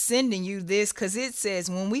white. I'm sending you this because it says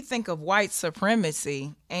when we think of white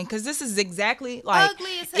supremacy, and because this is exactly like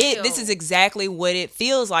ugly as hell. This is exactly what it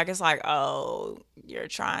feels like. It's like, oh, you're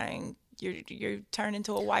turned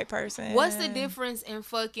into a white person. What's the difference in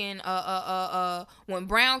fucking when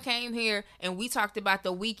Brown came here and we talked about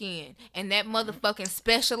the weekend and that motherfucking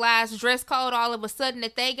specialized dress code all of a sudden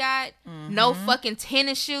that they got no fucking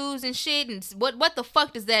tennis shoes and shit, and what the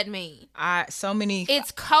fuck does that mean?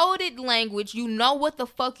 It's coded language. You know what the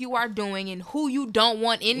fuck you are doing and who you don't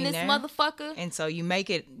want in this motherfucker, and so you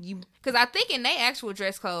make it because I think in their actual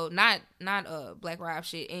dress code, not Black Rob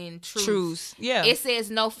shit, in Truth, yeah, it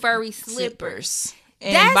says no furry slippers.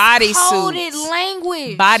 And that's bodysuits. Coded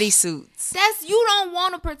language. Bodysuits. You don't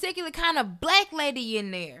want a particular kind of black lady in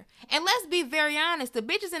there. And let's be very honest, the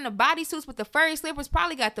bitches in the bodysuits with the furry slippers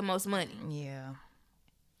probably got the most money. Yeah.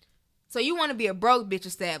 So you want to be a broke bitch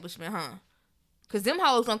establishment, huh? Because them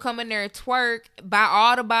hoes gonna come in there and twerk, buy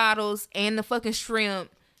all the bottles and the fucking shrimp.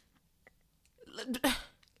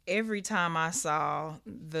 Every time I saw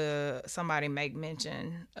somebody make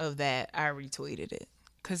mention of that, I retweeted it.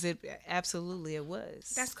 Because it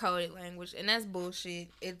was. That's coded language, and that's bullshit.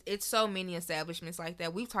 It's so many establishments like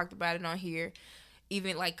that. We've talked about it on here.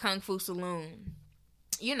 Even like Kung Fu Saloon.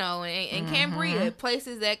 You know, and Cambria,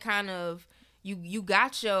 places that kind of, you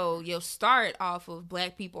got your start off of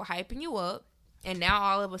black people hyping you up, and now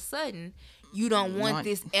all of a sudden, you don't want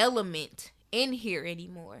this element in here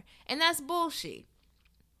anymore. And that's bullshit.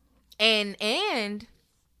 And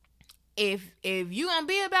if you gonna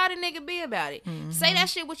be about it, nigga, be about it. Say that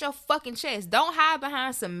shit with your fucking chest. Don't hide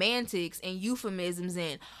behind semantics and euphemisms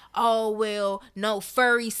and, oh, well, no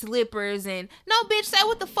furry slippers and, no, bitch, say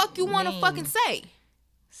what the fuck you want to fucking say.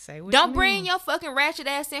 Say what Don't bring your fucking ratchet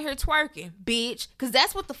ass in here twerking, bitch, because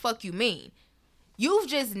that's what the fuck you mean. You've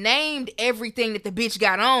just named everything that the bitch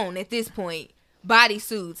got on at this point.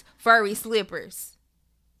 Bodysuits, furry slippers,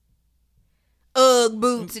 Ugg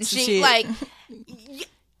boots and shit. Like,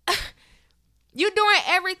 you're doing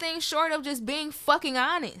everything short of just being fucking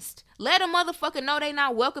honest. Let a motherfucker know they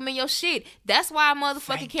not welcome in your shit. That's why a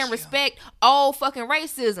motherfucker can respect all fucking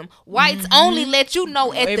racism. Whites only let you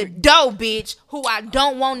know at the door, bitch, who I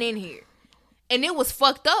don't want in here. And it was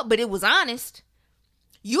fucked up, but it was honest.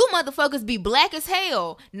 You motherfuckers be black as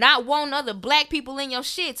hell, not want other black people in your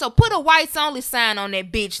shit. So put a whites only sign on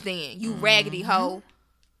that bitch then, you raggedy hoe.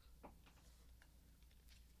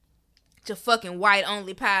 To fucking white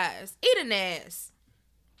only pies. Eat an ass.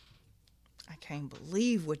 I can't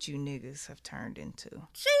believe what you niggas have turned into.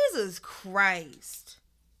 Jesus Christ.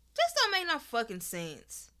 This don't make no fucking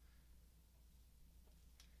sense.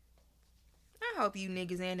 I hope you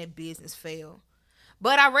niggas and that business fail.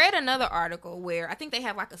 But I read another article where I think they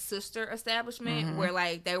have like a sister establishment where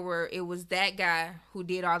like it was that guy who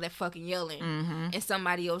did all that fucking yelling and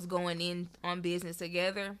somebody else going in on business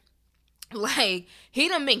together. Like, he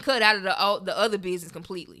done been cut out of the other business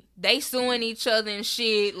completely. They suing each other and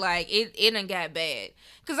shit. Like, it done got bad.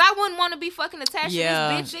 Because I wouldn't want to be fucking attached to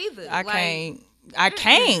this bitch either. I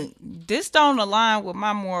can't. This don't align with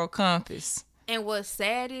my moral compass. And what's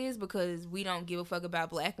sad is, because we don't give a fuck about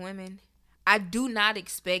black women, I do not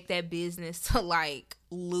expect that business to, like,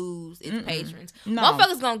 lose its patrons. No.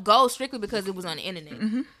 Motherfuckers gonna go strictly because it was on the internet. You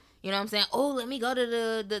know what I'm saying? Oh, let me go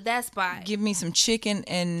to that spot. Give me some chicken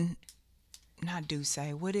and... Not Douce.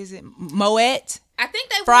 What is it? Moet? I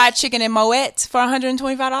think they fried chicken and Moet for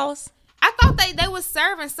 $125. I thought they was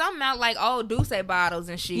serving something out like old Douce bottles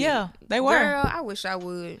and shit. Yeah, they were. Girl, I wish I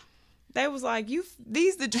would. They was like,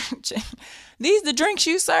 these the drinks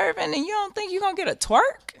you serving, and you don't think you gonna get a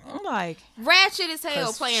twerk? I'm like, ratchet as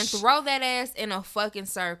hell playing throw that ass in a fucking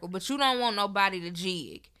circle, but you don't want nobody to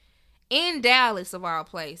jig in Dallas of all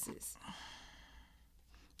places.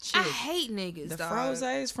 Shit. I hate niggas, the dog.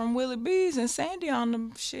 Frozes from Willie B's and Sandy on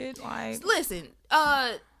them shit. Like, listen,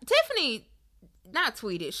 Tiffany not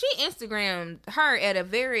tweeted. She Instagrammed her at a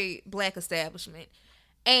very black establishment.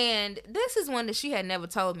 And this is one that she had never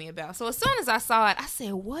told me about. So as soon as I saw it, I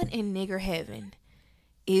said, what in nigger heaven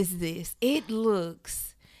is this?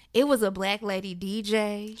 It was a black lady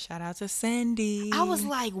DJ. Shout out to Sandy. I was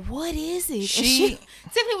like, what is it?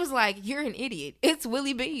 Tiffany was like, you're an idiot. It's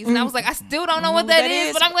Willie B's. And I was like, I still don't know what that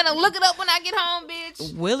is, but I'm going to look it up when I get home,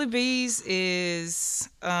 bitch. Willie B's is,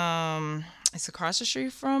 it's across the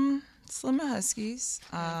street from Slim and Huskies.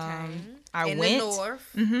 Okay. I In went. the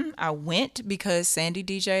north. I went because Sandy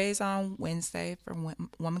DJs on Wednesday for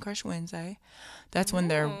Woman Crush Wednesday. That's when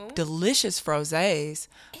their delicious frosés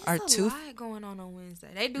are It's a lot going on Wednesday.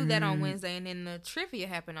 They do that on Wednesday, and then the trivia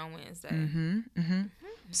happen on Wednesday.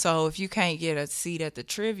 So if you can't get a seat at the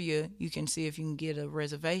trivia, you can see if you can get a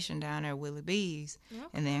reservation down there at Willie B's,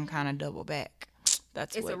 and then kind of double back.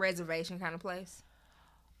 It's a reservation kind of place.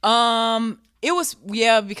 It was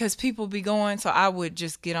because people be going, so I would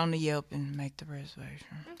just get on the Yelp and make the reservation.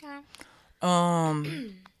 Okay.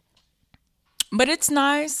 But it's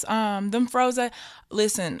nice. Them frozen.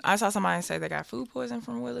 Listen, I saw somebody say they got food poisoning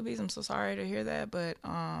from Willie B's. I'm so sorry to hear that, but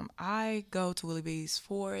I go to Willie B's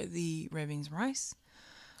for the red beans and rice.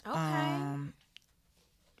 Okay.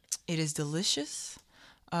 It is delicious.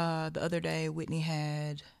 The other day, Whitney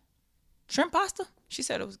had shrimp pasta. She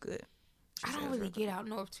said it was good. I don't really get out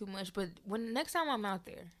north too much, but next time I'm out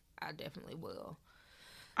there, I definitely will.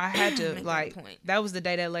 I had to that was the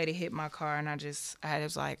day that lady hit my car, and I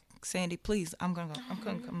was like, Sandy, please, I'm gonna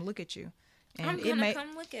come look at you, and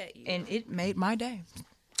come look at you, and it made my day.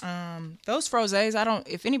 Those frosés,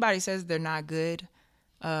 if anybody says they're not good,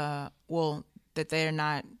 that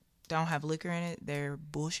don't have liquor in it, they're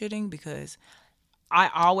bullshitting, because I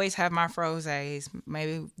always have my frosés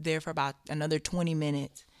maybe there for about another 20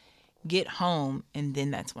 minutes, get home, and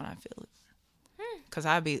then that's when I feel it. Cause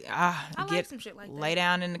I like some shit like that. Lay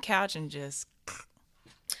down in the couch and just.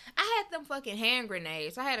 I had them fucking hand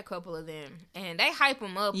grenades. I had a couple of them, and they hype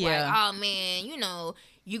them up like, oh man, you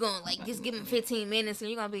gonna just give them 15 minutes and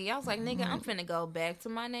you're gonna be. I was like, nigga, I'm finna go back to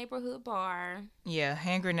my neighborhood bar. Yeah,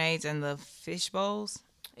 hand grenades and the fish bowls.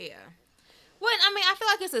 Yeah. Well, I mean, I feel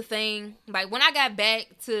like it's a thing. Like when I got back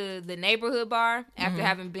to the neighborhood bar after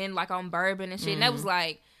having been like on bourbon and shit, and that was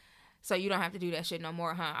like. So you don't have to do that shit no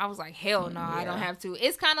more, huh? I was like, hell no, I don't have to.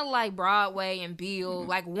 It's kind of like Broadway and Beale.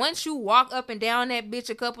 Like, once you walk up and down that bitch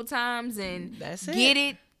a couple times and get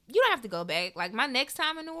it, you don't have to go back. Like, my next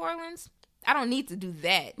time in New Orleans, I don't need to do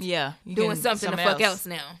that. Yeah. Doing something the fuck else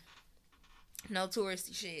now. No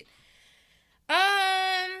touristy shit.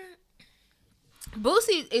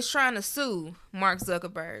 Boosie is trying to sue Mark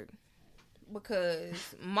Zuckerberg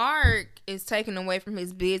because Mark is taken away from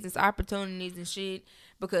his business opportunities and shit.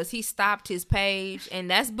 Because he stopped his page, and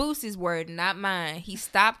that's Boosie's word, not mine. He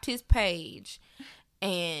stopped his page,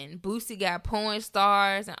 and Boosie got porn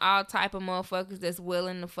stars and all type of motherfuckers that's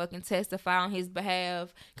willing to fucking testify on his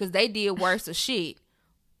behalf, because they did worse of shit.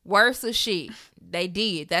 Worse of shit. They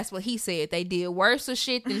did. That's what he said. They did worse of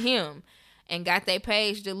shit than him, and got their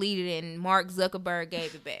page deleted, and Mark Zuckerberg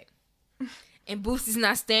gave it back. And Boosie's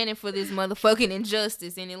not standing for this motherfucking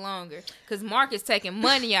injustice any longer. Because Mark is taking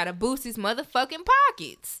money out of Boosie's motherfucking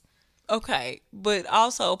pockets. Okay, but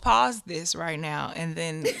also pause this right now and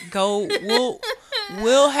then go.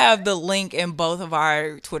 We'll have the link in both of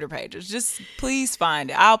our Twitter pages. Just please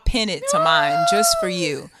find it. I'll pin it to mine just for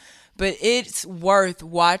you. But it's worth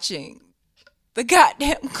watching the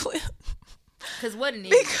goddamn clip. Because what an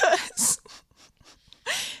idiot. Because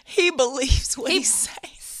he believes what he's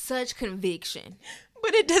saying. Such conviction,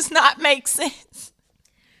 but it does not make sense.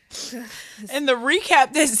 And the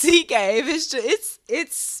recap that Z gave is just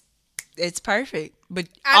it's perfect. But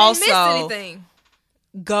I didn't miss anything.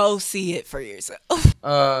 Go see it for yourself.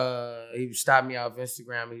 He stopped me off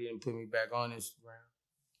Instagram. He didn't put me back on Instagram.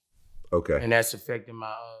 Okay, and that's affecting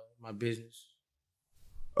my my business.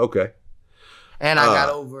 Okay, and I got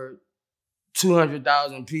over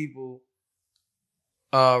 200,000 people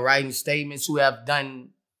writing statements who have done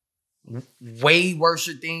way worse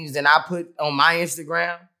things than I put on my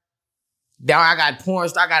Instagram. Now I got porn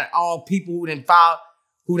stars, I got all people who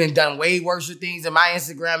done way worse things than my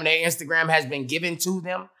Instagram, and their Instagram has been given to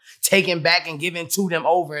them, taken back and given to them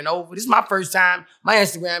over and over. This is my first time my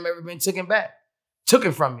Instagram ever been taken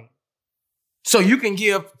from me. So you can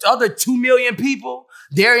give other 2 million people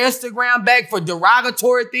their Instagram back for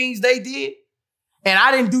derogatory things they did, and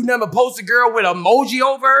I didn't do nothing but post a girl with an emoji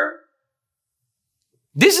over her.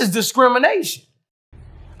 This is discrimination.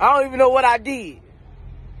 I don't even know what I did,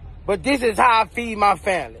 but this is how I feed my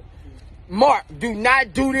family. Mark, do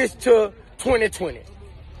not do this to 2020.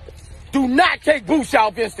 Do not take Boosie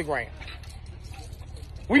off Instagram.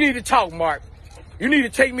 We need to talk, Mark. You need to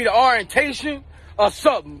take me to orientation or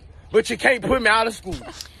something, but you can't put me out of school.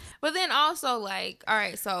 But then also, like, all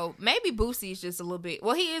right, so maybe Boosie is just a little bit,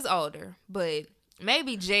 well, he is older, but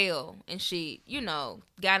maybe jail and shit,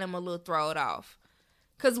 got him a little thrown off.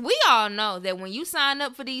 Because we all know that when you sign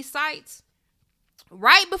up for these sites,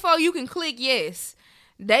 right before you can click yes,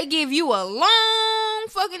 they give you a long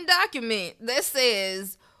fucking document that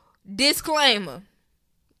says disclaimer.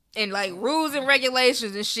 and like rules and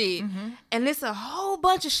regulations and shit. And it's a whole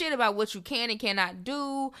bunch of shit about what you can and cannot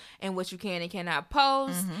do and what you can and cannot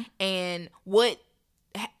post and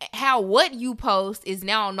how what you post is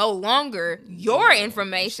now no longer your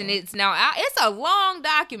information. It's now out. It's a long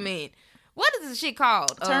document. What is this shit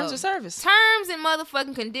called? Terms of service. Terms and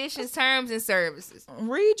motherfucking conditions, terms and services.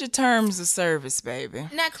 Read your terms of service, baby.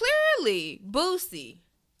 Now, clearly, Boosie,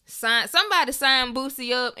 somebody signed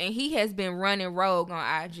Boosie up, and he has been running rogue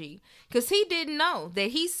on IG. Because he didn't know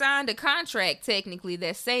that he signed a contract, technically,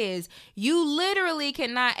 that says you literally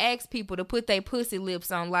cannot ask people to put their pussy lips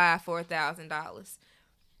on live for $1,000.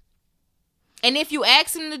 And if you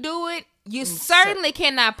ask them to do it, you certainly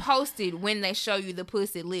cannot post it when they show you the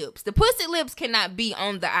pussy lips. The pussy lips cannot be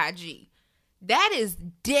on the IG. That is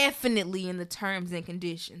definitely in the terms and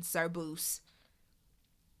conditions, Sir Boos.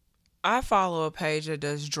 I follow a page that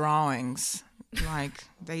does drawings. Like,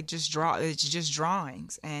 they just draw. It's just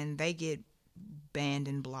drawings. And they get banned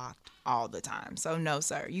and blocked all the time. So, no,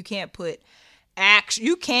 sir. You can't put...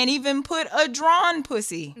 You can't even put a drawn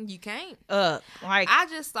pussy. You can't. Like, I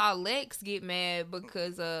just saw Lex get mad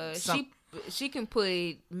because she can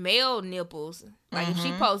put male nipples. Like if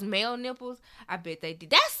she posts male nipples, I bet they did.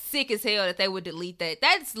 That's sick as hell that they would delete that.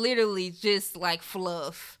 That's literally just like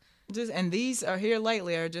fluff. And these are here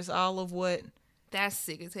lately are just all of what. That's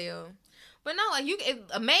sick as hell. But no, like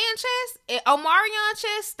a man chest, Omarion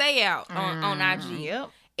chest, stay out on IG. Yep.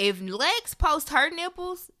 If Lex posts her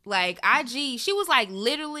nipples, like IG, she was like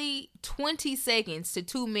literally 20 seconds to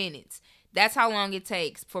 2 minutes. That's how long it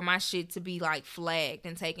takes for my shit to be like flagged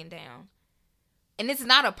and taken down. And it's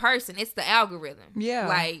not a person, it's the algorithm. Yeah.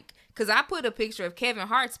 Like, because I put a picture of Kevin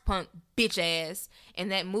Hart's punk bitch ass in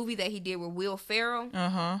that movie that he did with Will Ferrell.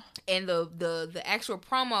 And the actual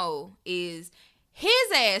promo is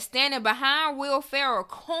his ass standing behind Will Ferrell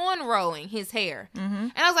cornrowing his hair.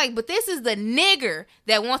 And I was like, but this is the nigger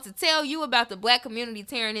that wants to tell you about the black community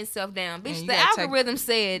tearing itself down. Bitch, the algorithm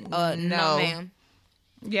said, no, ma'am.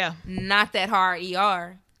 Yeah. Not that hard,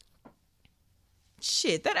 ER.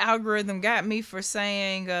 Shit, that algorithm got me for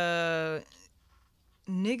saying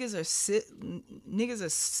niggas are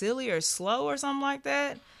silly or slow or something like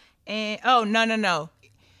that. And, no.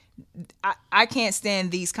 I can't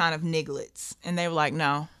stand these kind of nigglets. And they were like,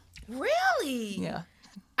 no. Really? Yeah.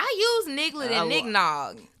 I use niglet and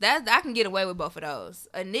nignog. I can get away with both of those.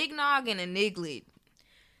 A nignog and a niglet.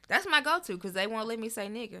 That's my go-to because they won't let me say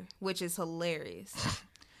nigger, which is hilarious.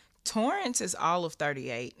 Torrance is all of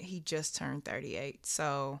 38. He just turned 38.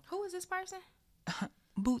 So who is this person?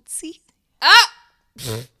 Bootsy. Ah!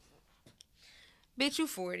 Bitch, you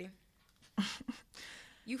 40.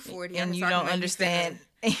 You 40. And you don't understand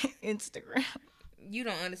Instagram. You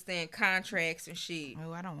don't understand contracts and shit.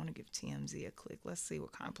 Oh, I don't want to give TMZ a click. Let's see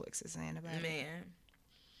what Complex is saying about it.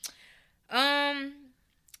 Man.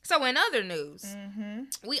 So in other news,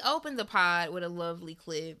 we opened the pod with a lovely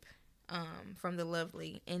clip from the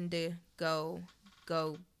lovely Indigo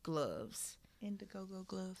Gloves. Indiegogo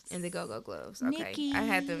Gloves. Indiegogo Gloves. Okay. Nikki.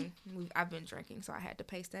 I've been drinking, so I had to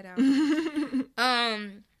paste that out.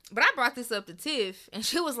 But I brought this up to Tiff, and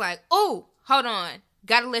she was like, oh, hold on.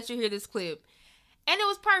 Gotta let you hear this clip. And it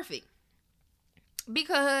was perfect.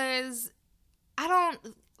 Because I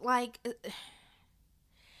don't, like,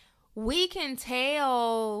 we can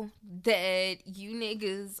tell that you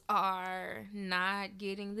niggas are not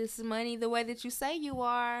getting this money the way that you say you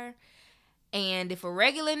are. And if a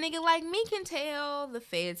regular nigga like me can tell, the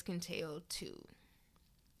feds can tell too.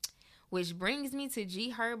 Which brings me to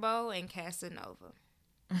G Herbo and Casanova.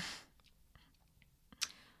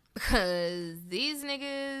 Because these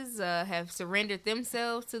niggas have surrendered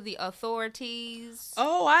themselves to the authorities.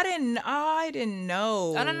 Oh, I didn't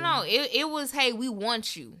know. Oh, no. It was, hey, we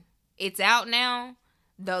want you. It's out now.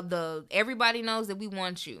 The everybody knows that we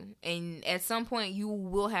want you. And at some point, you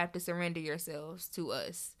will have to surrender yourselves to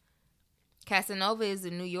us. Casanova is a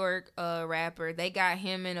New York rapper. They got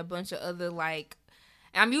him and a bunch of other, like,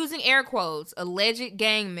 I'm using air quotes, alleged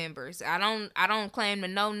gang members. I don't claim to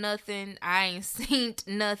know nothing. I ain't seen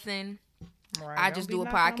nothing. Right, I just do a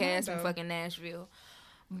podcast from fucking Nashville.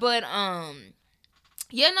 But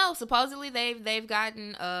supposedly they've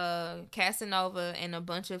gotten Casanova and a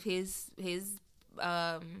bunch of his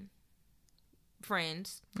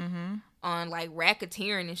friends on like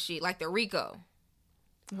racketeering and shit, like the RICO.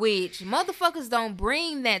 Which motherfuckers don't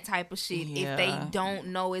bring that type of shit if they don't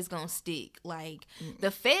know it's gonna stick. Like, the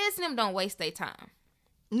feds and them don't waste their time.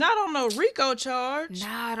 Not on the RICO charge.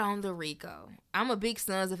 Not on the RICO. I'm a big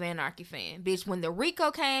Sons of Anarchy fan. Bitch, when the RICO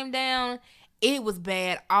came down, it was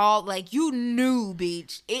bad. You knew,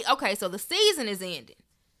 bitch. Okay, so the season is ending.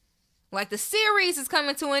 Like, the series is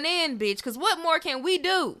coming to an end, bitch. Because what more can we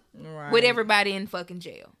do with everybody in fucking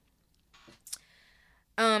jail?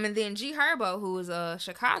 And then G Herbo, who is a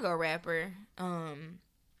Chicago rapper,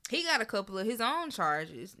 he got a couple of his own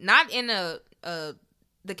charges. Not in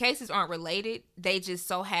the cases aren't related. They just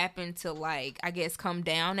so happen to, like, I guess, come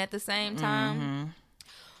down at the same time. Mm-hmm.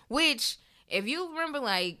 Which, if you remember,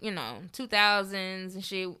 like, 2000s and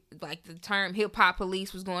shit, like, the term hip-hop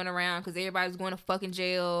police was going around because everybody was going to fucking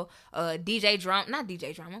jail. DJ Drama. Not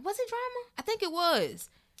DJ Drama. Was it Drama? I think it was.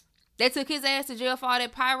 They took his ass to jail for all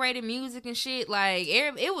that pirated music and shit. Like,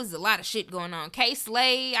 it was a lot of shit going on.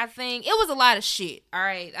 K-Slay, I think. It was a lot of shit. All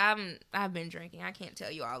right. I've been drinking. I can't tell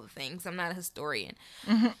you all the things. I'm not a historian.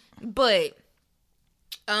 Mm-hmm. But,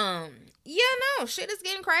 shit is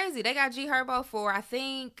getting crazy. They got G Herbo for, I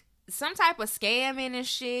think, some type of scamming and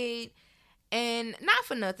shit. And not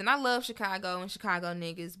for nothing. I love Chicago and Chicago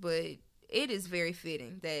niggas, but it is very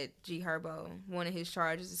fitting that G Herbo, one of his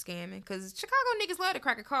charges is scamming. Because Chicago niggas love to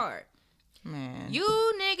crack a card. Man. You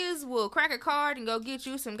niggas will crack a card and go get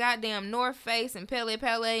you some goddamn North Face and Pele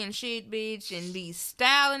and shit, bitch, and be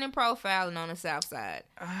styling and profiling on the South Side.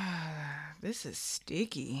 This is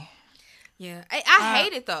sticky. Yeah. I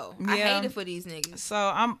hate it, though. Yeah. I hate it for these niggas.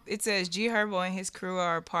 So, it says G Herbo and his crew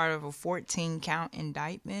are part of a 14-count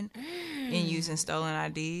indictment in using stolen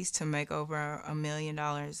IDs to make over $1 million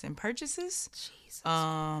in purchases. Jesus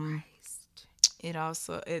Christ. It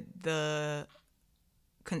also, the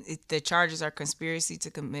charges are conspiracy to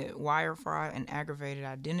commit wire fraud and aggravated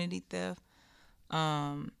identity theft.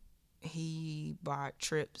 He bought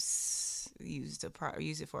trips, used it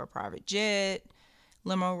for a private jet,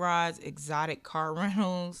 limo rides, exotic car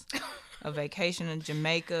rentals, a vacation in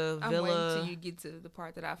Jamaica, villa. I'm waiting till you get to the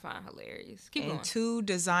part that I find hilarious. Keep going. 2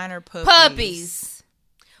 designer puppies. Puppies.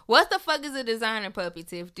 What the fuck is a designer puppy,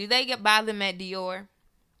 Tiff? Do they buy them at Dior?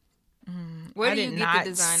 Where do you get the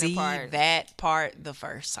designer part? I did not see that part the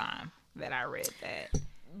first time that I read that.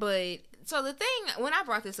 But, so the thing, when I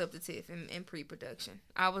brought this up to Tiff in pre-production,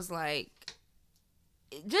 I was like,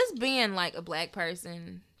 just being like a black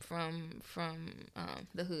person from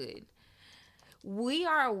the hood, we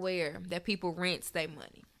are aware that people rent their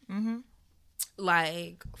money. Mm-hmm.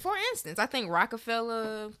 Like, for instance, I think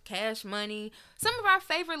Rockefeller, Cash Money, some of our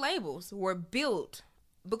favorite labels were built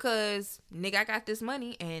because, nigga, I got this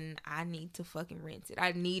money and I need to fucking rent it.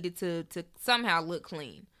 I needed to somehow look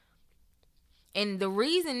clean. And the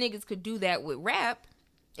reason niggas could do that with rap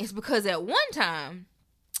is because at one time,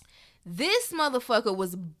 this motherfucker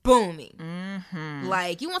was booming. Mm-hmm.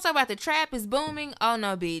 Like, you want to talk about the trap is booming? Oh,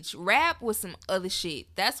 no, bitch. Rap was some other shit.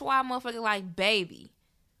 That's why a motherfucker like Baby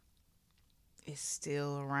is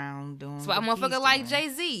still around doing That's why a motherfucker like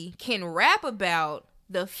Jay-Z can rap about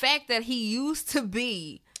the fact that he used to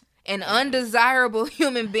be an undesirable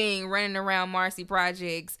human being running around Marcy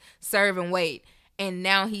Projects serving weight, and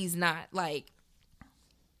now he's not. Like,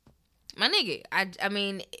 my nigga, I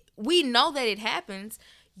mean, we know that it happens.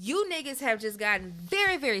 You niggas have just gotten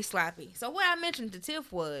very, very sloppy. So what I mentioned to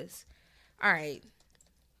Tiff was, all right,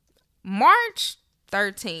 March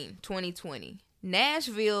 13, 2020,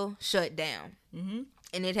 Nashville shut down. Mm-hmm.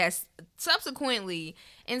 And it has subsequently,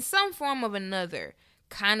 in some form of another,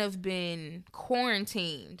 kind of been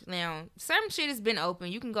quarantined. Now, some shit has been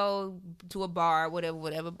open. You can go to a bar,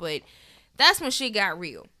 whatever, but that's when shit got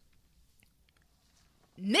real.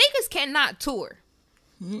 Niggas cannot tour.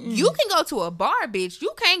 Mm-mm. You can go to a bar, bitch.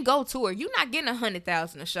 You can't go tour. You're not getting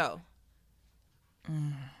 $100,000 a show.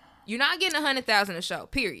 You're not getting $100,000 a show,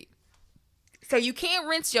 period. So you can't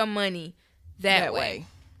rinse your money that way.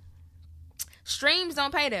 Streams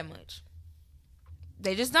don't pay that much.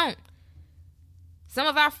 They just don't. Some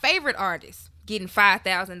of our favorite artists getting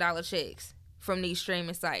 $5,000 checks from these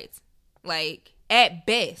streaming sites. Like, at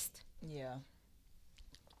best. Yeah.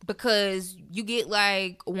 Because you get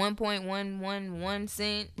like 1.111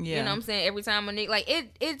 cent. Yeah. You know what I'm saying? Every time a nigga, like,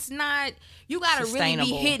 it's not, you gotta really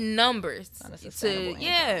be hitting numbers.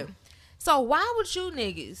 Yeah. So why would you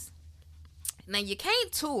niggas, now you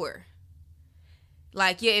can't tour.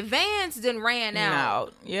 Like, your advance done ran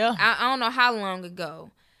out. Yeah. I don't know how long ago.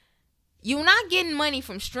 You're not getting money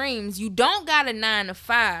from streams. You don't got a 9 to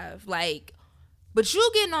 5. Like, but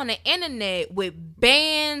you getting on the internet with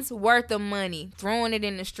bands worth of money, throwing it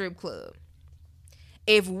in the strip club.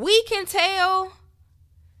 If we can tell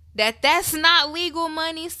that that's not legal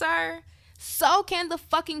money, sir, so can the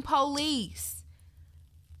fucking police.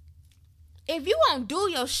 If you won't do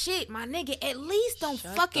your shit, my nigga, at least don't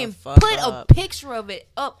fucking put a picture of it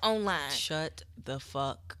up online. Shut the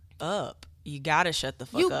fuck up. You gotta shut the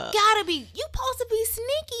fuck up. You gotta be, you supposed to be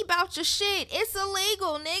sneaky about your shit. It's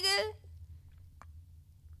illegal, nigga.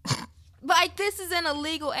 Like, this is an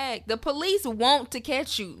illegal act. The police want to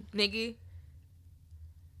catch you, nigga.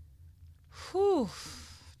 Whew.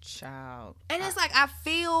 Child. And it's like, I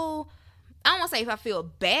don't want to say if I feel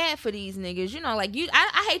bad for these niggas, you know, like,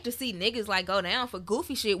 I hate to see niggas, like, go down for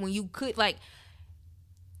goofy shit when you could, like,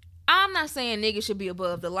 I'm not saying niggas should be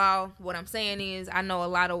above the law. What I'm saying is, I know a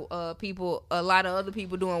lot of other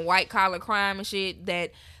people doing white collar crime and shit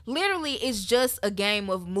that literally is just a game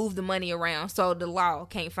of move the money around so the law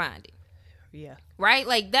can't find it. Yeah. Right?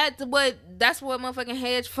 Like, that's what motherfucking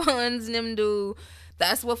hedge funds and them do.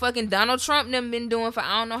 That's what fucking Donald Trump and them been doing for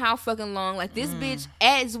I don't know how fucking long. Like, this bitch,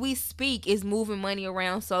 as we speak, is moving money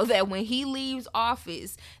around so that when he leaves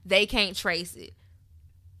office, they can't trace it.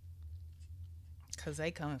 Because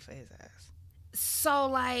they coming for his ass. So,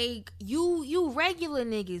 like, you regular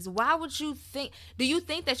niggas, why would you think... Do you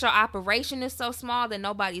think that your operation is so small that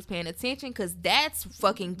nobody's paying attention? Because that's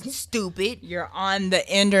fucking stupid. You're on the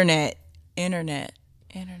internet.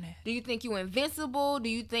 Do you think you invincible? Do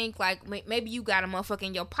you think, like, maybe you got a motherfucker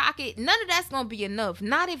in your pocket? None of that's gonna be enough.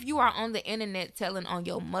 Not if you are on the internet telling on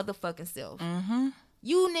your motherfucking self. Mm-hmm.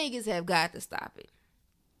 You niggas have got to stop it.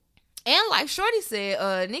 And like Shorty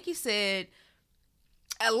said, Nikki said...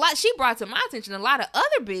 she brought to my attention a lot of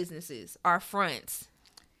other businesses are fronts.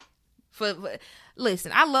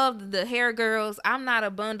 Listen, I love the hair girls. I'm not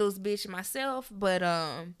a bundles bitch myself, but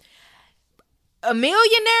a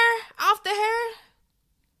millionaire off the hair?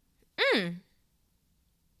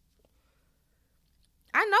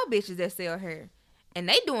 I know bitches that sell hair. And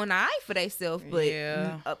they doing all right for themselves, but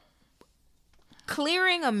yeah.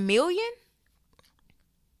 Clearing $1 million?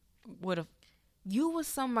 What a... You was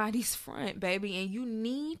somebody's front, baby, and you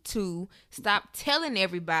need to stop telling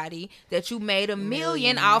everybody that you made $1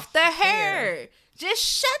 million off the hair. Just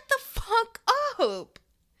shut the fuck up.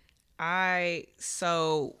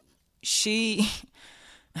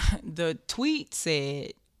 The tweet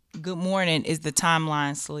said, "Good morning, is the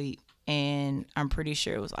timeline sleep?" And I'm pretty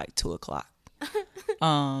sure it was like 2:00.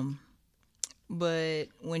 But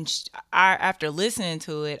when after listening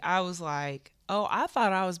to it, I was like, oh, I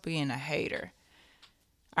thought I was being a hater.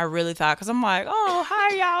 I really thought, because I'm like, oh, how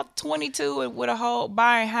are y'all 22 and with a whole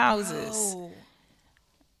buying houses? Oh.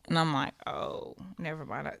 And I'm like, oh, never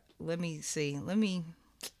mind. Let me see. Let me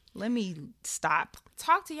stop.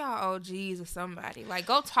 Talk to y'all OGs or somebody. Like,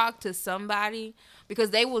 go talk to somebody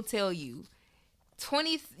because they will tell you.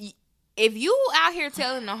 If you out here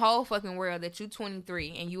telling the whole fucking world that you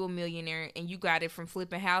 23 and you a millionaire and you got it from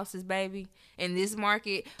flipping houses, baby, in this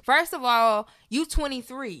market, first of all, you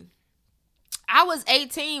 23. I was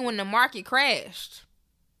 18 when the market crashed.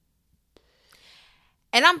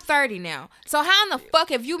 And I'm 30 now. So how in the fuck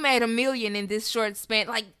have you made $1 million in this short span?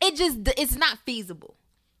 Like, it's not feasible.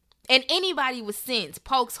 And anybody with sense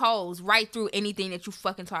pokes holes right through anything that you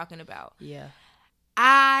fucking talking about. Yeah.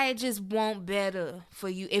 I just want better for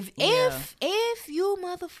you. If you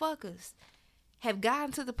motherfuckers have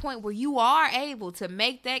gotten to the point where you are able to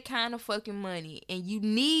make that kind of fucking money and you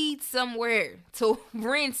need somewhere to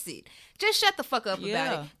rinse it, just shut the fuck up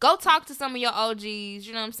about it. Go talk to some of your OGs.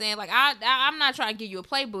 You know what I'm saying? Like, I'm not trying to give you a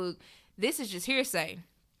playbook. This is just hearsay.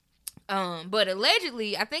 But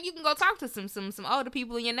allegedly, I think you can go talk to some older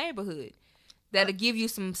people in your neighborhood that'll give you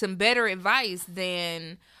some better advice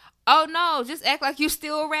than, oh no, just act like you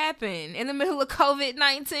still rapping in the middle of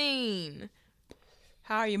COVID-19.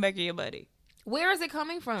 How are you making your money? Where is it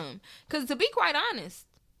coming from? Because to be quite honest,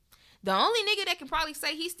 the only nigga that can probably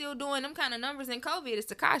say he's still doing them kind of numbers in COVID is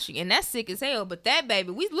Tekashi. And that's sick as hell. But that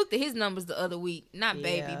baby, we looked at his numbers the other week. Not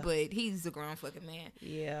baby, but he's a grown fucking man.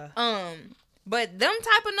 Yeah. But them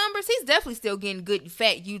type of numbers, he's definitely still getting good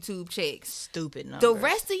fat YouTube checks. Stupid numbers. The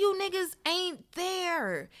rest of you niggas ain't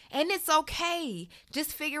there. And it's okay.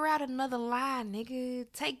 Just figure out another line, nigga.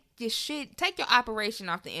 Take your operation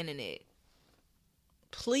off the internet.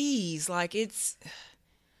 Please, like, it's,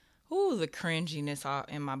 the cringiness all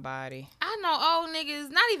in my body. I know old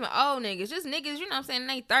niggas, not even old niggas, just niggas, you know what I'm saying, in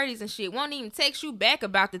their 30s and shit, won't even text you back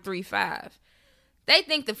about the 3.5. They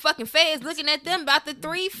think the fucking feds looking at them about the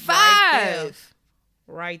 3.5.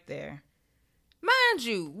 Right there. Mind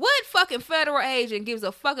you, what fucking federal agent gives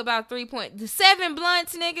a fuck about 7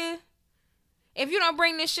 blunts, nigga? If you don't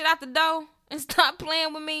bring this shit out the door and stop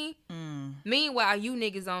playing with me. Meanwhile, you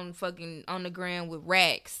niggas on the ground with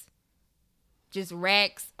racks. Just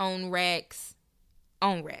racks on racks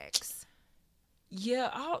on racks. Yeah,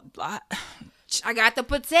 I got to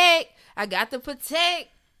protect.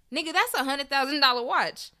 Nigga, that's $100,000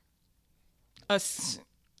 watch.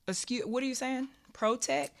 What are you saying?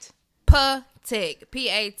 Protect? Patek.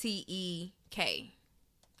 Patek.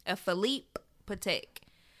 A Philippe Patek.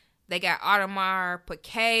 They got Audemars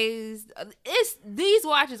Piguets. These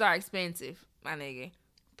watches are expensive, my nigga.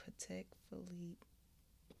 Patek Philippe.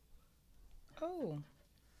 Oh.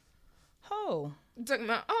 Talking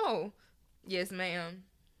about, yes, ma'am.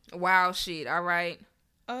 Wild shit, all right.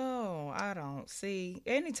 Oh, I don't see.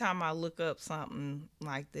 Anytime I look up something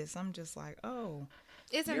like this, I'm just like, oh,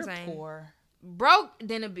 it's you're insane. Poor. Broke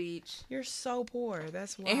than a bitch. You're so poor.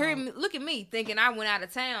 That's why. And here, look at me thinking I went out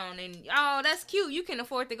of town and, that's cute. You can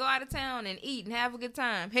afford to go out of town and eat and have a good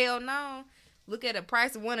time. Hell no. Look at the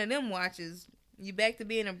price of one of them watches. You back to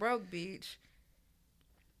being a broke bitch.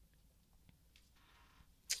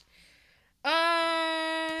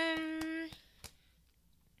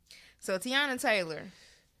 So Tiana Taylor,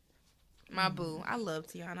 my boo. I love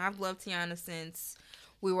Tiana. I've loved Tiana since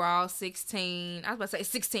we were all 16. I was about to say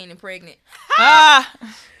 16 and pregnant.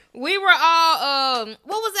 We were all, what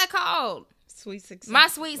was that called? Sweet 16. My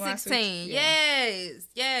Sweet 16. Yes.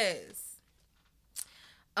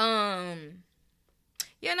 Tiana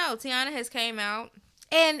has came out.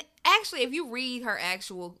 And actually, if you read her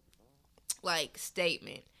actual,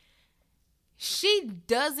 statement, she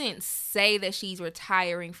doesn't say that she's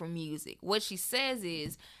retiring from music. What she says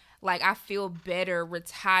is, I feel better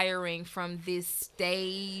retiring from this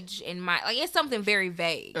stage in my... it's something very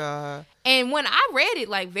vague. And when I read it,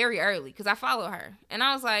 very early, because I follow her, and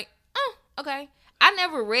I was like, oh, okay. I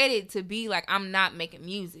never read it to be I'm not making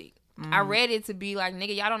music. I read it to be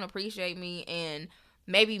nigga, y'all don't appreciate me, and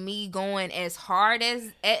maybe me going as hard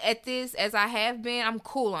at this as I have been, I'm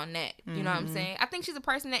cool on that. You know what I'm saying? I think she's a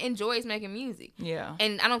person that enjoys making music. Yeah.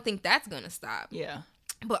 And I don't think that's going to stop. Yeah.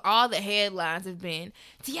 But all the headlines have been,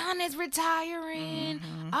 Tiana's retiring.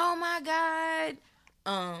 Oh, my God.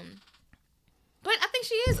 But I think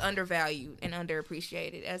she is undervalued and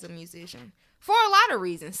underappreciated as a musician for a lot of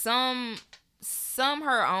reasons. Some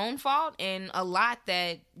her own fault, and a lot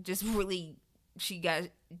that just really she got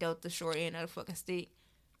dealt the short end of the fucking stick.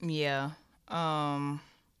 Yeah. I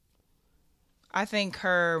think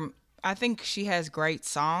she has great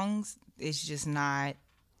songs. It's just not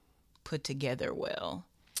put together well.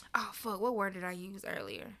 Oh, fuck. What word did I use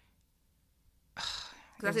earlier?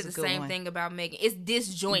 Because I said the same thing about Megan. It's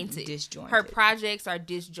disjointed. Her projects are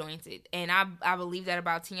disjointed. And I believe that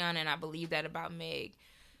about Tiana, and I believe that about Meg.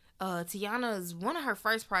 Tiana's, one of her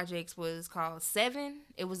first projects was called 7.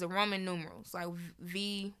 It was the Roman numerals,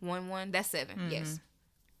 V11. That's 7, yes.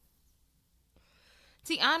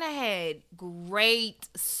 Tiana had great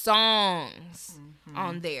songs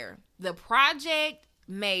on there. The project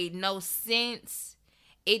made no sense.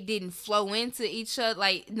 It didn't flow into each other.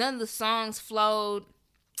 None of the songs flowed.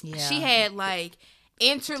 Yeah. She had,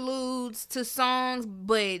 interludes to songs,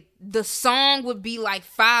 but the song would be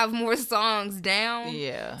 5 more songs down.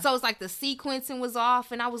 Yeah. So it's the sequencing was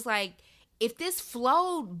off, and I was like, if this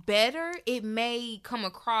flowed better, it may come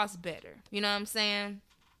across better. You know what I'm saying?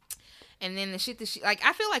 And then the shit that she...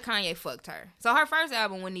 I feel like Kanye fucked her. So her first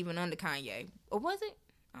album wasn't even under Kanye. Or was it?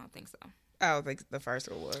 I don't think so. I don't think the first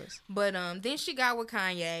one was. But then she got with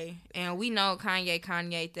Kanye, and we know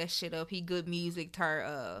Kanye that shit up. He good music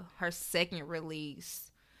to her second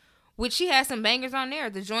release, which she had some bangers on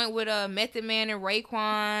there. The joint with Method Man and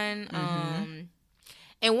Raekwon.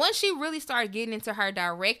 And once she really started getting into her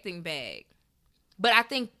directing bag, but I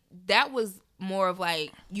think that was more of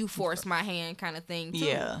you forced my hand kind of thing too.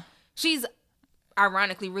 Yeah. She's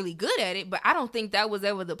ironically really good at it, but I don't think that was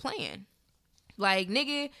ever the plan.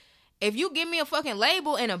 Nigga, if you give me a fucking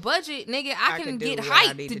label and a budget, nigga, I can get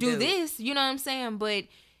hyped to do this. You know what I'm saying? But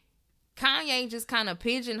Kanye just kind of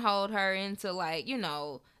pigeonholed her into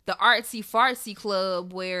the artsy fartsy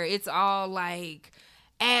club where it's all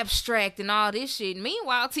abstract and all this shit.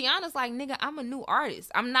 Meanwhile, Tiana's nigga, I'm a new artist.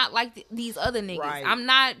 I'm not like these other niggas. Right. I'm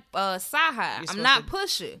not Saha. I'm not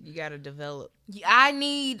Pusha. You gotta develop. I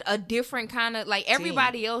need a different kind of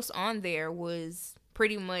everybody else on there was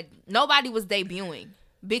pretty much nobody was debuting.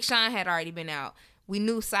 Big Sean had already been out. We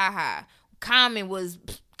knew Saha. Common was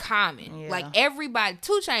Common. Yeah. Everybody.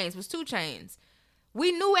 2 Chainz was 2 Chainz.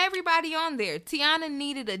 We knew everybody on there. Tiana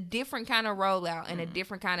needed a different kind of rollout and a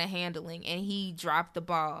different kind of handling, and he dropped the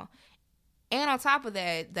ball. And on top of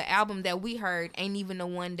that, the album that we heard ain't even the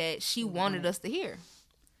one that she wanted us to hear.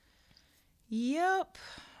 Yep.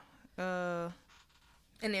 And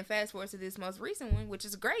then fast forward to this most recent one, which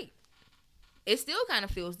is great. It still kind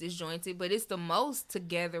of feels disjointed, but it's the most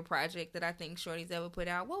together project that I think Shorty's ever put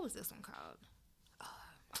out. What was this one called? I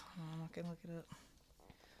can look it up.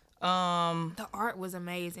 The art was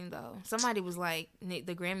amazing, though. Somebody was like, the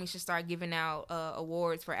Grammys should start giving out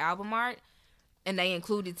awards for album art, and they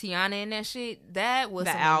included Tiana in that shit. That was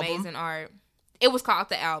some amazing art. It was called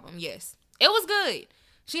The Album, yes. It was good.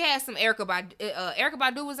 She had some Erykah Badu. Erykah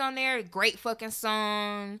Badu was on there. Great fucking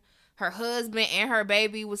song. Her husband and her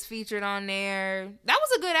baby was featured on there. That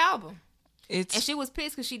was a good album. And she was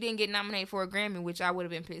pissed because she didn't get nominated for a Grammy, which I would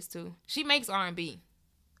have been pissed too. She makes R&B.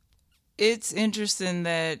 It's interesting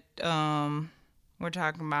that we're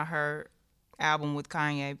talking about her album with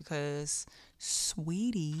Kanye because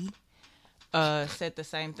Sweetie said the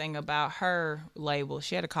same thing about her label.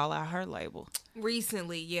 She had to call out her label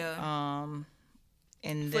Recently, yeah.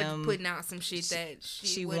 And for them putting out some shit that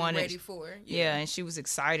she wasn't ready for. Yeah, and she was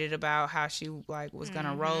excited about how she like was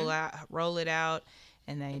gonna roll it out,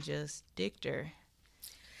 and they just dicked her.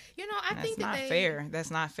 You know, I think that's not fair. That's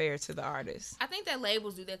not fair to the artist. I think that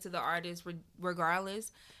labels do that to the artists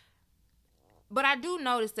regardless. But I do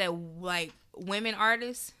notice that like women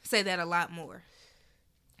artists say that a lot more.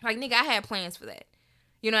 Like, nigga, I had plans for that.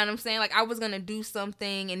 You know what I'm saying? Like, I was gonna do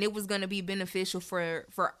something, and it was gonna be beneficial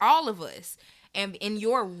for all of us. And in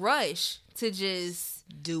your rush to just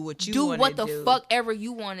do what you do what the fuck ever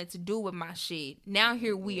you wanted to do with my shit, now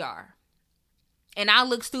here we are. And I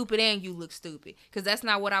look stupid and you look stupid. Because that's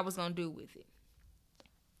not what I was going to do with it.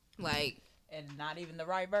 Like. And not even the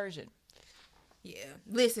right version. Yeah.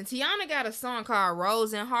 Listen, Tiana got a song called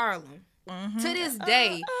Rose in Harlem. Mm-hmm. To this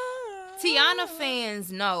day, Tiana fans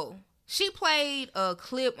know. She played a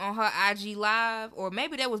clip on her IG Live, or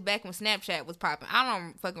maybe that was back when Snapchat was popping. I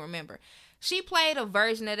don't fucking remember. She played a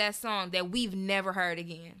version of that song that we've never heard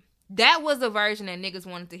again. That was the version that niggas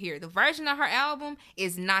wanted to hear. The version of her album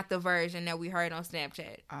is not the version that we heard on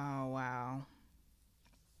Snapchat. Oh, wow.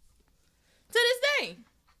 To this day.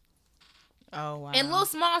 Oh, wow. And little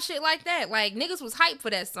small shit like that. Like, niggas was hyped for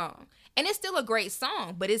that song. And it's still a great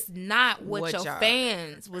song, but it's not what your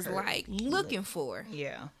fans was, like, looking for.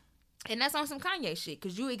 Yeah. And that's on some Kanye shit,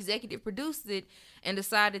 because you executive produced it and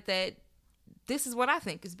decided that this is what I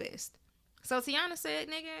think is best. So Tiana said,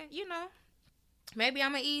 nigga, you know, maybe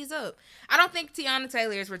I'm going to ease up. I don't think Tiana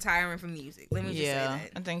Taylor is retiring from music. Let me just say that.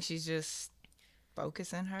 I think she's just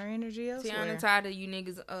focusing her energy elsewhere. Tiana tired of you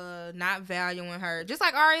niggas not valuing her. Just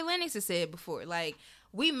like Ari Lennox has said before. Like,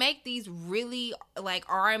 we make these really, like,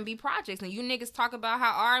 R&B projects, and you niggas talk about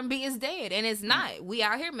how R&B is dead, and it's not. We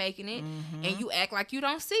out here making it, and you act like you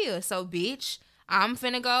don't see us. So, bitch, I'm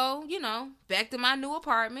finna go, you know, back to my new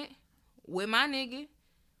apartment with my nigga.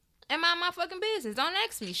 And mind my fucking business. Don't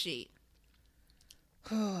ask me shit.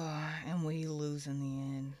 And we lose in the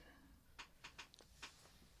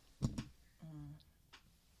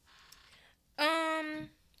end.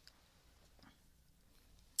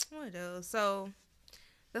 What else? So,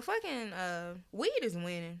 the fucking weed is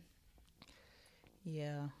winning.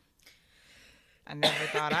 Yeah. I never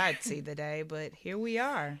thought I'd see the day, but here we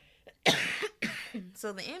are.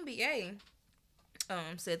 So, the NBA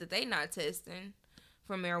said that they not testing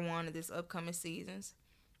for marijuana this upcoming season,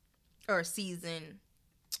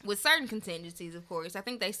 with certain contingencies, of course. I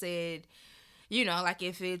think they said, you know, like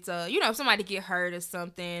if it's if somebody get hurt or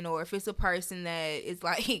something, or if it's a person that is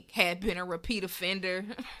like had been a repeat offender,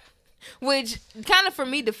 which kind of for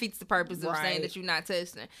me defeats the purpose of saying that you're not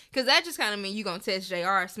testing, because that just kind of mean you gonna test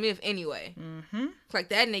J.R. Smith anyway. Mm-hmm. Like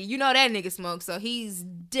that nigga, you know that nigga smokes, so he's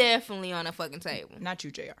definitely on a fucking table. Not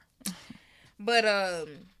you, J.R. But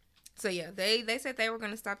so yeah, they said they were going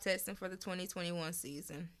to stop testing for the 2021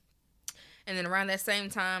 season. And then around that same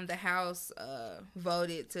time, the House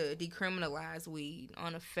voted to decriminalize weed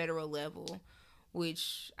on a federal level,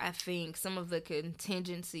 which I think some of the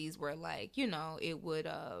contingencies were like, you know, it would,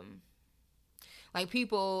 like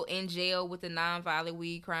people in jail with the nonviolent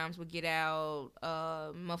weed crimes would get out,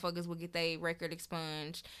 motherfuckers would get their record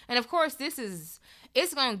expunged. And of course,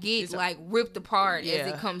 it's going to get like ripped apart as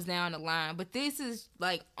it comes down the line. But this is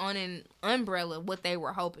like on an umbrella what they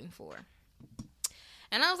were hoping for.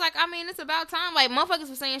 And I was like, I mean, it's about time. Like, motherfuckers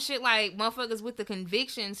were saying shit like motherfuckers with the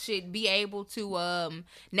convictions should be able to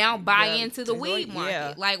now buy into the weed market.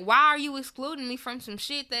 Yeah. Like, why are you excluding me from some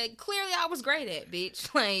shit that clearly I was great at,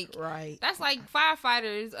 bitch? Like, that's like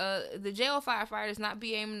firefighters, the jail firefighters not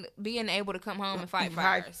being able to come home and fight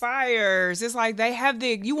fires. It's like they have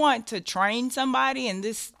you want to train somebody, and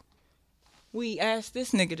we asked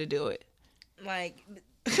this nigga to do it. Like,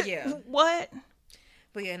 yeah. What?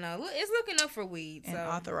 But yeah, no, it's looking up for weed. And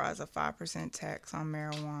authorize a 5% tax on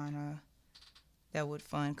marijuana that would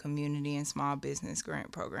fund community and small business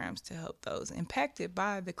grant programs to help those impacted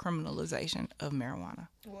by the criminalization of marijuana.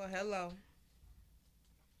 Well, hello.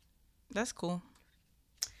 That's cool.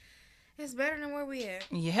 It's better than where we at.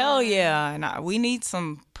 Yeah, hell yeah. And we need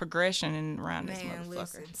some progression around this motherfucker.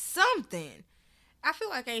 Listen, something. I feel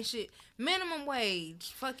like ain't shit. Minimum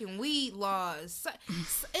wage, fucking weed laws.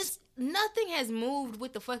 It's nothing has moved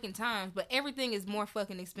with the fucking times, but everything is more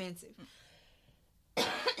fucking expensive.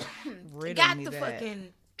 Got to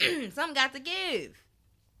fucking something got to give.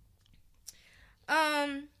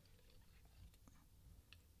 I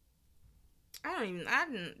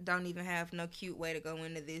don't even have no cute way to go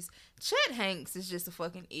into this. Chet Hanks is just a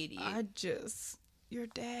fucking idiot. Your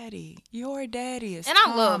daddy is and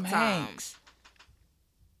Tom I love Hanks.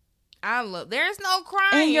 There's no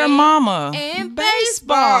crying. And your mama. And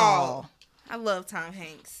baseball. I love Tom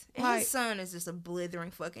Hanks. And his son is just a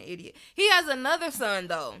blithering fucking idiot. He has another son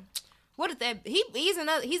though. What is that? He's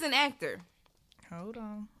an actor. Hold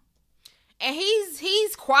on. And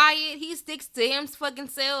he's quiet. He sticks to his fucking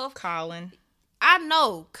self. Colin. I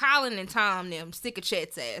know Colin and Tom them sick of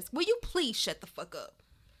Chet's ass. Will you please shut the fuck up?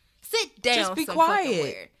 Sit down. Just be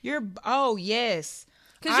quiet. Yes.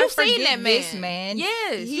 Because you've seen that man.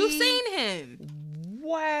 Yes, you've seen him.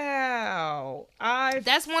 Wow.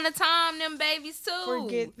 That's one of Tom them babies too.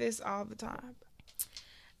 Forget this all the time.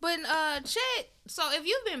 But Chet, so if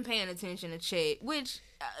you've been paying attention to Chet, which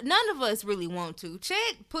none of us really want to,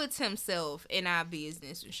 Chet puts himself in our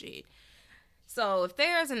business and shit. So if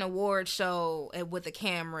there's an award show with a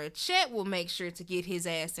camera, Chet will make sure to get his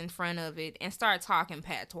ass in front of it and start talking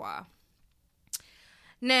patois.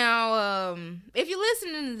 Now, if you're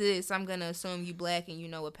listening to this, I'm going to assume you black and you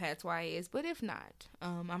know what patois is. But if not,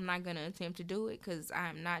 I'm not going to attempt to do it because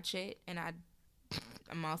I'm not Chet and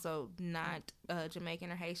I'm also not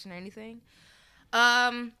Jamaican or Haitian or anything.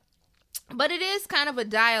 But it is kind of a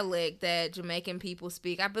dialect that Jamaican people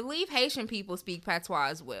speak. I believe Haitian people speak patois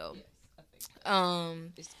as well.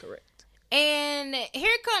 It's correct. And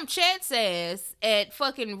here come Chet's ass at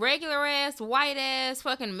fucking regular ass, white ass,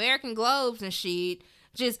 fucking American Globes and shit.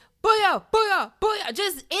 Just booyah, booyah, booyah.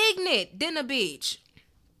 Just ignorant than a bitch.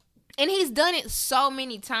 And he's done it so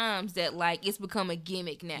many times that like it's become a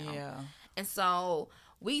gimmick now. Yeah. And so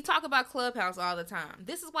we talk about Clubhouse all the time.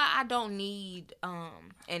 This is why I don't need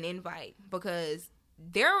an invite because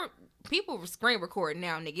people screen record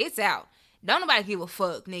now, nigga. It's out. Don't nobody give a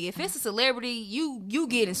fuck, nigga. If it's a celebrity, you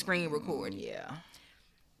getting screen recorded. Yeah.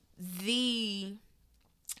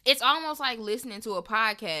 It's almost like listening to a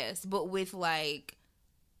podcast, but with like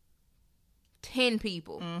 10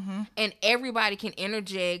 people. Mm-hmm. And everybody can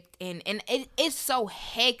interject and it's so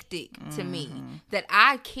hectic to me that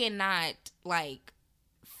I cannot like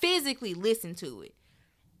physically listen to it.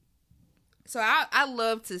 So I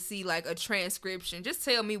love to see like a transcription. Just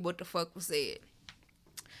tell me what the fuck was said.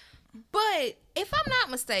 But if I'm not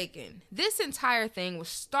mistaken, this entire thing was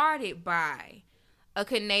started by a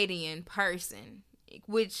Canadian person,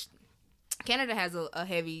 which Canada has a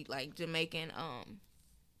heavy like Jamaican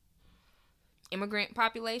immigrant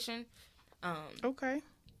population. Okay.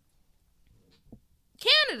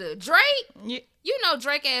 Canada, Drake. Yeah. You know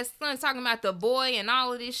Drake ass son talking about the boy and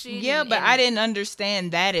all of this shit. Yeah, but I didn't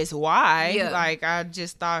understand that is why. Yeah. Like I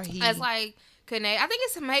just thought It's like Canadian. I think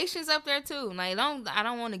it's some Haitians up there too. Like I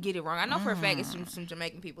don't want to get it wrong. I know for a fact it's some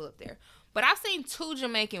Jamaican people up there. But I've seen 2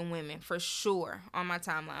 Jamaican women for sure on my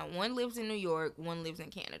timeline. One lives in New York, one lives in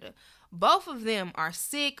Canada. Both of them are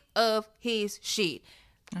sick of his shit.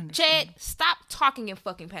 Chad, stop talking in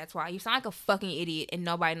fucking patois. You sound like a fucking idiot and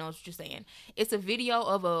nobody knows what you're saying. It's a video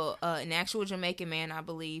of an actual Jamaican man, I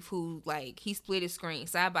believe, who like he split his screen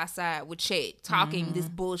side by side with Chet talking this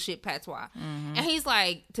bullshit patois. And he's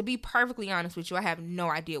like, to be perfectly honest with you, I have no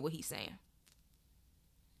idea what he's saying.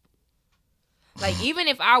 Like, even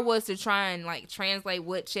if I was to try and like translate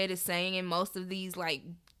what Chet is saying in most of these like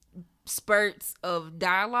spurts of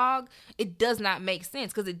dialogue, it does not make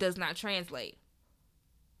sense because it does not translate.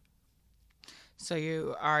 So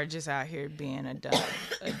you are just out here being a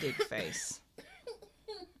dick face.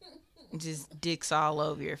 Just dicks all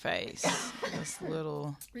over your face. This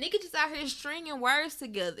little nigga just out here stringing words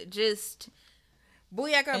together. Just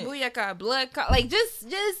booyaka, booyaka, blood, like just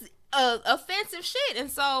offensive shit. And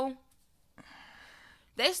so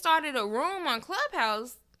they started a room on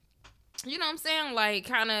Clubhouse. You know what I'm saying? Like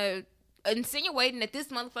kind of insinuating that this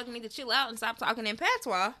motherfucker need to chill out and stop talking in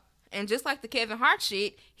patois. And just like the Kevin Hart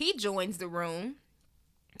shit, he joins the room.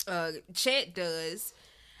 Chet does.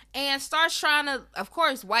 And starts trying to, of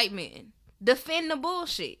course, white men, defend the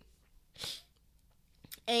bullshit.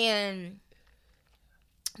 And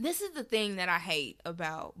this is the thing that I hate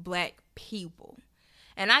about black people.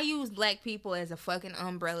 And I use black people as a fucking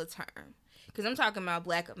umbrella term. Because I'm talking about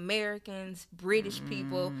black Americans, British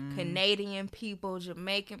people, Canadian people,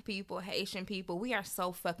 Jamaican people, Haitian people. We are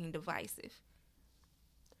so fucking divisive.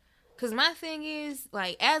 Because my thing is,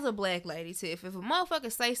 like, as a black lady, Tiff, if a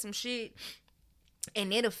motherfucker say some shit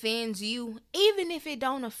and it offends you, even if it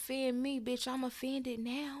don't offend me, bitch, I'm offended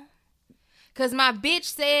now. Because my bitch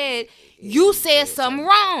said, you said something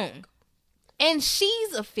wrong. And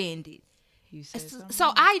she's offended. You said something So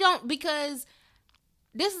wrong. I don't, because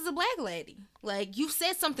this is a black lady. Like, you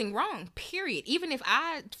said something wrong, period. Even if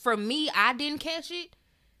I didn't catch it,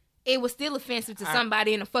 it was still offensive to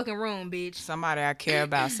somebody in the fucking room, bitch. Somebody I care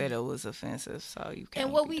about said it was offensive, so you can't.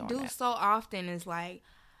 And what we do so often is like,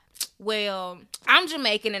 well, I'm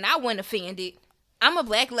Jamaican and I wasn't offended. I'm a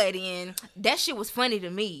black lady and that shit was funny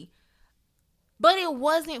to me. But it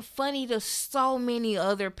wasn't funny to so many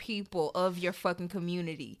other people of your fucking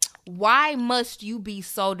community. Why must you be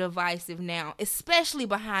so divisive now, especially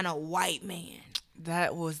behind a white man?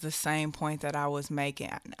 That was the same point that I was making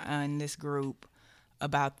in this group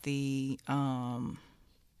about the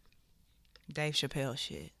Dave Chappelle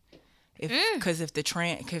shit. Because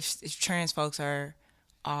if trans folks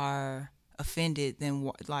are offended,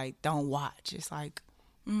 then like don't watch. It's like,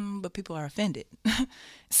 but people are offended.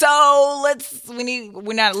 So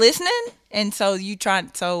we're not listening, and so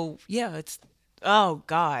it's, oh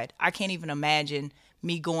God, I can't even imagine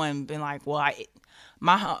me being like, well,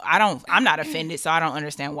 I'm not offended, so I don't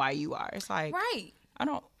understand why you are. It's like, right, I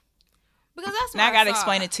don't. Because that's now what I gotta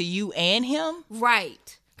explain it to you and him.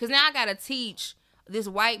 Right. Because now I gotta teach this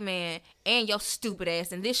white man and your stupid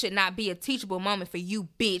ass, and this should not be a teachable moment for you,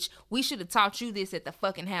 bitch. We should have taught you this at the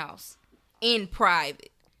fucking house. In private.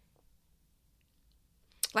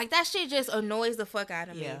 Like, that shit just annoys the fuck out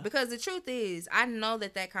of me. Because the truth is, I know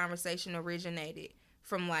that conversation originated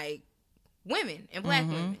from, like, women and black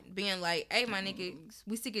women being like, hey, my nigga,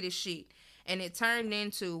 we sick of this shit. And it turned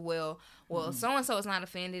into, well, so-and-so is not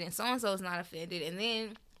offended and so-and-so is not offended. And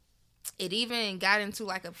then it even got into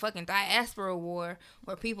like a fucking diaspora war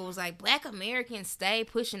where people was like, black Americans stay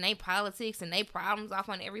pushing their politics and their problems off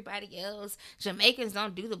on everybody else. Jamaicans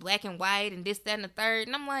don't do the black and white and this, that, and the third.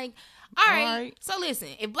 And I'm like, all right. So listen,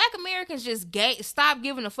 if black Americans just stop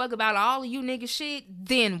giving a fuck about all of you niggas shit,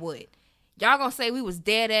 then what? Y'all gonna say we was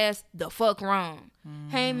dead ass the fuck wrong.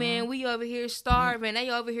 Hey man, we over here starving. They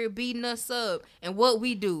over here beating us up. And what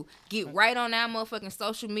we do? Get right on our motherfucking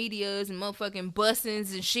social medias and motherfucking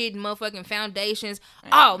bussings and shit and motherfucking foundations.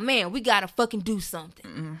 Oh man, we gotta fucking do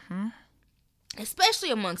something.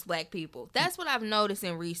 Especially amongst black people. That's what I've noticed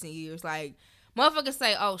in recent years. Like, motherfuckers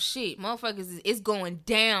say, oh shit, motherfuckers is going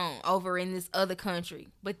down over in this other country.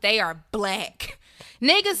 But they are black.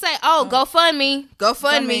 Niggas say, oh, GoFundMe.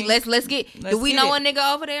 Do we know a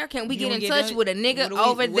nigga over there? Can we get in touch with a nigga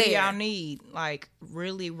over there? What do y'all need? Like,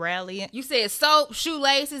 really rallying? You said soap,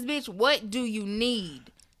 shoelaces, bitch. What do you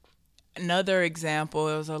need? Another example,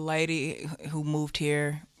 it was a lady who moved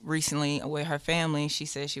here recently with her family. She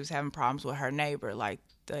said she was having problems with her neighbor. Like,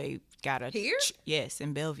 they got a... Here? Yes,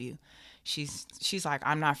 in Bellevue. She's like,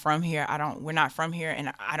 I'm not from here. We're not from here,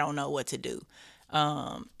 and I don't know what to do.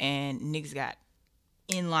 And niggas got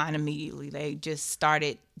in line immediately. They just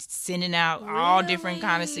started sending out all different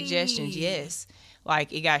kind of suggestions. Yes,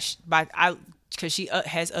 like it got because she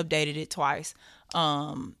has updated it twice,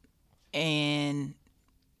 and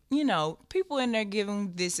you know, people in there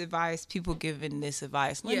giving this advice, people giving this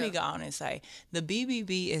advice. Let me go on and say the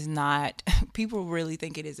BBB is not. People really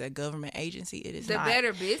think it is a government agency. It is the not.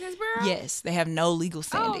 Better Business Bureau. Yes, they have no legal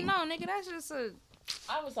standing. Oh no, nigga, that's just a.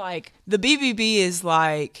 I was like, the BBB is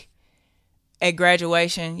like. At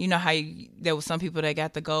graduation, you know how there was some people that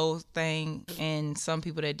got the gold thing and some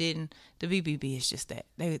people that didn't. The BBB is just that.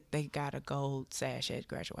 They got a gold sash at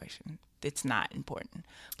graduation. It's not important.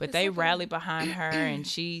 But they rallied behind her and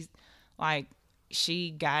she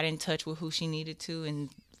got in touch with who she needed to,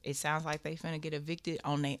 and it sounds like they finna get evicted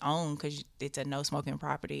on their own because it's a no smoking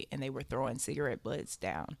property and they were throwing cigarette butts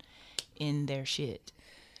down in their shit.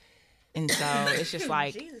 And so it's just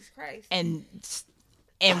like, Jesus Christ.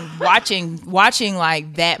 And watching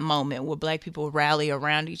like that moment where black people rally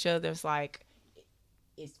around each other, it's like,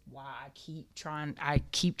 it's why I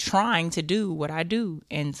keep trying to do what I do.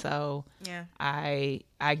 And so I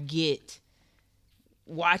get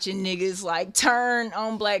watching niggas like turn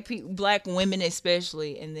on black black women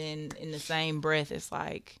especially, and then in the same breath it's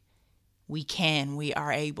like we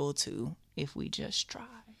are able to if we just try.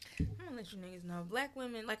 I'm gonna let you niggas know, black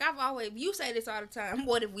women, like you say this all the time,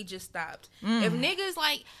 what if we just stopped? If niggas,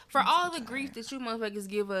 like, for all the grief that you motherfuckers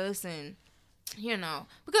give us, and, you know,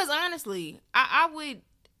 because honestly, I would,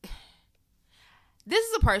 this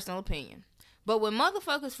is a personal opinion, but when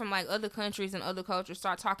motherfuckers from, like, other countries and other cultures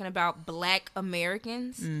start talking about black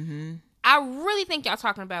Americans, I really think y'all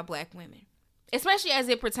talking about black women. Especially as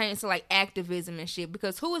it pertains to, like, activism and shit,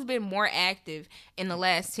 because who has been more active in the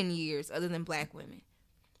last 10 years other than black women?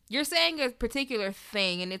 You're saying a particular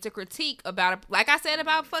thing, and it's a critique about, like I said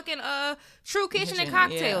about fucking True Kitchen and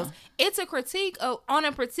Cocktails. Yeah. It's a critique on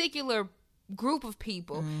a particular group of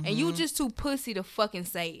people, and you just too pussy to fucking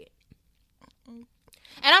say it.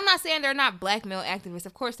 And I'm not saying they're not black male activists.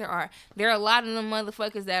 Of course there are. There are a lot of them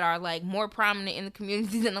motherfuckers that are like more prominent in the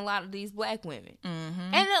community than a lot of these black women.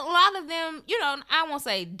 Mm-hmm. And a lot of them, you know, I won't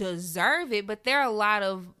say deserve it, but there are a lot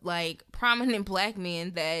of like prominent black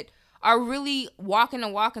men that are really walking the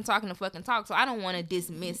walk and talking the fucking talk. So I don't want to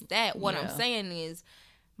dismiss that. What I'm saying is,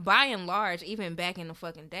 by and large, even back in the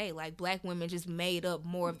fucking day, like black women just made up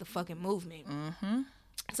more of the fucking movement. Mm-hmm.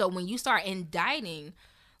 So when you start indicting,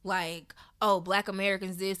 like, oh, black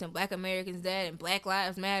Americans this and black Americans that and Black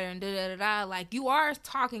Lives Matter and da-da-da-da, like, you are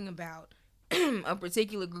talking about a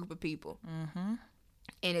particular group of people. Mm-hmm.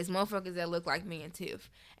 And it's motherfuckers that look like me and Tiff.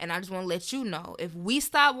 And I just want to let you know, if we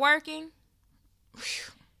stop working,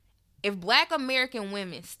 if black American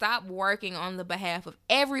women stop working on the behalf of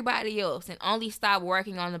everybody else and only stop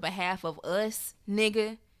working on the behalf of us,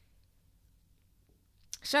 nigga,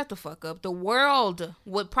 shut the fuck up. The world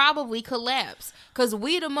would probably collapse. Because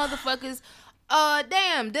we the motherfuckers, the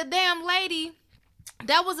damn lady,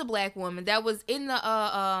 that was a black woman that was in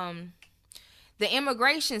the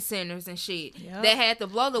immigration centers and shit, that had to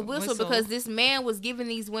blow the whistle because this man was giving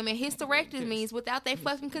these women hysterectomies without their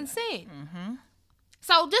fucking consent. Mm-hmm.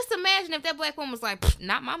 So just imagine if that black woman was like,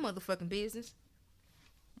 not my motherfucking business.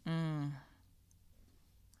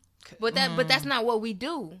 But that's not what we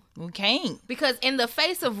do. We can't. Because in the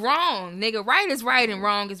face of wrong, nigga, right is right and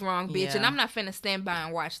wrong is wrong, bitch. Yeah. And I'm not finna stand by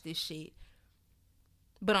and watch this shit.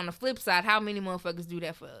 But on the flip side, how many motherfuckers do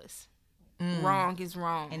that for us? Wrong is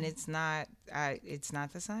wrong. And it's not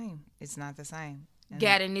the same. It's not the same.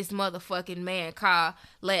 Got in this motherfucking man car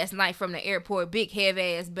last night from the airport, big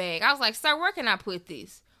heavy ass bag. I was like, sir, where can I put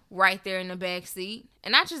this? Right there in the back seat.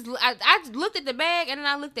 And I looked at the bag and then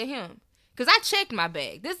I looked at him. Because I checked my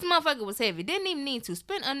bag. This motherfucker was heavy. Didn't even need to.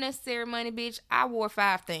 Spend unnecessary money, bitch. I wore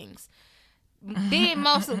 5 things. Did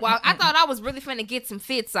most of the walk. I thought I was really finna get some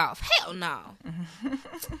fits off. Hell no.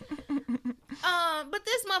 But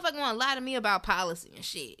this motherfucker wanna lie to me about policy and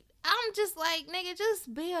shit. I'm just like, nigga,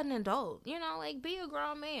 just be an adult. You know, like, be a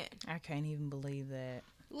grown man. I can't even believe that.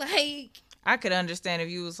 Like, I could understand if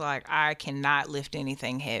you was like, I cannot lift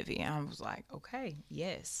anything heavy. And I was like, okay,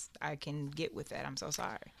 yes, I can get with that. I'm so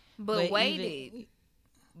sorry. But waited.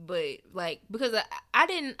 But, like, because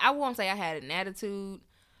I won't say I had an attitude,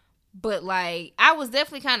 but, like, I was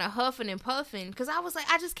definitely kind of huffing and puffing because I was like,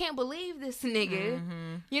 I just can't believe this nigga.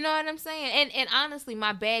 Mm-hmm. You know what I'm saying? And honestly,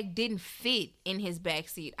 my bag didn't fit in his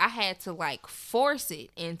backseat. I had to, like, force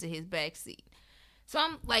it into his backseat. So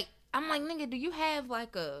I'm like, nigga, do you have,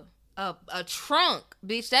 like, a trunk,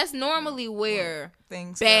 bitch? That's normally where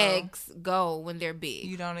bags go when they're big.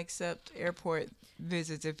 You don't accept airport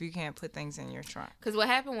visits if you can't put things in your trunk. Because what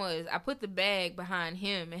happened was I put the bag behind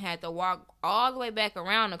him and had to walk all the way back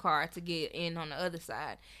around the car to get in on the other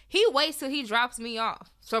side. He waits till he drops me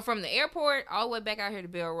off. So from the airport all the way back out here to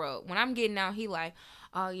Bell Road. When I'm getting out, he like,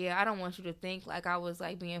 oh yeah, I don't want you to think like I was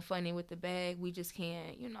like being funny with the bag. We just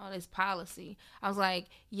can't, you know, this policy. I was like,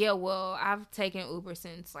 yeah, well, I've taken Uber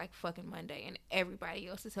since like fucking Monday and everybody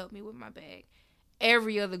else has helped me with my bag.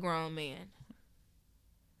 Every other grown man.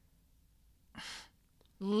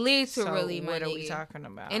 Literally, so what are we talking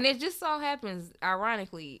about? And it just so happens,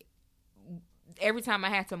 ironically, every time I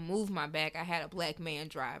had to move my bag, I had a black man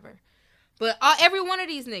driver. But every one of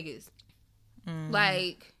these niggas,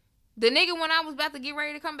 like the nigga when I was about to get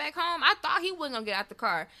ready to come back home, I thought he wasn't gonna get out the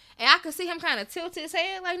car, and I could see him kind of tilt his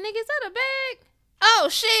head, like, nigga, is that a bag? Oh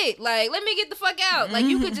shit! Like, let me get the fuck out. Like,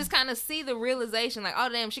 you could just kind of see the realization, like, oh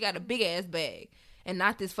damn, she got a big ass bag and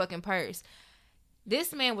not this fucking purse.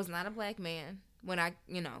 This man was not a black man. When I,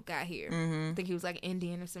 you know, got here. I think he was like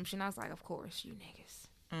Indian or some shit. And I was like, of course, you niggas.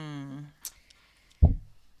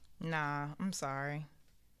 Nah, I'm sorry.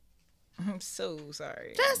 I'm so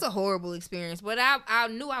sorry. That's a horrible experience. But I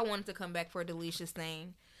knew I wanted to come back for a delicious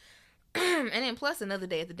thing. And then plus another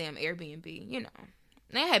day at the damn Airbnb. You know.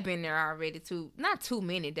 I had been there already not too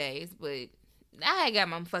many days, but I had got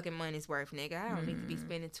my fucking money's worth, nigga. I don't need to be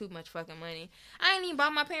spending too much fucking money. I ain't even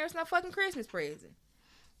bought my parents no fucking Christmas present.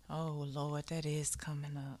 Oh, Lord, that is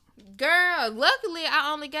coming up. Girl, luckily,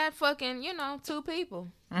 I only got fucking, 2 people.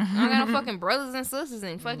 I got no fucking brothers and sisters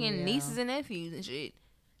and fucking nieces and nephews and shit.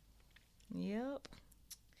 Yep.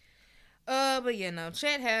 But yeah, no.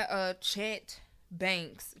 Chet Hanks,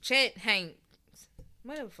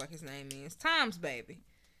 whatever the fuck his name is. Tom's baby.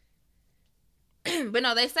 But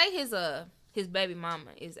no, they say his baby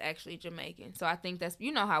mama is actually Jamaican. So I think that's,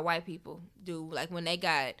 you know how white people do. Like when they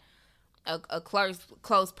got a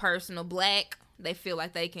close personal black, they feel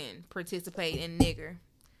like they can participate in nigger.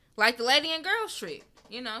 Like the lady in Girls Trip.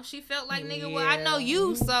 You know, she felt like, nigga, well, I know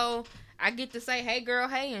you, so I get to say, hey, girl,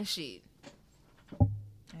 hey, and shit.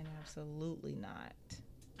 And absolutely not.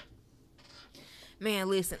 Man,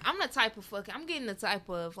 listen, I'm getting the type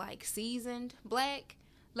of, like, seasoned black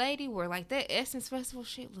lady where, like, that Essence Festival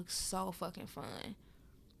shit looks so fucking fun.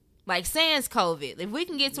 Like, sans COVID, if we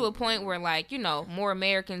can get to a point where, like, you know, more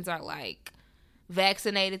Americans are, like,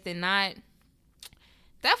 vaccinated than not,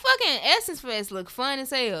 that fucking Essence Fest look fun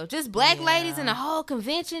as hell. Just black ladies in the whole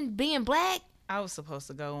convention being black. I was supposed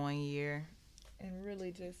to go 1 year and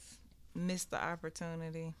really just missed the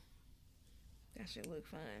opportunity. That shit look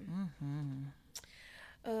fun.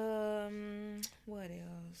 What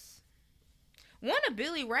else? One of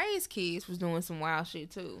Billy Ray's kids was doing some wild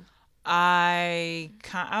shit too. I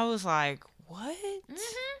was like, what?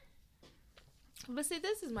 But see,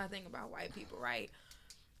 this is my thing about white people, right?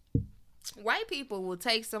 White people will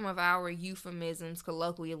take some of our euphemisms,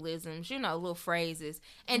 colloquialisms, you know, little phrases,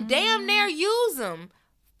 and damn near use them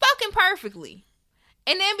fucking perfectly.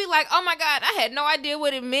 And then be like, oh my God, I had no idea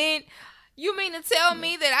what it meant. You mean to tell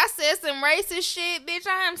me that I said some racist shit? Bitch,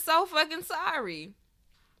 I am so fucking sorry.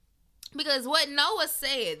 Because what Noah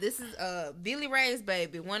said, this is Billy Ray's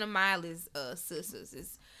baby, one of Miley's sisters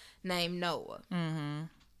is named Noah. Mm-hmm.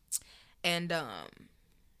 And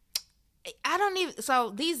I don't even,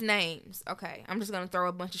 so these names, okay, I'm just going to throw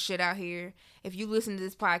a bunch of shit out here. If you listen to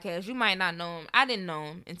this podcast, you might not know them. I didn't know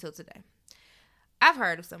them until today. I've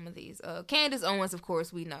heard of some of these. Candace Owens, of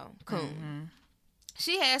course, we know. Coon. Mm-hmm.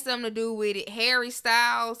 She had something to do with it. Harry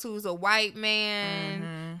Styles, who's a white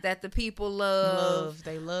man that the people love.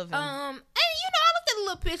 They love him. And, you know, I looked at a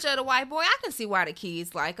little picture of the white boy. I can see why the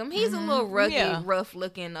kids like him. He's a little rugged,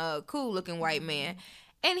 rough-looking, cool-looking white man.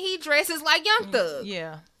 And he dresses like Young Thug.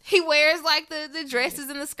 Yeah. He wears, like, the dresses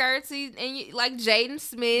and the skirts, and like Jaden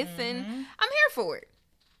Smith, and I'm here for it.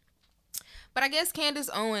 But I guess Candace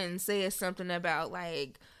Owens says something about,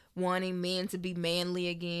 like, wanting men to be manly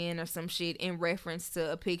again or some shit in reference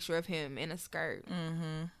to a picture of him in a skirt.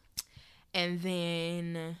 Mm-hmm. And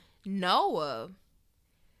then Noah,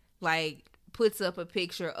 like, puts up a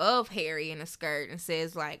picture of Harry in a skirt and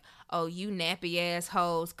says, like, oh, you nappy ass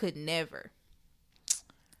hoes could never.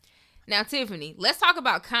 Now, Tiffany, let's talk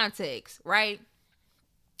about context, right?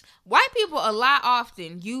 White people a lot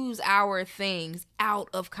often use our things out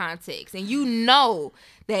of context. And you know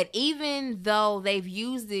that even though they've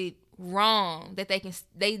used it wrong, that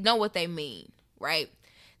they know what they mean, right?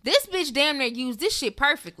 This bitch damn near used this shit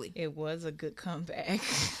perfectly. It was a good comeback.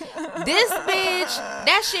 This bitch,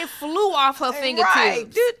 that shit flew off her fingertips. Right.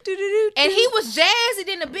 And he was jazzy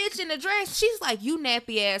than the bitch in the dress. She's like, you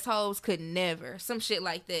nappy assholes could never. Some shit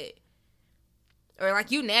like that. Or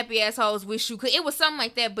like, you nappy assholes wish you could. It was something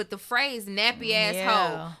like that, but the phrase nappy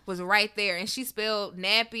asshole was right there. And she spelled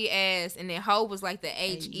nappy ass, and then hoe was like the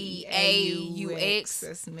H-E-A-U-X.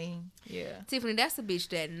 That's me. Yeah. Tiffany, that's the bitch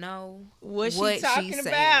that know what she talking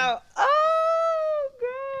about. Oh,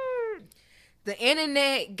 God. The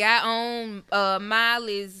internet got on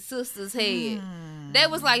Miley's sister's head.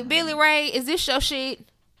 That was like, Billy Ray, is this your shit?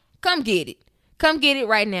 Come get it. Come get it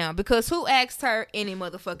right now. Because who asked her any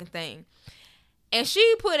motherfucking thing? And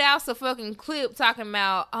she put out some fucking clip talking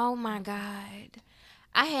about, oh my God,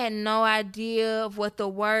 I had no idea of what the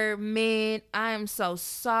word meant. I am so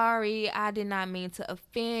sorry. I did not mean to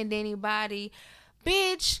offend anybody.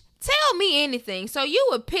 Bitch, tell me anything. So you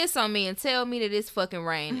would piss on me and tell me that it's fucking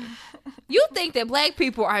raining. You think that black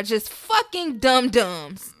people are just fucking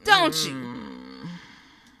dum-dums, don't you?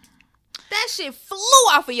 That shit flew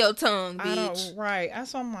off of your tongue, bitch. Right.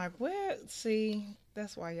 That's why I'm like, well, see,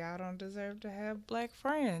 that's why y'all don't deserve to have black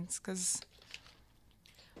friends. Because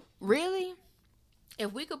really,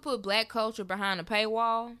 if we could put black culture behind a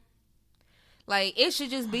paywall, like, it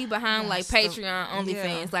should just be behind, like, Patreon,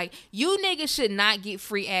 OnlyFans. Like, you niggas should not get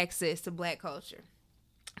free access to black culture.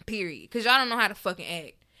 Period. Because y'all don't know how to fucking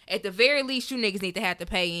act. At the very least, you niggas need to have to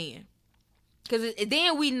pay in. Because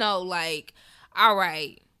then we know, like, all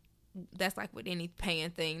right, that's like with any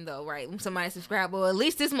paying thing, though, right? When somebody subscribe, well, at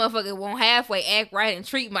least this motherfucker won't halfway act right and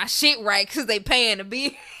treat my shit right because they paying to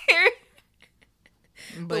be here.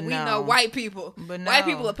 But we know white people. White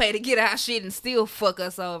people will pay to get our shit and still fuck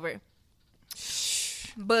us over.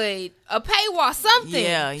 But a paywall, something.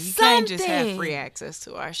 Yeah, you can't just have free access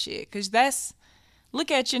to our shit. Because that's,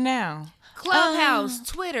 look at you now. Clubhouse,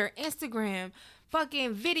 Twitter, Instagram,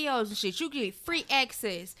 fucking videos and shit. You get free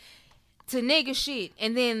access. to nigga shit,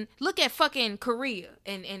 and then look at fucking Korea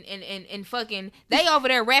and fucking they over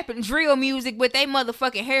there rapping drill music with they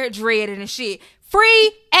motherfucking hair dreaded and shit.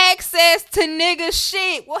 Free access to nigga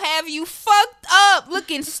shit will have you fucked up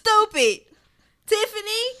looking stupid.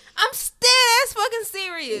 Tiffany, I'm still ass fucking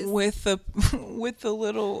serious. With the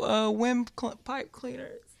little pipe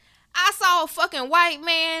cleaners. I saw a fucking white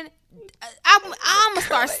man. I'm gonna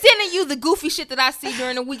start sending you the goofy shit that I see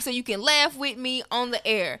during the week so you can laugh with me on the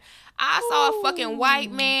air. I saw a fucking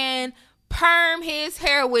white man perm his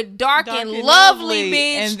hair with dark and lovely,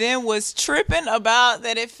 bitch. And then was tripping about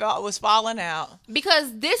that it was falling out.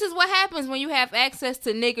 Because this is what happens when you have access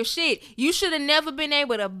to nigger shit. You should have never been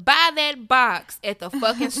able to buy that box at the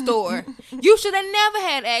fucking store. You should have never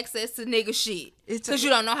had access to nigger shit. Because you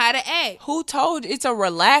don't know how to act. Who told you? It's a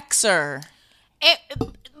relaxer. It's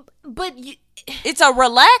a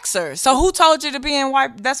relaxer. So who told you to be in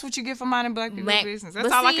white? That's what you get for minding black people's business.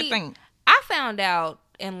 That's all I could think. I found out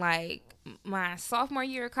in like my sophomore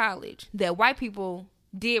year of college that white people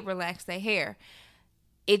did relax their hair.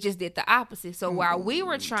 It just did the opposite. So while we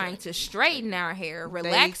were trying to straighten our hair,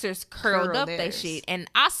 relaxers curled up their shit. And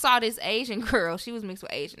I saw this Asian girl. She was mixed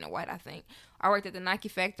with Asian and white, I think. I worked at the Nike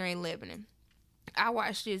factory in Lebanon. I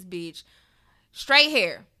watched this bitch. Straight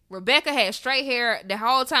hair. Rebecca had straight hair the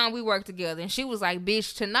whole time we worked together. And she was like,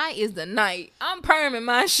 bitch, tonight is the night. I'm perming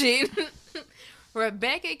my shit.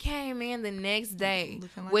 Rebecca came in the next day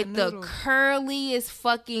like with the curliest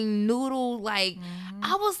fucking noodle. Like,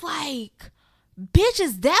 I was like, bitch,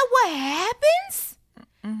 is that what happens?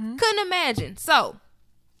 Couldn't imagine. So,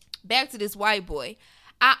 back to this white boy.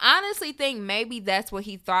 I honestly think maybe that's what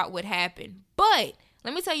he thought would happen. But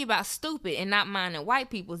let me tell you about stupid and not minding white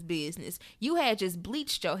people's business. You had just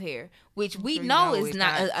bleached your hair, which we know is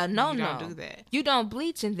not a no-no. You don't do that. You don't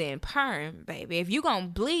bleach and then perm, baby. If you gonna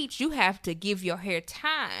bleach, you have to give your hair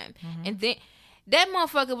time. And then that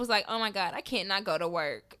motherfucker was like, oh my God, I can't not go to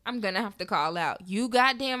work. I'm gonna have to call out. You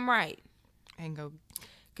goddamn right. And go.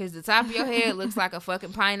 Because the top of your head looks like a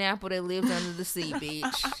fucking pineapple that lives under the sea,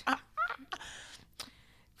 bitch.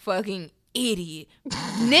 Fucking idiot.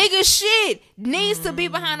 Nigga shit needs to be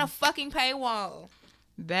behind a fucking paywall.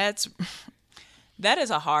 That is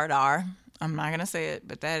a hard R. I'm not gonna say it,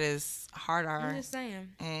 but that is hard R. I'm just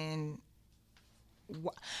saying. And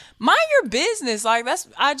mind your business. Like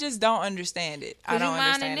I just don't understand it. I don't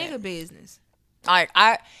understand it. You mind a nigga business. Like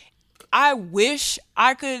I wish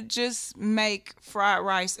I could just make fried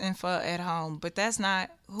rice and pho at home, but that's not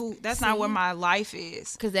not where my life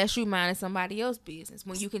is. Because that's you minding somebody else's business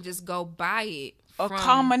when you can just go buy it. Or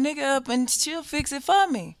call my nigga up and she'll fix it for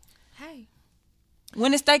me. Hey.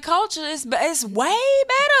 When it's their culture, it's way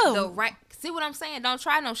better. See what I'm saying? Don't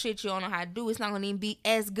try no shit you don't know how to do. It's not going to even be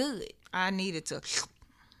as good. I needed to.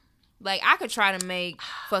 Like, I could try to make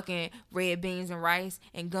fucking red beans and rice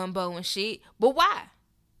and gumbo and shit, but why?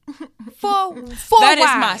 For that why?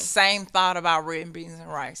 Is my same thought about red beans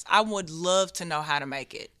and rice. I would love to know how to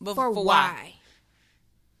make it, but for why?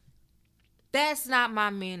 That's not my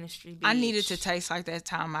ministry, bitch. I needed to taste like that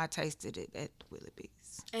time I tasted it at Willie B's.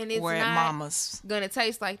 And it's or at not Mama's. Gonna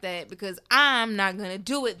taste like that because I'm not gonna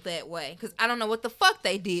do it that way because I don't know what the fuck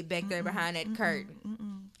they did back there behind that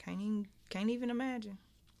curtain. Can't even imagine.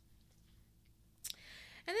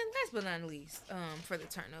 And then last but not least, for the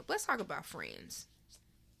turn up, let's talk about Friends.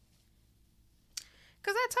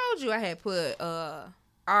 Because I told you I had put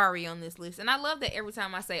Ari on this list. And I love that every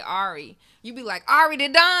time I say Ari, you be like, Ari the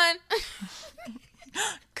Don.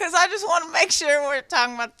 Because I just want to make sure we're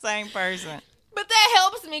talking about the same person. But that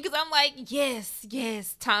helps me because I'm like, yes,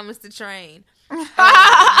 Thomas the Train.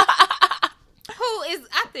 I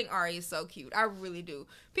think Ari is so cute. I really do.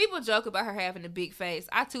 People joke about her having a big face.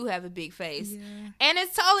 I too have a big face. Yeah. And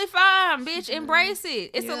it's totally fine, bitch. Embrace it.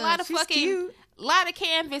 It's a lot of lot of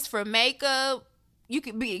canvas for makeup. You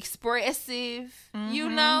can be expressive, you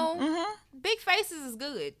know. Big faces is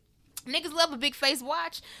good. Niggas love a big face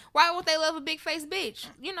watch. Why won't they love a big face bitch?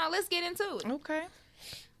 You know, let's get into it. Okay.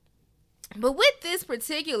 But with this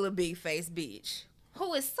particular big face bitch,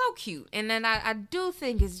 who is so cute, and then I do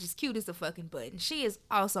think is just cute as a fucking button. She is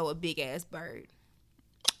also a big ass bird.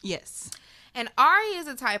 Yes. And Ari is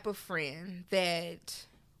a type of friend that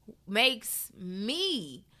makes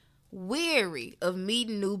me weary of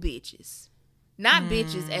meeting new bitches. Not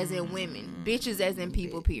bitches as in women. Bitches as in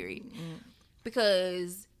people, period.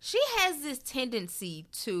 Because she has this tendency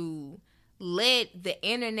to let the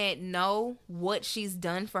internet know what she's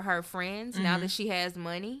done for her friends now that she has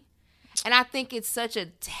money. And I think it's such a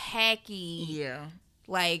tacky,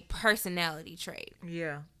 like, personality trait.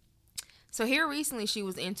 Yeah. So here recently she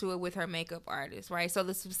was into it with her makeup artist, right? So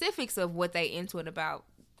the specifics of what they into it about,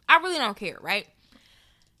 I really don't care, right?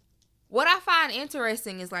 What I find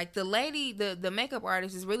interesting is like the lady, the makeup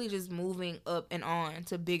artist is really just moving up and on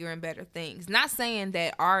to bigger and better things. Not saying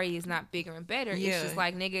that Ari is not bigger and better. Yeah. It's just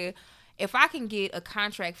like, nigga, if I can get a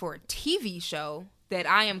contract for a TV show that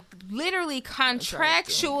I am literally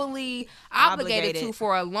contractually obligated to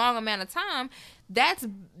for a long amount of time, that's,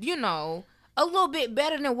 you know, a little bit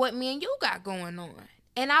better than what me and you got going on.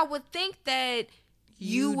 And I would think that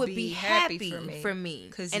you would be happy for me.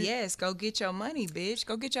 Because, yes, go get your money, bitch.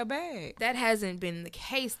 Go get your bag. That hasn't been the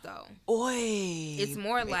case, though. Oy. It's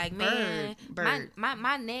more like, man,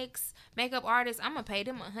 my next makeup artist, I'm going to pay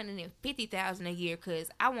them $150,000 a year because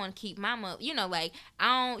I want to keep my money. You know, like,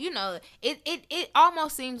 I don't, you know, it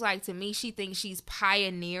almost seems like to me she thinks she's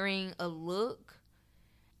pioneering a look.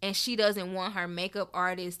 And she doesn't want her makeup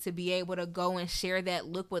artist to be able to go and share that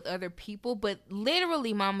look with other people. But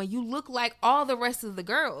literally, mama, you look like all the rest of the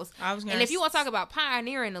girls. And if you want to talk about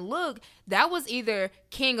pioneering a look, that was either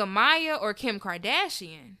King Amaya or Kim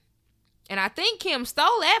Kardashian. And I think Kim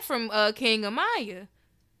stole that from King Amaya.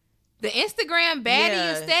 The Instagram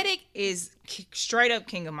baddie aesthetic is straight up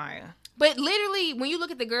King Amaya. But literally, when you look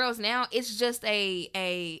at the girls now, it's just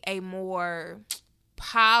a more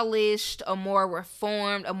polished, a more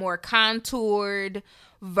reformed, a more contoured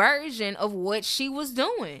version of what she was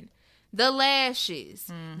doing. The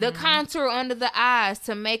lashes, the contour under the eyes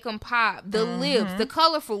to make them pop, the lips, the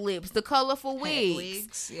colorful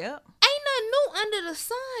wigs. Yep. Ain't nothing new under the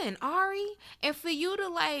sun, Ari. And for you to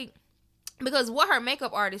like, because what her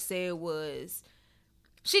makeup artist said was,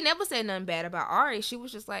 she never said nothing bad about Ari. She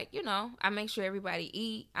was just like, you know, I make sure everybody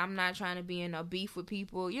eat. I'm not trying to be in a beef with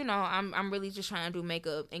people. You know, I'm really just trying to do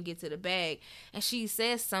makeup and get to the bag. And she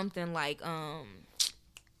says something like,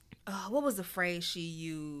 what was the phrase she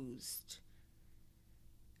used?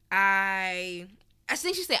 I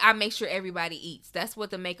think she said, I make sure everybody eats. That's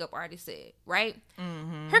what the makeup artist said, right?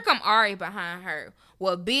 Mm-hmm. Here come Ari behind her.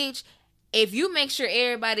 Well, bitch, if you make sure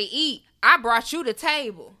everybody eat, I brought you the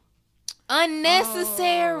table.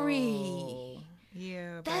 Unnecessary. Oh,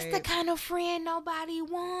 yeah, that's babe. The kind of friend nobody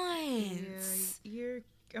wants. Yeah, you're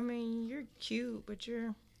cute, but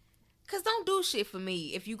you're... Cause don't do shit for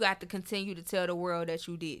me if you got to continue to tell the world that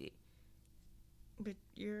you did it. But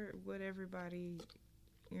you're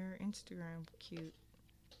Instagram cute.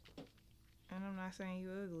 And I'm not saying you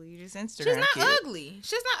ugly. You're just Instagram She's not cute. ugly.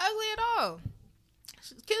 She's not ugly at all.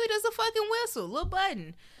 She's cute as a fucking whistle. Little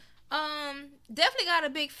button. Definitely got a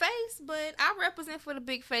big face, but I represent for the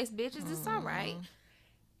big face bitches. It's all right.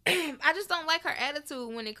 I just don't like her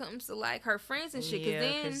attitude when it comes to like her friends and shit. Cause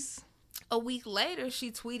then a week later she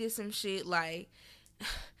tweeted some shit like,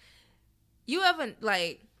 you ever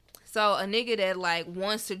like, so a nigga that like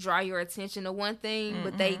wants to draw your attention to one thing,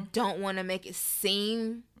 but they don't want to make it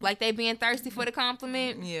seem like they being thirsty for the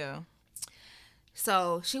compliment. Yeah.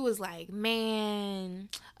 So she was like, man,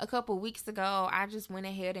 a couple weeks ago, I just went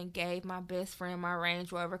ahead and gave my best friend my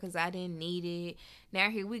Range Rover because I didn't need it. Now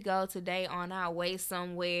here we go today on our way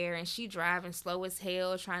somewhere, and she driving slow as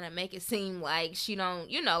hell, trying to make it seem like she don't,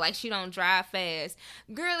 you know, like she don't drive fast.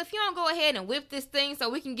 Girl, if you don't go ahead and whip this thing so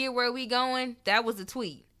we can get where we going, that was a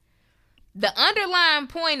tweet. The underlying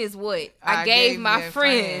point is what? I gave my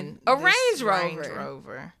friend a Range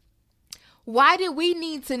Rover. Why did we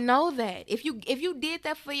need to know that? If you did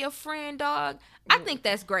that for your friend, dog, I think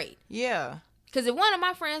that's great. Yeah. Because if one of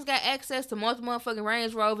my friends got access to multiple motherfucking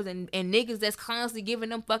Range Rovers and niggas that's constantly giving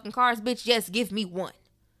them fucking cars, bitch, yes, give me one.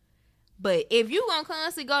 But if you gonna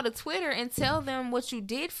constantly go to Twitter and tell them what you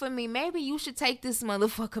did for me, maybe you should take this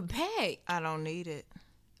motherfucker back. I don't need it.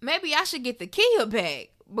 Maybe I should get the Kia back.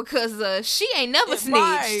 Because she ain't never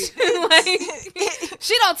snitched. Like,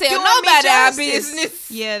 she don't tell nobody our business.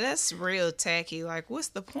 Yeah, that's real tacky. Like, what's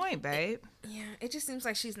the point, babe? Yeah, it just seems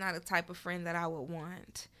like she's not a type of friend that I would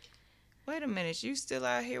want. Wait a minute. You still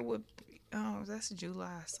out here with... Oh, that's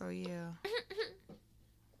July. So, yeah.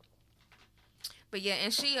 But, yeah,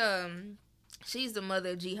 and she's the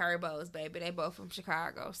mother of G Herbo's, baby. They both from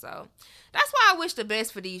Chicago. So, that's why I wish the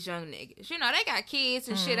best for these young niggas. You know, they got kids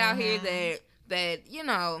and shit out here that, you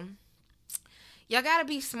know, y'all gotta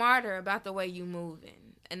be smarter about the way you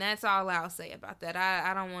moving. And that's all I'll say about that.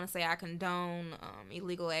 I don't want to say I condone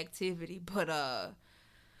illegal activity, but at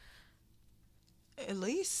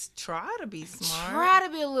least try to be smart. Try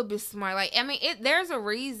to be a little bit smart. Like, I mean, there's a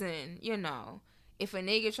reason, you know, if a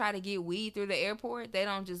nigga try to get weed through the airport, they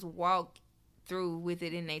don't just walk through with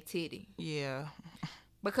it in their titty. Yeah.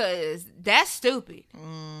 Because that's stupid.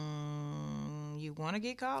 You want to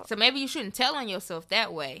get caught? So maybe you shouldn't tell on yourself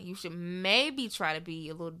that way. You should maybe try to be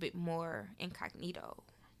a little bit more incognito.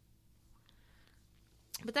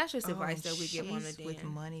 But that's just advice that we give on the with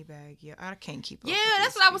DM. Moneybag Yo. I can't keep up. Yeah, with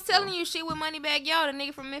that's these what I was people. telling you. Shit with Moneybag Yo, the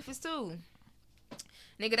nigga from Memphis too.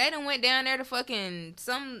 Nigga, they done went down there to fucking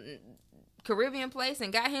some Caribbean place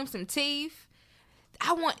and got him some teeth.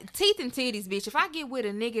 I want teeth and titties, bitch. If I get with a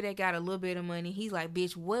nigga that got a little bit of money, he's like,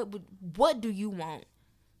 bitch, what do you want?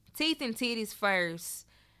 Teeth and titties first,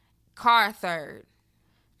 car third.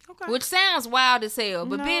 Okay. Which sounds wild as hell,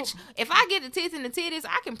 but No. bitch, if I get the teeth and the titties,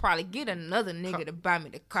 I can probably get another nigga to buy me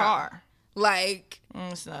the car. Like,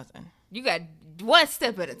 It's nothing. you got one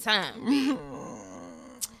step at a time.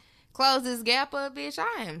 Close this gap up, bitch.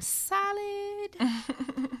 I am solid.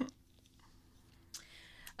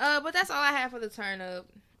 But that's all I have for the turn up.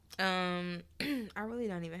 I really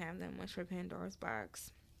don't even have that much for Pandora's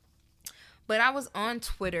Box. But I was on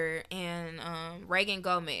Twitter and Reagan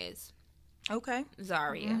Gomez, Okay.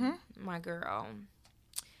 Zaria, my girl.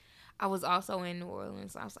 I was also in New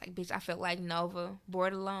Orleans. I was like, bitch, I felt like Nova,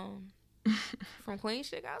 bored alone. From Queen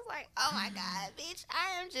Sugar. I was like, oh my God, bitch,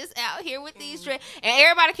 I am just out here with these dreads. And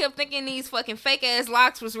everybody kept thinking these fucking fake ass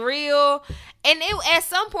locks was real. And it at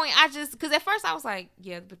some point, because at first I was like,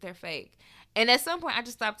 yeah, but they're fake. And at some point, I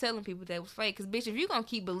just stopped telling people that it was fake. Because, bitch, if you going to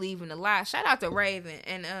keep believing the lie, shout out to Raven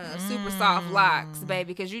and Super Soft Locks,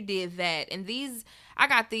 baby, because you did that. And I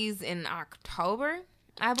got these in October,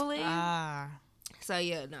 I believe. So,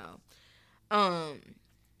 yeah, no.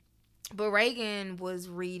 But Reagan was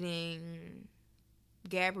reading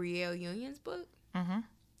Gabrielle Union's book. Mm-hmm. And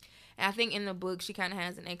I think in the book, she kind of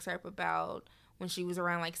has an excerpt about when she was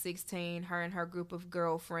around like 16, her and her group of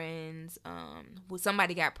girlfriends,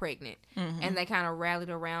 somebody got pregnant. Mm-hmm. And they kind of rallied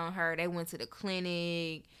around her. They went to the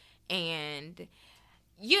clinic. And,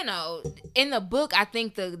 you know, in the book, I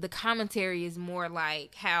think the commentary is more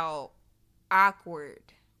like how awkward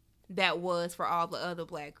that was for all the other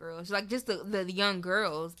black girls. Like, just the young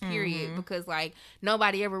girls, period. Mm-hmm. Because, like,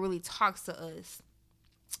 nobody ever really talks to us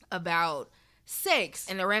about sex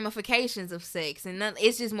and the ramifications of sex. And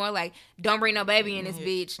it's just more like, don't bring no baby in this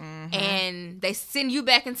bitch. Mm-hmm. And they send you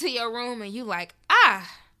back into your room and you like, all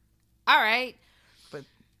right. But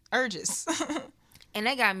urges. And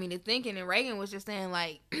that got me to thinking, and Reagan was just saying,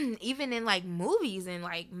 like, even in, like, movies and,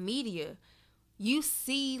 like, media, you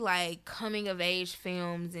see, like, coming-of-age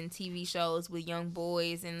films and TV shows with young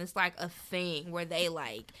boys, and it's, like, a thing where they,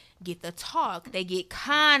 like, get the talk. They get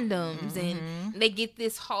condoms, and they get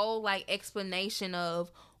this whole, like, explanation of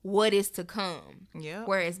what is to come. Yeah.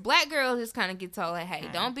 Whereas black girls just kind of get told, like, hey,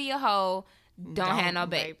 don't be a hoe. Don't have no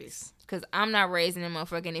babies. Because I'm not raising them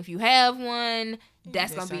motherfucker. And if you have one,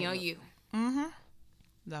 that's going to be on you. Mm-hmm.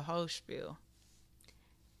 The whole spiel.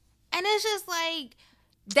 And it's just, like,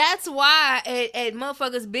 that's why at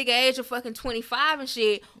motherfuckers' big age of fucking 25 and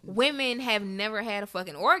shit, women have never had a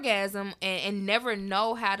fucking orgasm and never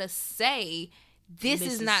know how to say, this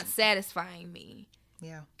is not satisfying me.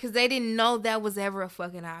 Yeah. Because they didn't know that was ever a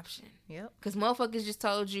fucking option. Yep. Because motherfuckers just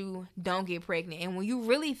told you, don't get pregnant. And when you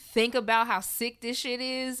really think about how sick this shit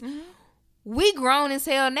is, we grown as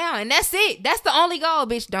hell now. And that's it. That's the only goal,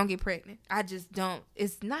 bitch. Don't get pregnant. I just don't.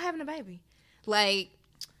 It's not having a baby. Like,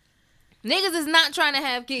 niggas is not trying to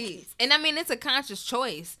have kids. And I mean, it's a conscious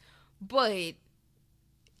choice. But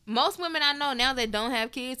most women I know now that don't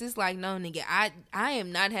have kids, it's like, no, nigga, I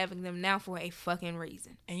am not having them now for a fucking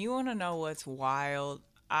reason. And you want to know what's wild?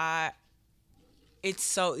 It's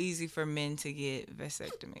so easy for men to get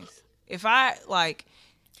vasectomies. If I, like,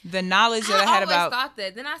 the knowledge that I had about... I always thought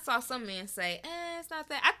that. Then I saw some men say, it's not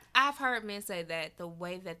that. I've heard men say that the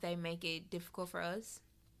way that they make it difficult for us.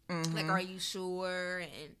 Mm-hmm. Like, are you sure?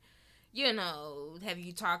 And, you know, have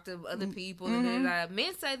you talked to other people? Mm-hmm.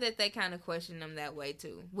 Men say that they kind of question them that way,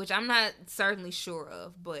 too. Which I'm not certainly sure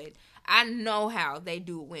of. But I know how they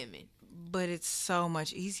do women. But it's so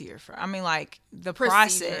much easier for... I mean, like, the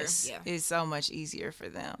process is so much easier for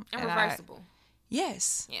them. And reversible.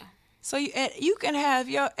 Yes. Yeah. So you can have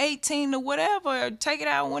your 18 to whatever, or take it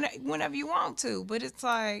out whenever you want to. But it's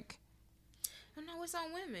like... No, it's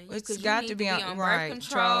on women. It's got to be on birth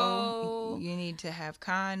control. You need to have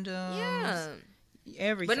condoms. Yeah.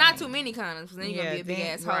 Everything. But not too many condoms, because then you're going to be a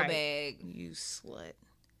big-ass hoe bag. You slut.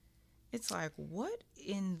 It's like, what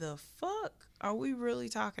in the fuck are we really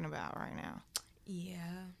talking about right now? Yeah.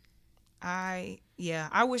 I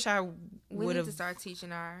wish I would have... We need to start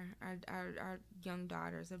teaching our young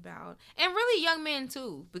daughters about... And really young men,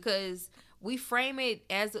 too, because... we frame it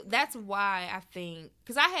as... That's why I think...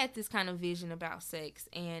 Because I had this kind of vision about sex.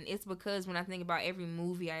 And it's because when I think about every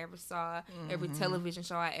movie I ever saw, every television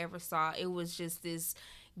show I ever saw, it was just this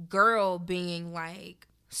girl being, like,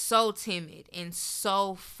 so timid and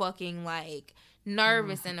so fucking, like,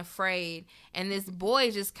 nervous and afraid. And this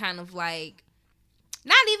boy just kind of, like...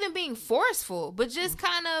 not even being forceful, but just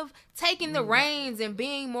kind of taking the reins and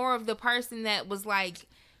being more of the person that was like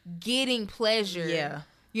getting pleasure. Yeah.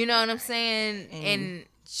 You know what I'm saying? And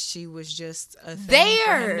she was just a thing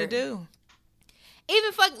there for him to do.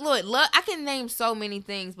 Even love. I can name so many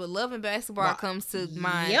things, but Love and Basketball comes to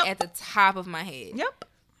mind at the top of my head. Yep.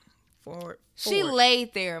 Forward. She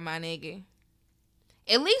laid there, my nigga.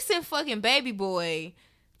 At least in fucking Baby Boy,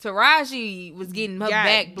 Taraji was getting her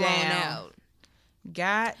back blown out.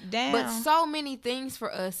 God damn. But so many things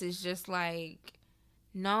for us is just like,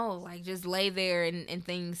 no, like just lay there and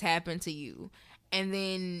things happen to you. And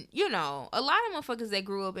then, you know, a lot of motherfuckers that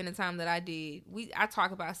grew up in the time that I did, I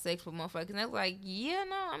talk about sex with motherfuckers, and they're like, yeah,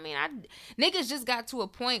 no, I mean, niggas just got to a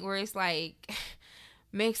point where it's like,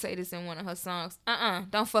 Meg say this in one of her songs,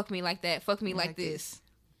 don't fuck me like that, fuck me like this.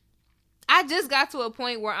 I just got to a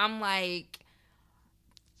point where I'm like,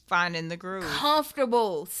 finding the groove,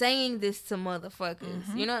 comfortable saying this to motherfuckers.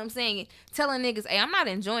 Mm-hmm. You know what I'm saying? Telling niggas, hey, I'm not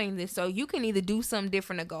enjoying this, so you can either do something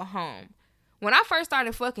different or go home. When I first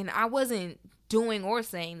started fucking, I wasn't doing or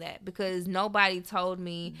saying that because nobody told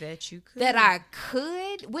me that you could, that I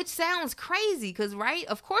could, which sounds crazy because, right,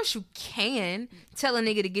 of course you can tell a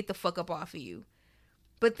nigga to get the fuck up off of you,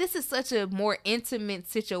 but this is such a more intimate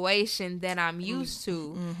situation than I'm used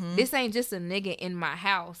to. Mm-hmm. This ain't just a nigga in my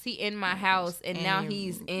house. He in my house and now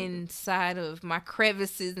he's inside of my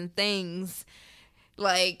crevices and things.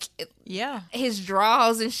 Like, yeah, his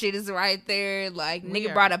drawers and shit is right there. Like,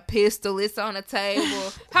 nigga brought a pistol. It's on the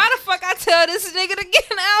table. How the fuck I tell this nigga to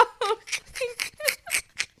get out?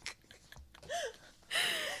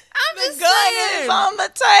 I'm just saying. Is on the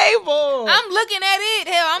table. I'm looking at it.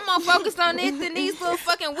 Hell, I'm more focused on it than these little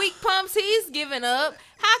fucking weak pumps he's giving up.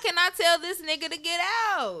 How can I tell this nigga to get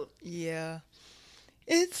out? Yeah.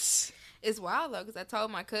 It's wild, though, because I told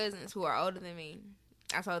my cousins who are older than me.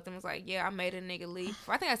 I told them, I was like, yeah, I made a nigga leave.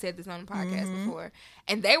 I think I said this on the podcast before.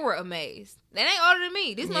 And they were amazed. They ain't older than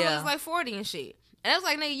me. These motherfuckers like 40 and shit. And I was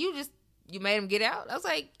like, nigga, you made him get out? I was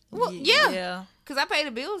like, well, yeah. Because I paid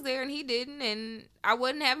the bills there and he didn't. And I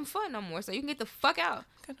wasn't having fun no more. So you can get the fuck out.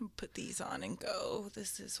 I'm going to put these on and go.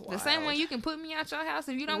 This is wild. The same way you can put me out your house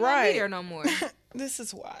if you don't want me there no more. This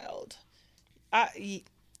is wild.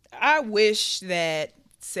 I wish that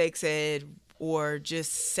sex ed or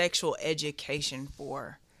just sexual education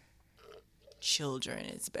for children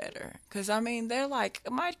is better. Because, I mean, they're like,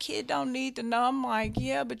 my kid don't need to know. I'm like,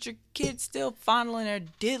 yeah, but your kid's still fondling their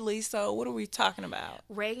diddly, so what are we talking about?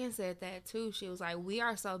 Reagan said that, too. She was like, we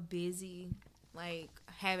are so busy, like,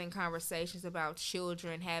 having conversations about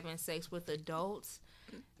children having sex with adults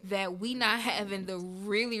that we not having the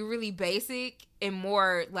really, really basic and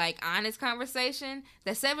more, like, honest conversation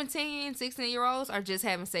that 17, 16-year-olds are just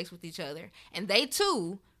having sex with each other. And they,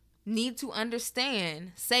 too, need to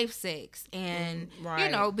understand safe sex and, you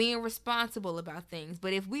know, being responsible about things.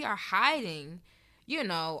 But if we are hiding, you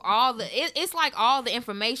know, it's like all the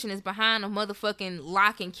information is behind a motherfucking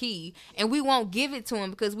lock and key, and we won't give it to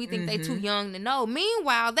them because we think they too young to know.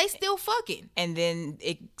 Meanwhile, they still fucking. And then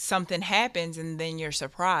something happens, and then you're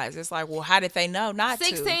surprised. It's like, well, how did they know not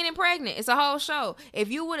 16 to? and pregnant. It's a whole show. If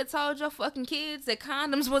you would have told your fucking kids that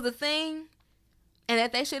condoms was a thing and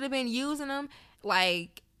that they should have been using them,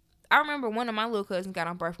 like, I remember one of my little cousins got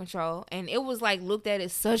on birth control, and it was, like, looked at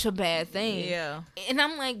as such a bad thing. Yeah. And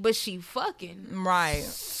I'm like, but she fucking. Right.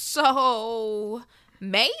 So,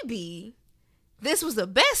 maybe this was the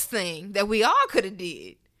best thing that we all could have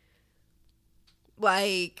did.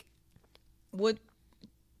 Like. What,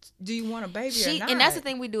 do you want a baby or not? And that's the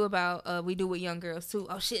thing we do with young girls, too.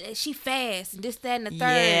 Oh, shit, she fast, and this, that, and the third.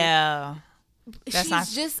 Yeah.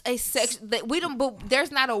 She's just a sex. But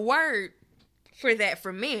there's not a word for that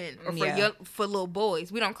for men or for little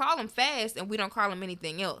boys. We don't call them fast and we don't call them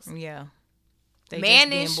anything else. Yeah.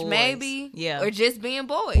 Mannish, maybe. Yeah. Or just being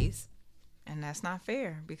boys. And that's not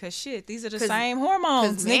fair because shit, these are the same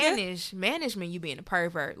hormones, nigga. Management, you being a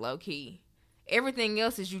pervert, low key. Everything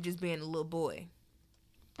else is you just being a little boy.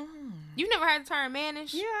 You've never heard the term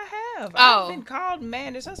mannish? Yeah, I have. I've been called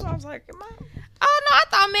mannish. That's why I was like, am I? Oh no, I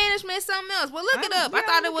thought mannish meant something else. Well, look it up. I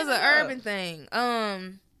thought it was an urban thing.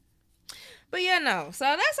 But yeah, no. So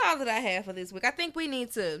that's all that I have for this week. I think we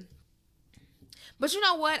need to. But you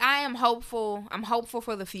know what? I am hopeful. I'm hopeful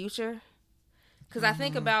for the future. Because I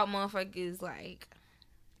think about motherfuckers like.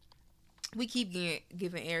 We keep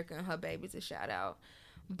giving Erica and her babies a shout out.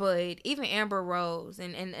 But even Amber Rose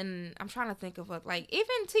and I'm trying to think of like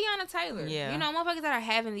even Tiana Taylor. Yeah. You know, motherfuckers that are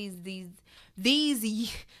having these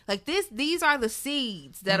like these are the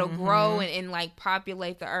seeds that'll grow and like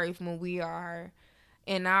populate the earth when we are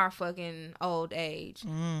in our fucking old age.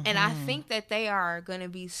 And I think that they are going to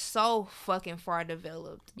be so fucking far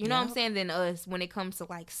developed. You know what I'm saying? Than us when it comes to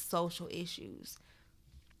like social issues.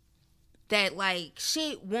 That like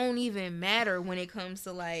shit won't even matter when it comes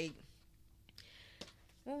to like,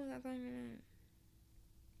 what was I thinking?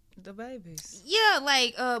 The babies. Yeah,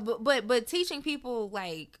 like but teaching people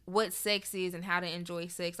like what sex is and how to enjoy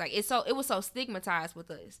sex, like it was so stigmatized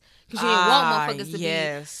with us because you didn't want motherfuckers to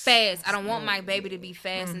be fast. I don't want my baby to be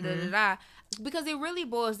fast and da da da. Because it really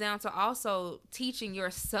boils down to also teaching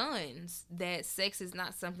your sons that sex is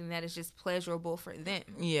not something that is just pleasurable for them.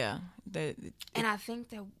 Yeah, and I think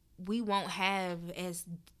that we won't have as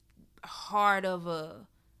hard of a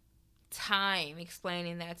time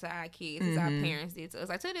explaining that to our kids as our parents did to us.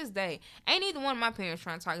 Like to this day, ain't either one of my parents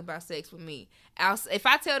trying to talk about sex with me. If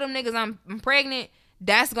I tell them niggas I'm pregnant,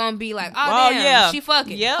 that's gonna be like, she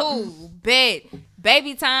fucking cool, bet,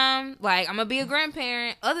 baby time. Like I'm gonna be a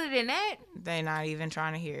grandparent. Other than that, they not even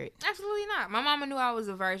trying to hear it. Absolutely not. My mama knew I was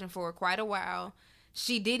a virgin for quite a while.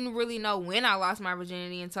 She didn't really know when I lost my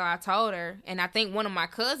virginity until I told her, and I think one of my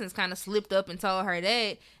cousins kind of slipped up and told her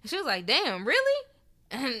that, and she was like, "Damn, really?"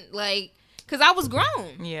 And like, cause I was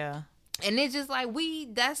grown. Yeah. And it's just like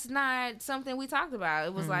that's not something we talked about.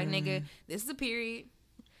 It was like, nigga, this is a period.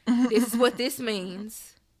 This is what this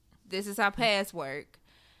means. This is how pads work.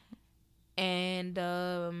 And,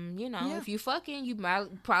 if you fucking, you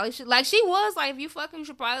probably should, like she was like, if you fucking, you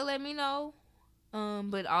should probably let me know.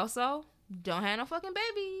 But also, don't have no fucking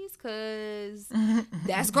babies, cause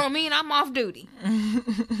that's gonna mean I'm off duty.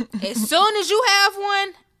 As soon as you have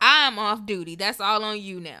one, I'm off duty. That's all on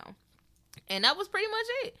you now. And that was pretty much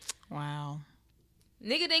it. Wow.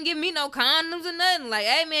 Nigga didn't give me no condoms or nothing. Like,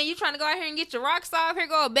 hey, man, you trying to go out here and get your rocks off? Here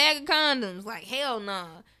go a bag of condoms. Like, hell nah.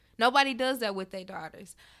 Nobody does that with their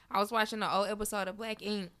daughters. I was watching an old episode of Black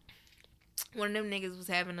Ink. One of them niggas was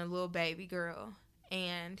having a little baby girl.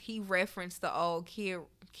 And he referenced the old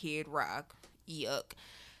Kid Rock. Yuck.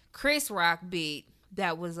 Chris Rock beat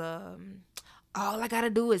that was, all I gotta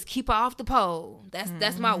do is keep her off the pole.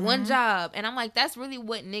 That's my one job. And I'm like, that's really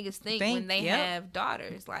what niggas think when they have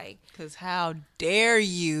daughters. Like, because how dare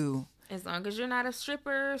you? As long as you're not a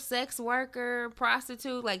stripper, sex worker,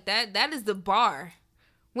 prostitute, like that is the bar.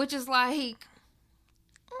 Which is like,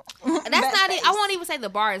 that's not it. I won't even say the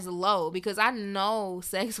bar is low, because I know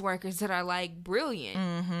sex workers that are like brilliant.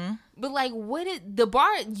 But like, the bar?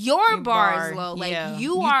 Your bar is low. Like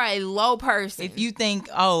you are a low person. If you think,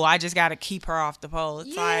 oh, I just got to keep her off the pole,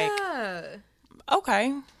 it's like,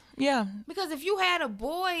 okay, yeah. Because if you had a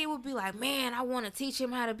boy, it would be like, man, I want to teach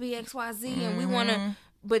him how to be XYZ, and we want to.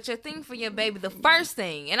 But your thing for your baby, the first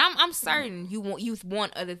thing, and I'm certain you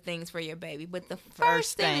want other things for your baby, but the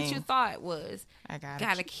first thing that you thought was, I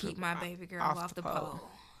gotta keep my baby girl off the pole.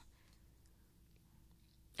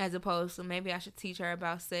 As opposed to, maybe I should teach her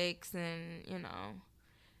about sex, and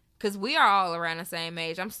because we are all around the same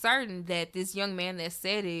age. I'm certain that this young man that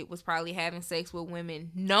said it was probably having sex with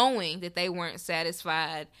women knowing that they weren't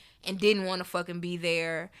satisfied and didn't want to fucking be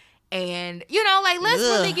there, and let's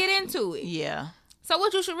really get into it. Yeah. So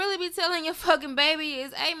what you should really be telling your fucking baby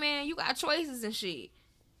is, hey, man, you got choices and shit.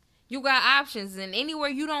 You got options. And anywhere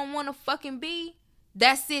you don't want to fucking be,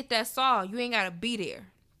 that's it. That's all. You ain't got to be there.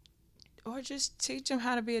 Or just teach them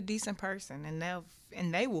how to be a decent person.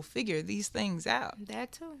 And they will figure these things out.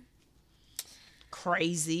 That too.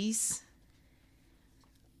 Crazies.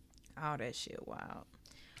 All that shit wild.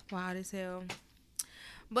 Wild as hell.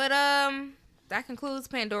 But that concludes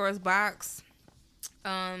Pandora's Box.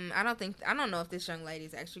 I don't know if this young lady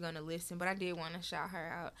is actually going to listen, but I did want to shout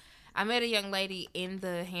her out. I met a young lady in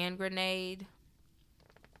the hand grenade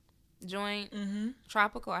joint,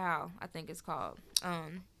 Tropical Owl, I think it's called.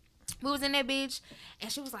 We was in that bitch,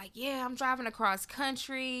 and she was like, yeah, I'm driving across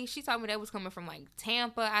country. She told me they was coming from like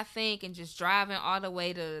Tampa, I think, and just driving all the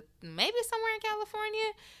way to maybe somewhere in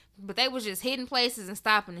California, but they was just hitting places and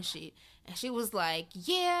stopping and shit. And she was like,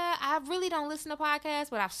 yeah, I really don't listen to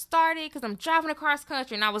podcasts, but I've started because I'm driving across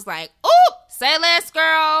country. And I was like, ooh, say less,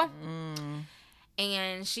 girl.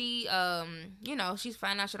 And she, she's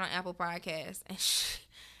finding out shit on Apple Podcasts. And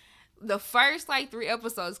the first, 3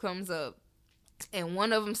 episodes comes up. And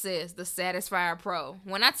one of them says, the Satisfier Pro.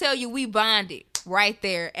 When I tell you we bonded right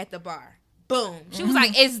there at the bar. Boom. She was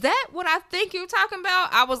like, is that what I think you're talking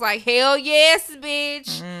about? I was like, hell yes,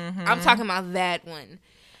 bitch. I'm talking about that one.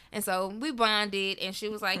 And so we bonded, and she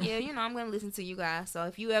was like, yeah, I'm going to listen to you guys. So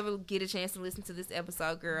if you ever get a chance to listen to this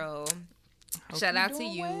episode, girl, shout out to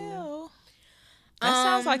you. Well. That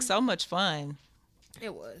sounds like so much fun.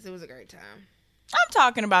 It was. It was a great time. I'm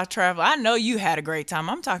talking about travel. I know you had a great time.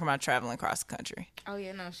 I'm talking about traveling across the country. Oh,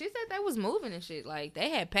 yeah, no. She said they was moving and shit. Like, they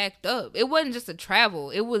had packed up. It wasn't just a travel.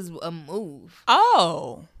 It was a move.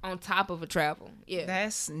 Oh. On top of a travel. Yeah.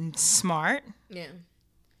 That's smart. Yeah.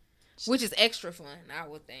 Which is extra fun, I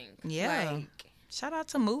would think. Yeah. Like, shout out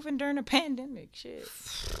to moving during the pandemic. Shit.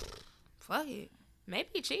 Fuck it.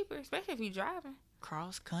 Maybe cheaper, especially if you're driving.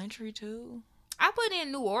 Cross country, too. I put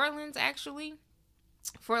in New Orleans, actually.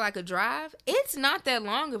 For like a drive, it's not that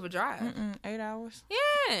long of a drive. 8 hours.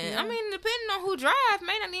 Yeah. I mean, depending on who drive,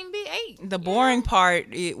 may not even be 8. The boring part,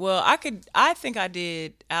 I think I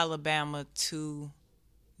did Alabama to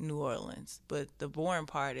New Orleans, but the boring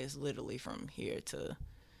part is literally from here to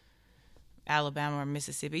Alabama or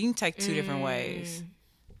Mississippi. You can take 2 different ways,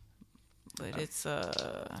 but it's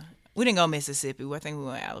we didn't go Mississippi. I think we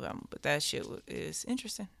went Alabama, but that shit is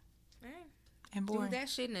interesting and boring. Do that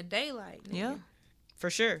shit in the daylight. Nigga. Yeah. For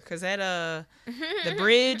sure, because that the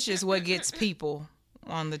bridge is what gets people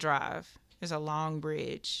on the drive. It's a long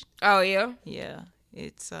bridge. Oh, yeah? Yeah.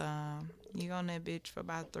 It's, you on that bitch for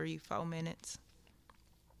about 3-4 minutes.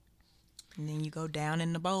 And then you go down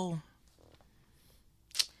in the bowl.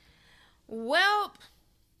 Well,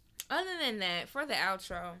 other than that, for the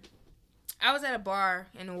outro, I was at a bar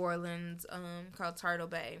in New Orleans called Turtle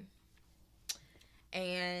Bay.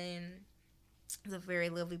 And... there's a very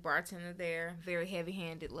lovely bartender there, very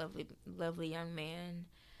heavy-handed, lovely young man.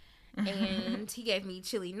 And he gave me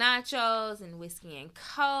chili nachos and whiskey and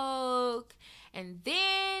Coke. And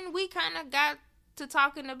then we kind of got to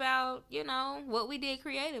talking about, what we did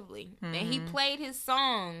creatively. Mm-hmm. And he played his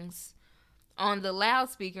songs on the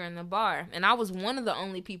loudspeaker in the bar. And I was one of the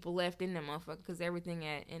only people left in that motherfucker because everything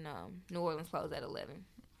in New Orleans closed at 11.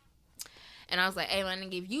 And I was like, hey, my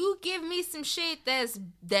nigga, if you give me some shit that's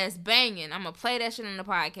banging, I'm going to play that shit on the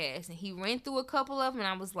podcast. And he ran through a couple of them, and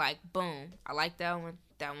I was like, boom, I like that one.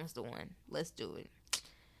 That one's the one. Let's do it.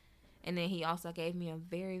 And then he also gave me a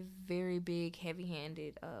very, very big,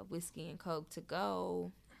 heavy-handed whiskey and Coke to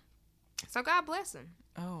go. So God bless him.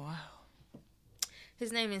 Oh, wow.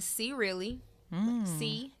 His name is C. Really.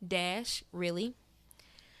 C-Really.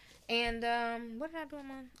 And what did I do on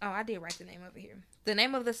mine? Oh, I did write the name over here. The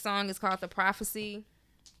name of the song is called The Prophecy.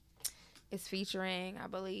 It's featuring, I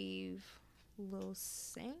believe, Lil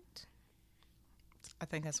Saint. I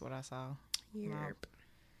think that's what I saw. Yep.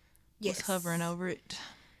 Yes. Hovering over it.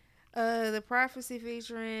 The Prophecy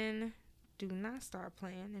featuring Do Not Start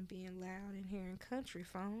Playing and Being Loud and Hearing Country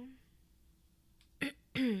Phone.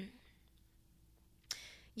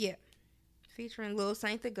 Yeah. Featuring Lil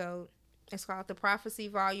Saint the Goat. It's called The Prophecy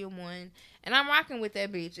Volume 1. And I'm rocking with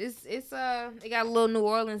that bitch. It got a little New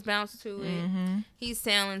Orleans bounce to it. Mm-hmm. He's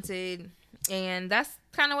talented. And that's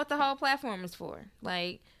kind of what the whole platform is for.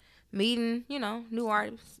 Like, meeting, new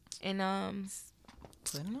artists and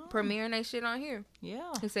premiering that shit on here.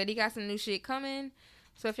 Yeah. He said he got some new shit coming.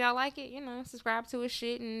 So if y'all like it, subscribe to his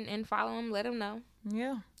shit and follow him. Let him know.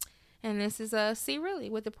 Yeah. And this is C. Really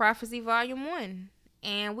with The Prophecy Volume 1.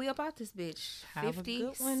 And we about this bitch. Have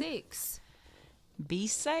 56. Be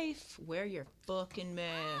safe. Wear your fucking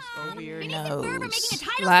mask over your nose.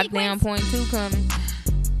 Lockdown point 2 coming.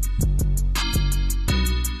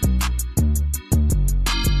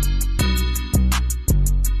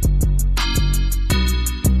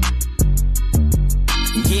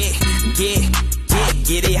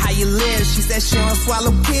 Get it how you live. She said she don't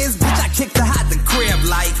swallow kids. Bitch, I kicked her out the crib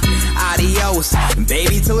like adios.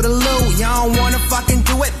 Baby to the loo. You don't wanna fucking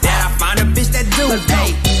do it. Then I find a bitch that do.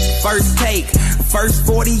 Hey, first take, first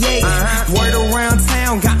 48. Word around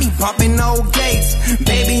town got me bumping old gates.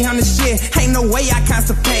 Baby, I'm the shit. Ain't no way I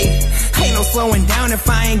constipate. Ain't no slowing down if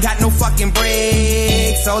I ain't got no fucking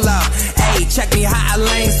brakes. Hold up. Hey, check me how I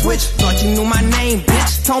lane switch. Thought you knew my name,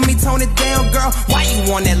 bitch. Told me tone it down, girl. Why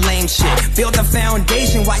you on that lame shit? Build a foundation.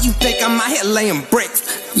 Why you think I'm out here laying bricks?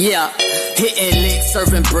 Yeah, hitting licks,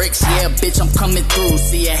 serving bricks. Yeah, bitch, I'm coming through.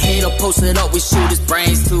 See a hater posted up, we shoot his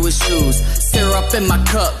brains to his shoes. Syrup in my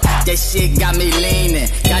cup, that shit got me leaning.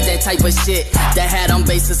 Got that type of shit that had them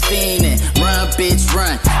bases fiending. Run, bitch,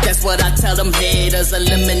 run. That's what I tell them haters.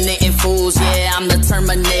 Eliminating fools, yeah, I'm the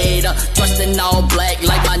Terminator. Dressed in all black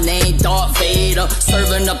like my name Darth Vader.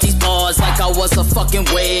 Serving up these bars like I was a fucking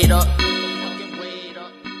waiter.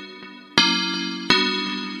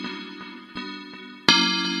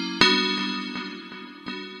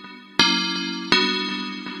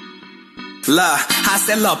 Look, I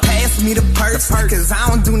said, look, pass me the purse, cause I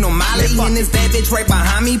don't do no molly. And this bad bitch right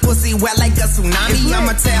behind me, pussy wet like a tsunami.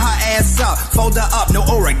 I'ma tear her ass up, fold her up, no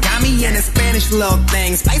origami. And the Spanish little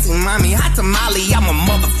thing, spicy mommy, hot tamale. I'm a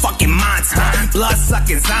motherfucking monster, blood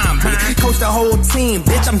sucking zombie. Coach the whole team,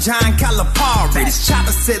 bitch, I'm John Calipari. This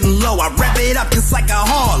chopper sitting low, I wrap it up just like a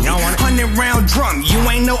Harley. 100 round drum, you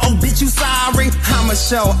ain't no old bitch, you sorry. I'ma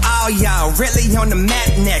show all y'all really on the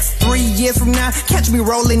map next 3 years from now. Catch me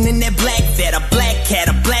rolling in that black vet, a black cat,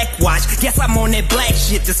 a black watch. Guess I'm on that black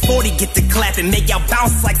shit. This 40 get to clapping, make y'all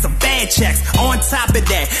bounce like some bad checks. On top of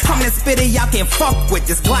that, I'm that spitter y'all can't fuck with.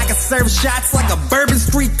 This Glock I serve shots like a Bourbon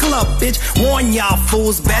Street club, bitch. Warn y'all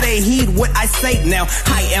fools, better heed what I say now.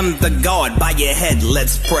 I am the God, by your head,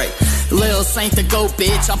 let's pray. Lil Saint the go,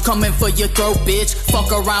 bitch. I'm coming for your throat, bitch.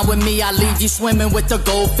 Fuck around with me, I leave you swimming with the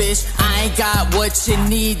goldfish. I ain't got what you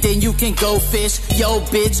need, then you can go fish. Yo,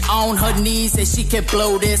 bitch on her knees and she can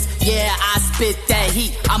blow this. Yeah, I spit that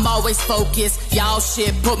heat, I'm always focused. Y'all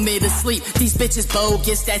shit put me to sleep. These bitches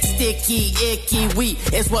bogus, that sticky, icky weed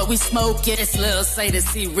is what we smoking. It's Lil Saint to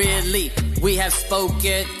see really. We have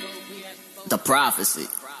spoken the prophecy.